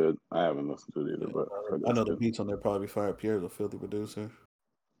that's good. I haven't listened to it either, but I know the beats on there probably fire. Pierre's a filthy producer.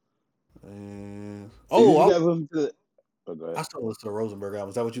 And I still listen to the Rosenberg album.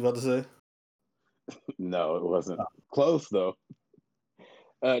 Is that what you about to say? No, it wasn't. Close though.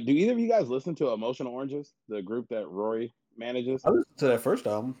 Do either of you guys listen to Emotional Oranges, the group that Rory manages? I listened to that first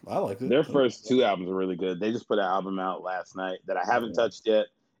album. I liked it. Their first 2 albums are really good. They just put an album out last night that I haven't touched yet.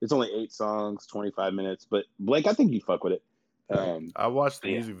 It's only 8 songs, 25 minutes. But Blake, I think you fuck with it. I watched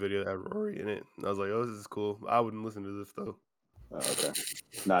the music video that had Rory in it. And I was like, oh, this is cool. I wouldn't listen to this though. Oh, okay.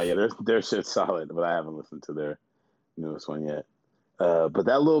 Yeah, their shit's solid, but I haven't listened to their newest one yet. But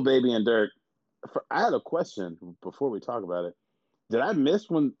that Lil Baby and Durk, I had a question before we talk about it. Did I miss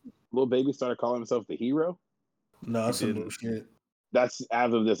when Lil Baby started calling himself the hero? No, that's some bullshit. That's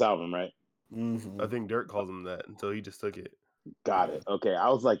as of this album, right? Mm-hmm. I think Durk calls him that until he just took it. Got it. Okay, I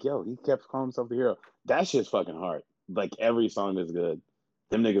was like, yo, he kept calling himself the hero. That shit's fucking hard. Like every song is good.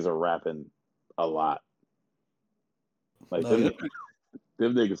 Them niggas are rapping a lot. Like them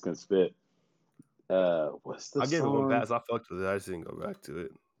niggas can spit. What's the I gave it one song? pass. I fucked with it. I just didn't go back to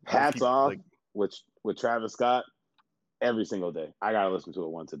it. Hats Off with Travis Scott every single day. I gotta listen to it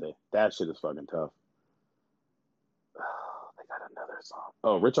once a day. That shit is fucking tough. Oh, they got another song.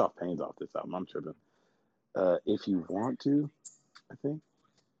 Oh, Rich Off Payne's off this album. I'm tripping. If You Want To, I think.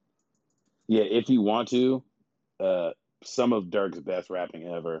 Yeah, If You Want To. Some of Durk's best rapping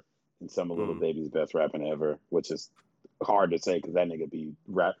ever, and some of Lil Baby's best rapping ever, which is hard to say because that nigga be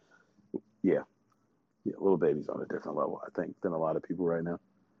rap. Yeah, Lil Baby's on a different level, I think, than a lot of people right now.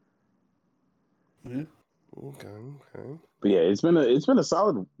 Yeah. Okay. But yeah, it's been a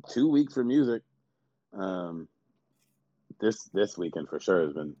solid 2 weeks for music. This weekend for sure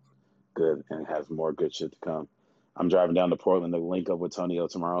has been good and has more good shit to come. I'm driving down to Portland to link up with Tonio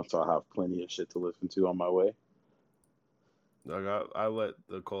tomorrow, so I'll have plenty of shit to listen to on my way. I let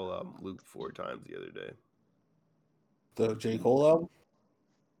the Cole album loop 4 times the other day. The J. Cole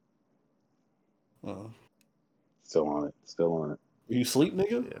album? Still on it. You sleep,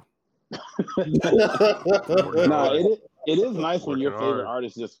 nigga? Yeah. Nah, it is nice when your favorite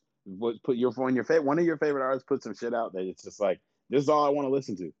artist just put one of your favorite artists put some shit out that it's just like, this is all I want to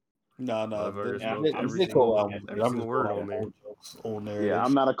listen to. No. Every single word on there. Yeah,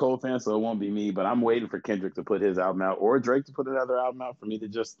 I'm not a Cole fan, so it won't be me, but I'm waiting for Kendrick to put his album out or Drake to put another album out for me to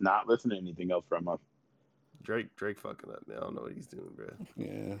just not listen to anything else for a month. Drake fucking up, man. I don't know what he's doing, bro.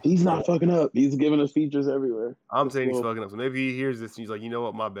 Yeah. He's not fucking up. He's giving us features everywhere. I'm saying he's fucking up. So maybe he hears this and he's like, you know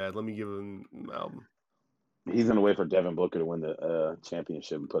what, my bad. Let me give him an album. He's gonna wait for Devin Booker to win the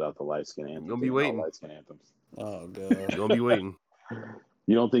championship and put out the light skin anthem. You're gonna be waiting. Light skin anthems. Oh god. You're gonna be waiting.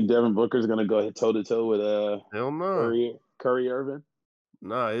 You don't think Devin Booker's gonna go toe to toe with hell no. Curry Irvin?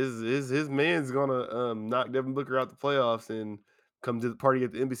 Nah, his man's gonna knock Devin Booker out the playoffs and come to the party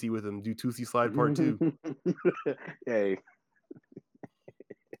at the embassy with him. Do Tootsie Slide Part 2. Hey,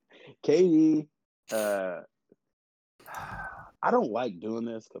 Katie. I don't like doing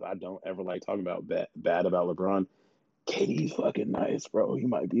this because I don't ever like talking about bad about LeBron. KD's fucking nice, bro. He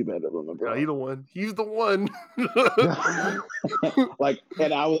might be better than LeBron. Yeah, he's the one. Like,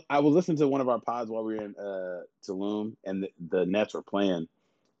 and I was listening to one of our pods while we were in Tulum, and the Nets were playing,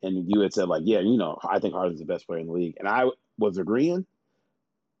 and you had said like, yeah, I think Harden's the best player in the league, and I was agreeing.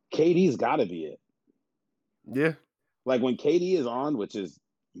 KD's got to be it. Yeah. Like when KD is on, which is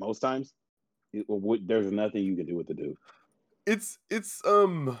most times, there's nothing you can do with the dude. His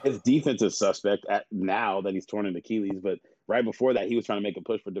defense is suspect now that he's torn an Achilles, but right before that, he was trying to make a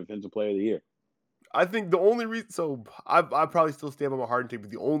push for Defensive Player of the Year. I think the only reason, so I probably still stand by my Harden take,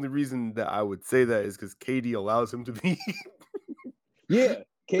 but the only reason that I would say that is because KD allows him to be. Yeah,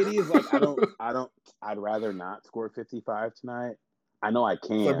 KD is like, I'd rather not score 55 tonight. I know I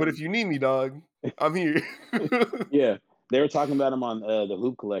can. Like, but if you need me, dog, I'm here. Yeah, they were talking about him on the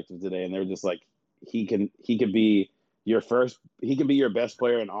Hoop Collective today, and they were just like, he can be your best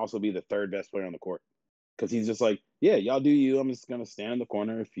player and also be the third best player on the court, because he's just like, yeah, y'all do you. I'm just gonna stand in the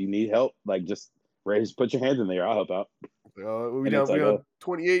corner. If you need help, like just put your hands in there. I'll help out. We down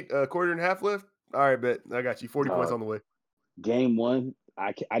 28, quarter and a half left. All right, bet I got you 40 points on the way. Game 1,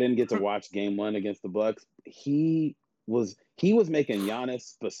 I didn't get to watch Game 1 against the Bucks. He was making Giannis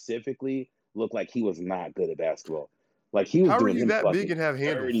specifically look like he was not good at basketball. Like he was. How doing are you that big and have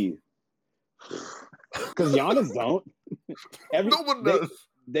handles? Because Giannis don't. No one does.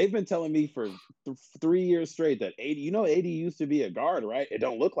 They've been telling me for 3 years straight that AD used to be a guard, right? It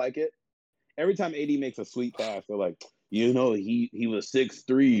don't look like it. Every time AD makes a sweet pass, they're like, he was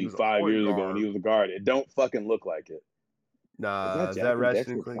 6'3" 5 years ago and he was a guard. It don't fucking look like it. Nah, is that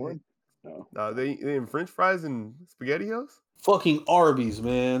Ratchet? No, they in French fries and SpaghettiOs? Fucking Arby's,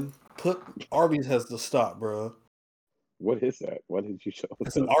 man. Arby's has to stop, bro. What is that? What did you show?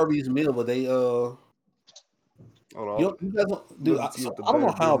 It's an Arby's meal, but they Hold on. You guys don't, dude, I don't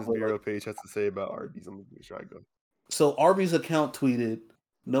know how. Bureau page has to say about Arby's. I'm gonna make sure I go. So Arby's account tweeted,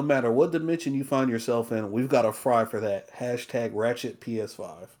 "No matter what dimension you find yourself in, we've got a fry for that."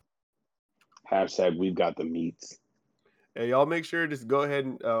 #RatchetPS5. We've got the meats. Hey, y'all make sure just go ahead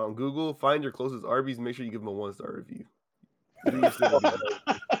and Google, find your closest Arby's, and make sure you give them a 1-star review.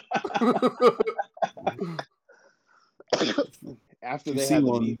 After they have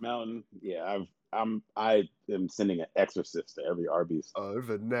the Meat Mountain, yeah, I am sending an exorcist to every Arby's. Oh, there's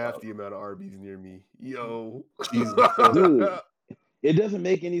a nasty amount of Arby's near me. Yo. Jesus. Dude, it doesn't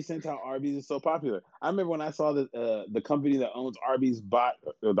make any sense how Arby's is so popular. I remember when I saw that the company that owns Arby's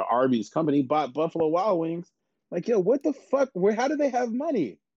the Arby's company bought Buffalo Wild Wings. Like, yo, what the fuck? How do they have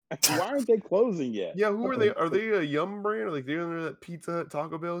money? Why aren't they closing yet? Yeah, who are they? Are they a Yum brand? Or like they're under that Pizza Hut,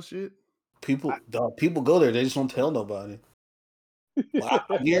 Taco Bell shit? People go there. They just don't tell nobody. Well,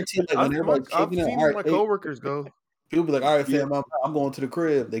 I guarantee, like, when everybody's I've seen my coworkers go. People be like, "All right, fam, I'm going to the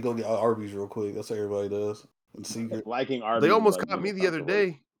crib." They go get Arby's real quick. That's what everybody does in secret. Liking Arby's. They almost caught me the other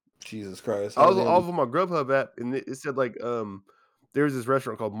day. Jesus Christ! I was on my Grubhub app, and it said like there was this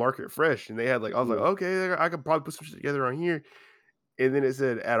restaurant called Market Fresh, and they had like I was like, okay, I could probably put some shit together on here, and then it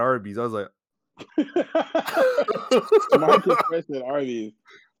said at Arby's. I was like, Market Fresh at Arby's,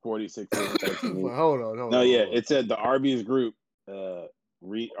 46. Hold on. No, yeah, it said the Arby's group,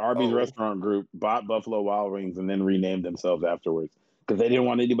 Arby's restaurant group bought Buffalo Wild Wings and then renamed themselves afterwards because they didn't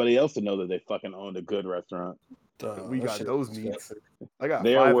want anybody else to know that they fucking owned a good restaurant. We got those meats. I got 5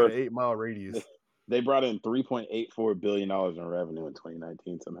 in an 8 mile radius. They brought in $3.84 billion in revenue in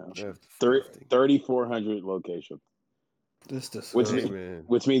 2019 somehow. 3,400 locations.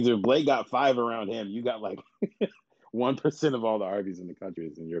 Which means if Blake got 5 around him, you got like 1% of all the Arby's in the country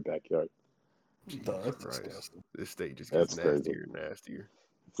is in your backyard. This state just gets nastier and nastier.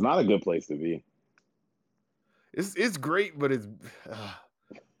 It's not a good place to be. It's great, but it's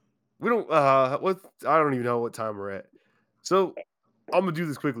we don't. I don't even know what time we're at. So I'm gonna do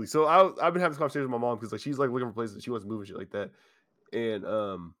this quickly. So I've been having this conversation with my mom because like she's like looking for places that she wants to move and shit like that. And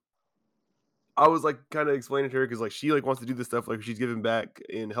I was like kind of explaining to her because like she like wants to do this stuff, like she's giving back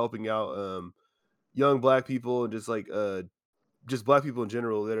and helping out young Black people and just like just Black people in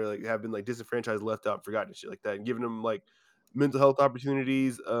general that are like have been like disenfranchised, left out, forgotten and shit like that, and giving them like mental health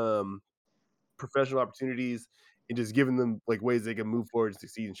opportunities, professional opportunities, and just giving them like ways they can move forward and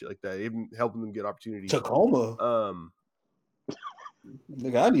succeed and shit like that, even helping them get opportunities. Tacoma.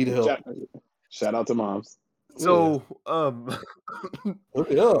 Nigga, I need help. Shout out to moms. So, look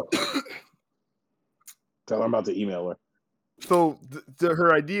it up. Tell her I'm about to email her. So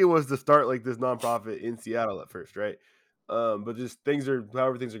her idea was to start like this nonprofit in Seattle at first, right? But just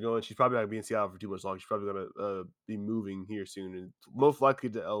however things are going, she's probably not gonna be in Seattle for too much long. She's probably gonna be moving here soon, and most likely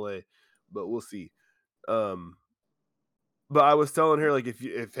to LA, but we'll see. But I was telling her like if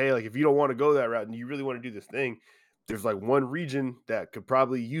you don't want to go that route and you really want to do this thing, there's like one region that could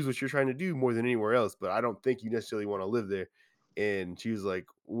probably use what you're trying to do more than anywhere else, but I don't think you necessarily want to live there. And she was like,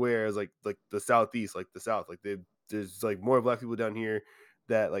 whereas like the Southeast, like the South, like there's like more Black people down here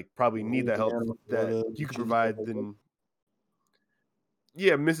that like probably need that help that you can provide than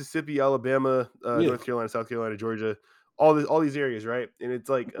Mississippi, Alabama, North Carolina, South Carolina, Georgia, all these areas, right? And it's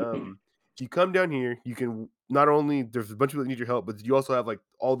like if you come down here, you can not only there's a bunch of people that need your help, but you also have like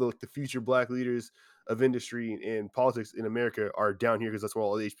all the future Black leaders of industry and politics in America are down here because that's where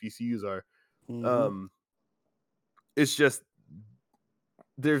all the HBCUs are. Mm-hmm. It's just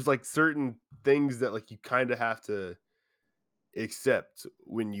there's like certain things that like you kind of have to accept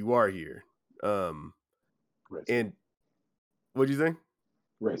when you are here. And what do you think?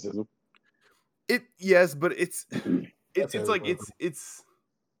 Racism. Yes, but it's like it's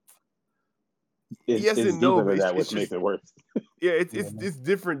yes and no. But that which makes it worse. Yeah, it's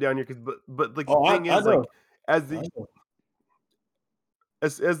different down here because but like the thing is like as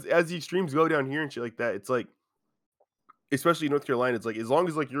the extremes go down here and shit like that, it's like especially North Carolina, it's like as long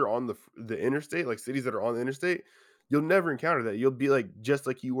as like you're on the interstate, like cities that are on the interstate, you'll never encounter that. You'll be like just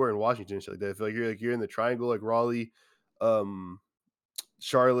like you were in Washington and shit like that. I feel like you're in the triangle like Raleigh,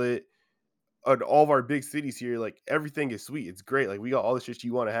 Charlotte, and all of our big cities here, like everything is sweet. It's great. Like we got all the shit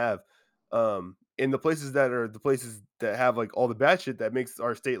you want to have. And the places that are the places that have like all the bad shit that makes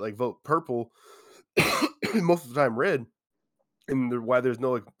our state like vote purple most of the time red. And why there's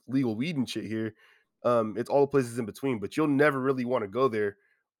no like legal weed and shit here. It's all the places in between, but you'll never really want to go there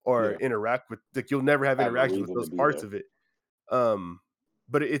or interact with like you'll never have interactions with those parts of it.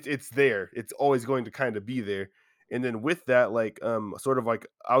 But it's there. It's always going to kind of be there. And then with that, like sort of like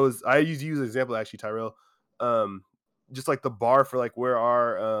I used to use an example actually, Tyrell. Just like the bar for like where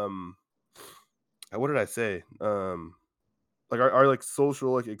our what did I say? Like our like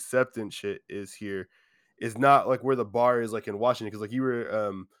social like acceptance shit is here is not like where the bar is like in Washington, because like you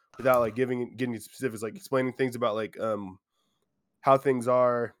were without like getting specifics, like explaining things about like how things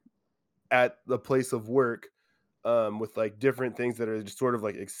are at the place of work with like different things that are just sort of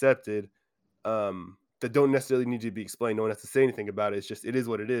like accepted that don't necessarily need to be explained. No one has to say anything about it. It's just it is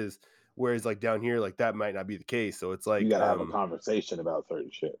what it is. Whereas like down here, like that might not be the case. So it's like you gotta have a conversation about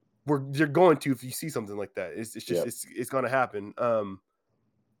certain shit. You're going to if you see something like that. It's just it's gonna happen.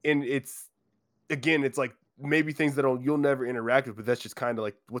 And it's again, it's like maybe things that you'll never interact with, but that's just kind of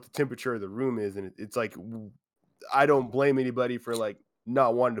like what the temperature of the room is. And it's like I don't blame anybody for like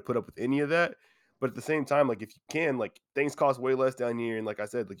not wanting to put up with any of that. But at the same time, like if you can, like things cost way less down here, and like I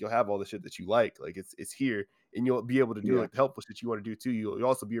said, like you'll have all the shit that you like it's here, and you'll be able to do like the helpful shit you want to do too. You'll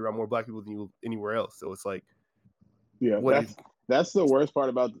also be around more Black people than you will anywhere else. So it's like, that's the worst part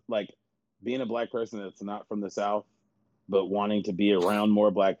about like being a Black person that's not from the South, but wanting to be around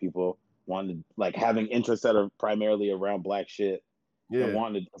more Black people, wanting like having interests that are primarily around Black shit.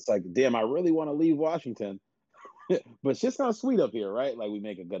 And it's like, damn, I really want to leave Washington. But shit's kind of sweet up here, right? Like we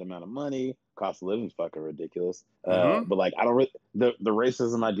make a good amount of money. Cost of living is fucking ridiculous. But like I don't really the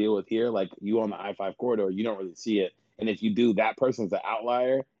racism I deal with here, like you on the I-5 corridor, you don't really see it. And if you do, that person's an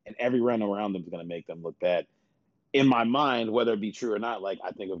outlier, and every run around them is gonna make them look bad. In my mind, whether it be true or not, like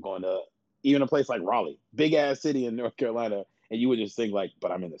I think of going to even a place like Raleigh, big ass city in North Carolina, and you would just think like,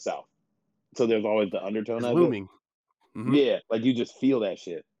 but I'm in the South. So there's always the undertone of looming. Yeah, like you just feel that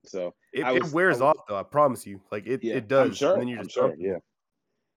shit. So it wears off though. I promise you, like it does. I'm sure. And then you're just sure. Yeah.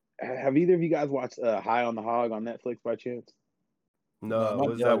 Have either of you guys watched High on the Hog on Netflix by chance? No,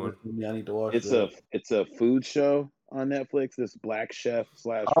 what's that one? I need to watch. It's a food show on Netflix. This Black chef /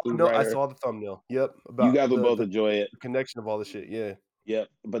 food writer. I saw the thumbnail. Yep. You guys will both enjoy it. Connection of all the shit. Yeah. Yep.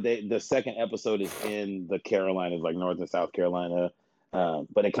 But the second episode is in the Carolinas, like North and South Carolina.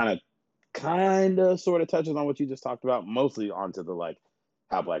 But it kind of sort of touches on what you just talked about, mostly onto the like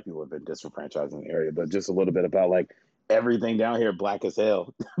how Black people have been disenfranchised in the area, but just a little bit about like everything down here Black as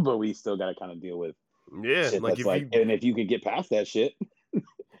hell, but we still got to kind of deal with shit like and if you can get past that shit,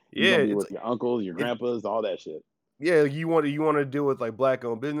 deal with your uncles, your grandpas, all that shit. Yeah, you want to deal with like Black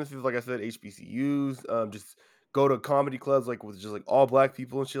owned businesses, like I said, HBCUs, just go to comedy clubs like with just like all Black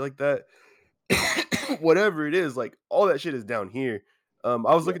people and shit like that. Whatever it is, like all that shit is down here. I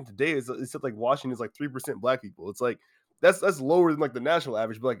was looking today, it said like Washington is like 3% Black people. It's like that's lower than like the national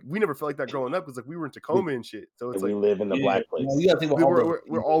average, but like we never felt like that growing up because like we were in Tacoma and shit. So it's we like live in the Black place. You gotta think about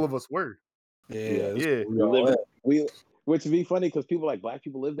where all of us were. Yeah. Which would be funny because people like Black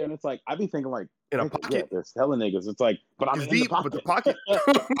people live there, and it's like I'd be thinking like in a pocket. Yeah, there's hella niggas. It's like, but I'm in the pocket. But the pocket.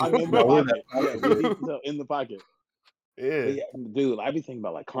 I'm in the pocket. In the pocket. Yeah, dude, I'd be thinking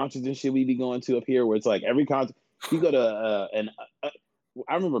about like concerts and shit we be going to up here, where it's like every concert you go to.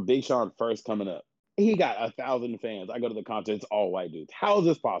 I remember Big Sean first coming up. He got 1,000 fans. I go to the concert, it's all white dudes. How is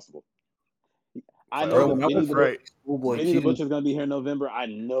this possible? I know that Benny the Butcher's going to be here in November. I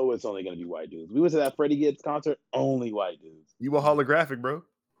know it's only going to be white dudes. We went to that Freddie Gibbs concert, only white dudes. You were holographic, bro.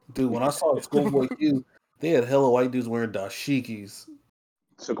 Dude, when I saw the Schoolboy Q, they had hella white dudes wearing dashikis.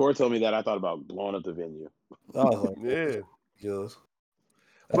 Shakur told me that. I thought about blowing up the venue. I was like, yeah. Yes.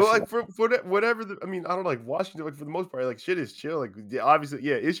 But like for that, whatever. I mean, I don't like Washington. Like for the most part, like shit is chill. Like obviously,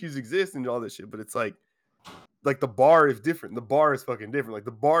 issues exist and all that shit. But it's like the bar is different. The bar is fucking different. Like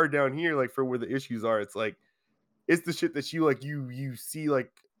the bar down here, like for where the issues are, it's like it's the shit that you see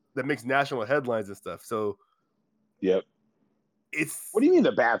like that makes national headlines and stuff. So, yep. It's what do you mean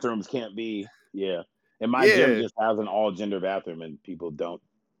the bathrooms can't be? Yeah, and my gym just has an all gender bathroom, and people don't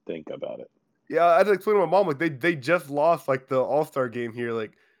think about it. Yeah, I had to explain to my mom like they just lost like the All-Star game here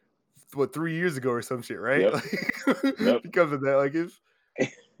like 3 years ago or some shit, right? Yep. Yep. Because of that, like it's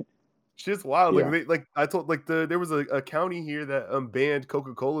shit's wild. Yeah. Like I told there was a county here that banned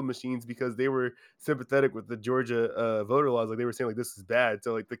Coca-Cola machines because they were sympathetic with the Georgia voter laws. Like they were saying like this is bad,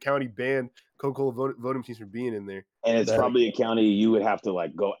 so like the county banned Coca-Cola voting machines from being in there. And it's probably a county you would have to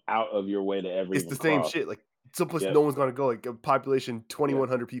like go out of your way to ever. It's the same shit. Like someplace no one's gonna go. Like a population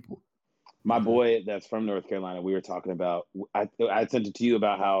 2,100 people. My boy that's from North Carolina, we were talking about, I sent it to you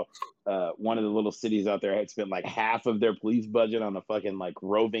about how one of the little cities out there had spent like half of their police budget on a fucking like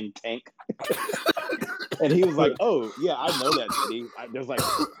roving tank. And he was like, oh, yeah, I know that city. There's like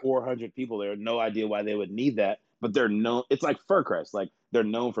 400 people there. No idea why they would need that. But they're known, it's like Furcrest. Like they're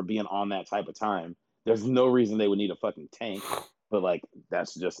known for being on that type of time. There's no reason they would need a fucking tank. But like,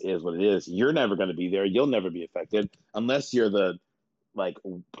 that's just is what it is. You're never going to be there. You'll never be affected unless you're the like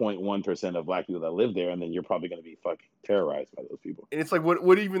 0.1% of black people that live there, and then you're probably going to be fucking terrorized by those people. And it's like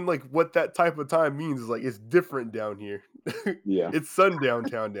what even like what that type of time means is like it's different down here. Yeah, it's sundown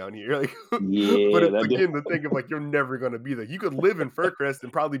town down here. Like, yeah, but it's again the thing of like you're never going to be there. You could live in Furcrest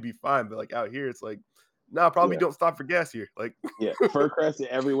and probably be fine, but like out here, it's like probably don't stop for gas here. Like Furcrest and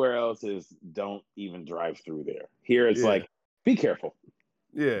everywhere else is don't even drive through there. Here it's like be careful.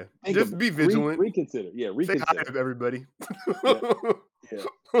 Yeah, just be vigilant. Reconsider. Yeah, reconsider. Say hi to everybody.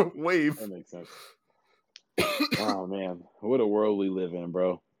 Wave. That makes sense. Oh man, what a world we live in,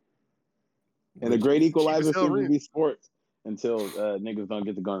 bro. And the great equalizer seems to be sports until niggas don't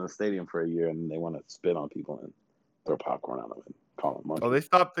get to go in the stadium for a year and they want to spit on people and throw popcorn on them and call them monkeys. Oh, they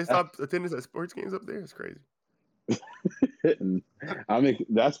stopped attendance at sports games up there. It's crazy.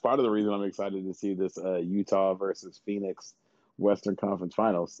 That's part of the reason I'm excited to see this Utah versus Phoenix Western Conference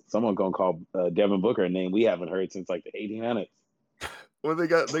Finals. Someone gonna call Devin Booker a name we haven't heard since like the 1800s. Well, they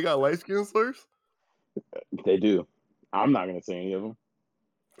got light skin slurs. They do. I'm not gonna say any of them,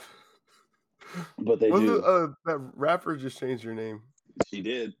 but they do. That rapper just changed her name. She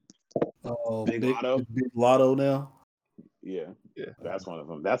did. Oh, Big Lotto now. Yeah, that's one of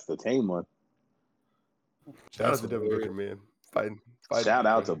them. That's the tame one. Shout out to Devin Booker, man. Fighting. Shout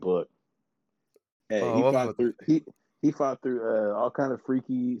out to Book. Hey, he fought through all kind of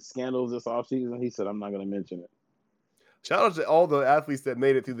freaky scandals this offseason. He said, I'm not going to mention it. Shout out to all the athletes that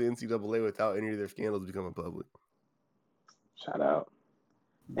made it through the NCAA without any of their scandals becoming public. Shout out.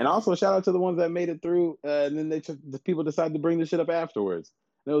 And also shout out to the ones that made it through, and then the people decided to bring this shit up afterwards.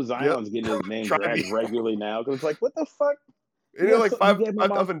 Zion's getting his name dragged regularly now because it's like, what the fuck? You know, like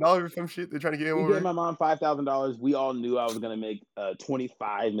 $5,000 or some shit. They're trying to get him over. He gave my mom $5,000. We all knew I was going to make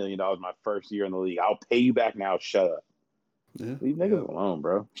 $25 million my first year in the league. I'll pay you back now. Shut up. Yeah. Leave niggas alone,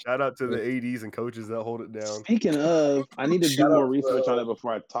 bro. Shout out to the ADs and coaches that hold it down. Speaking of, I need to do more research on it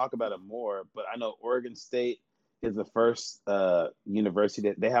before I talk about it more. But I know Oregon State is the first university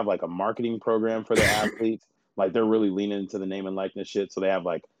that they have like a marketing program for their athletes. Like they're really leaning into the name and likeness shit. So they have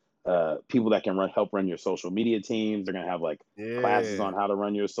like people that can help run your social media teams. They're gonna have like classes on how to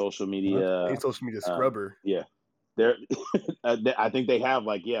run your social media. A social media scrubber. Yeah, they're. I think they have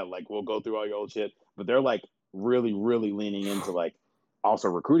like we'll go through all your old shit, but they're like really, really leaning into like also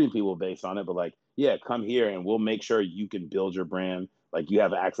recruiting people based on it. But like, come here and we'll make sure you can build your brand. Like you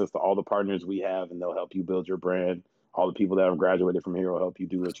have access to all the partners we have, and they'll help you build your brand. All the people that have graduated from here will help you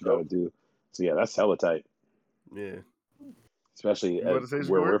do what you got to do. So that's hella tight. Yeah. Especially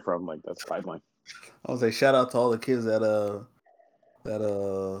where we're from, like that's pipeline. I was say shout out to all the kids that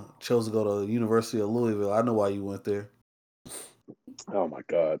chose to go to the University of Louisville. I know why you went there. Oh my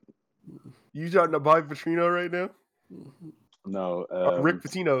God. You talking about Petrino right now? No, Rick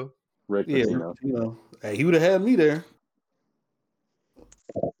Pitino. Rick Pitino. Hey, he would have had me there.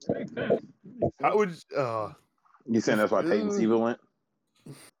 How would you saying that's why Peyton Siva went?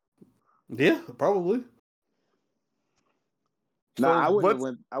 Yeah, probably. No, I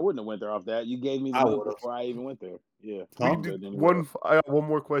wouldn't have went there off that. You gave me the move before I even went there. Yeah. We can do one. I got one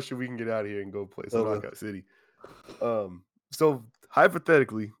more question. We can get out of here and go play some Knockout City. So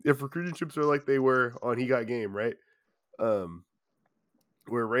hypothetically, if recruiting trips are like they were on He Got Game, right?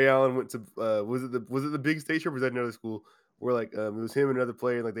 Where Ray Allen went to was it the big state trip or was that another school? Where like it was him and another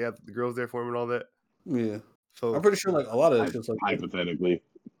player, and like they had the girls there for him and all that. Yeah. So I'm pretty sure like a lot of that just like hypothetically.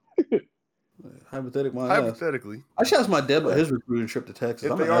 Hypothetically. I should ask my dad about his recruiting trip to Texas.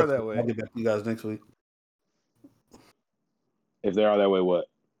 If they are that way. I'll get back to you guys next week. If they are that way, what?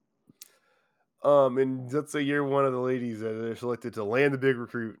 And let's say you're one of the ladies that are selected to land the big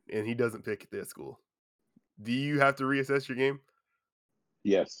recruit and he doesn't pick that school. Do you have to reassess your game?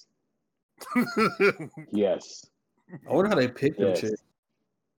 Yes. Yes. I wonder how they pick them chicks.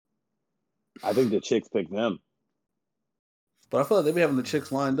 I think the chicks pick them. But I feel like they be having the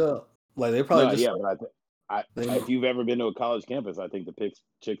chicks lined up. Like they probably but if you've ever been to a college campus, I think the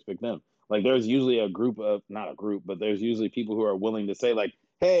chicks pick them. Like there's usually not a group, but there's usually people who are willing to say like,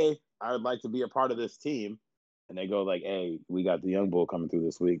 "Hey, I would like to be a part of this team," and they go like, "Hey, we got the young bull coming through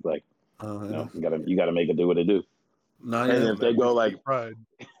this week. Like, you gotta make it do what it do." And if they go like,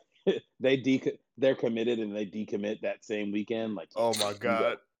 they're committed and they decommit that same weekend. Like, oh my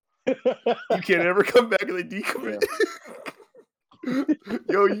god, you can't ever come back and they decommit.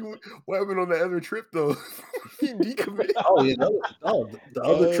 Yo, what happened on that other trip though? You decommitted. Oh yeah, the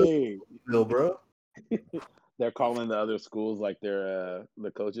other trip, bro. They're calling the other schools like they're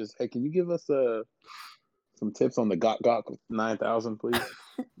the coaches. Hey, can you give us some tips on the Gok 9000, please?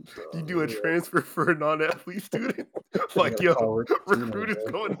 You do a transfer for a non-athlete student? Like, yo, recruit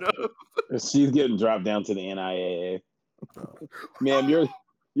is going up. She's getting dropped down to the NIAA. Man,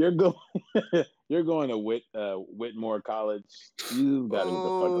 you're going to Whitmore College. You gotta get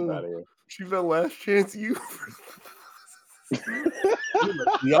the fuck up out of here. She's that last chance you.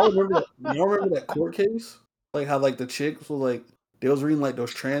 Y'all remember that court case? Like how like the chicks were like they was reading like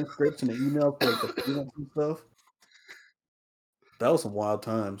those transcripts and the emails for like the peanuts and stuff. That was some wild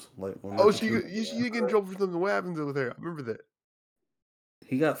times. Like when she get in trouble for something. What happens with her? I remember that.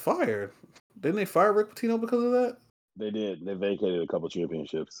 He got fired. Didn't they fire Rick Pitino because of that? They did. They vacated a couple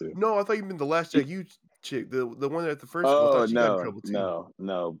championships too. No, I thought you meant the last Jack Hughes chick, the one at the first. Oh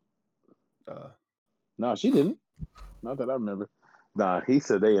no, no, she didn't. Not that I remember. Nah, he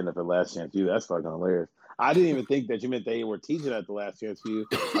said they ended up at Last Chance U. That's fucking hilarious. I didn't even think that you meant they were teaching at the Last Chance U.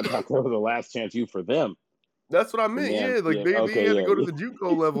 I thought that was the Last Chance U for them. That's what I meant. They had to go to the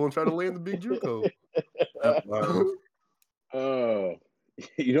JUCO level and try to land the big JUCO.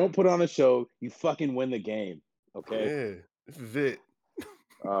 You don't put on a show. You fucking win the game. Okay. Yeah, this is it.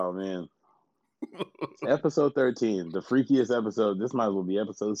 Oh man. Episode 13, the freakiest episode. This might as well be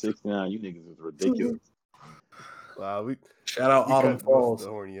episode 69. You niggas is ridiculous. Wow, shout out Autumn Falls.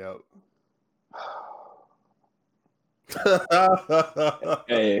 Horny out.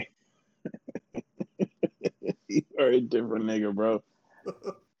 Hey. You are a different nigga, bro.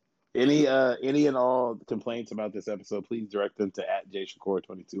 Any and all complaints about this episode, please direct them to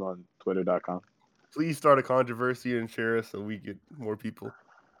 @JShakur22 on Twitter.com. Please start a controversy and share us so we get more people.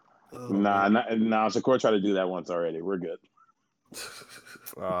 Nah, Shakur tried to do that once already. We're good.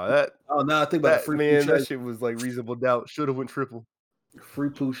 I think about that shit was like reasonable doubt. Should have went triple. Free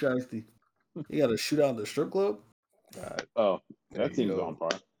Pooh Shiesty. He got a shootout in the strip club. That seems on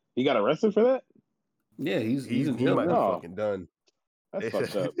par. He got arrested for that? Yeah, he's in jail. He might be fucking done. That's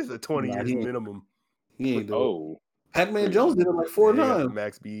fucked up. It's a 20 years minimum. He ain't doing it. Pac-Man Jones did it like 4 times.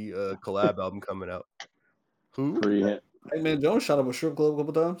 Max B collab album coming out. Who? Pac-Man Jones shot up a strip club a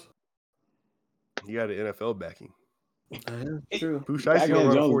couple times. He got an NFL backing. True. Pooh Shiesty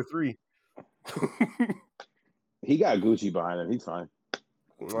on 4-3. He got Gucci behind him. He's fine.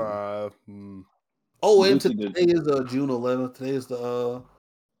 And today is June 11th. Today is the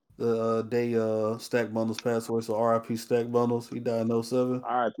day Stack Bundles passed away. So RIP Stack Bundles. He died in 07.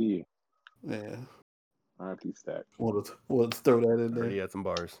 RIP. Yeah. RIP Stack. We'll throw that in there. He had some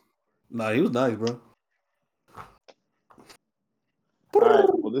bars. Nah, he was nice, bro. All right.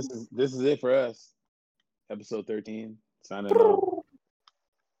 Well, this is it for us. Episode 13. Signing off.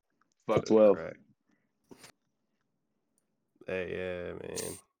 Fuck 12. Right. Hey, yeah,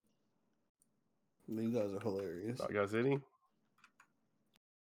 man. You guys are hilarious. Knockout City?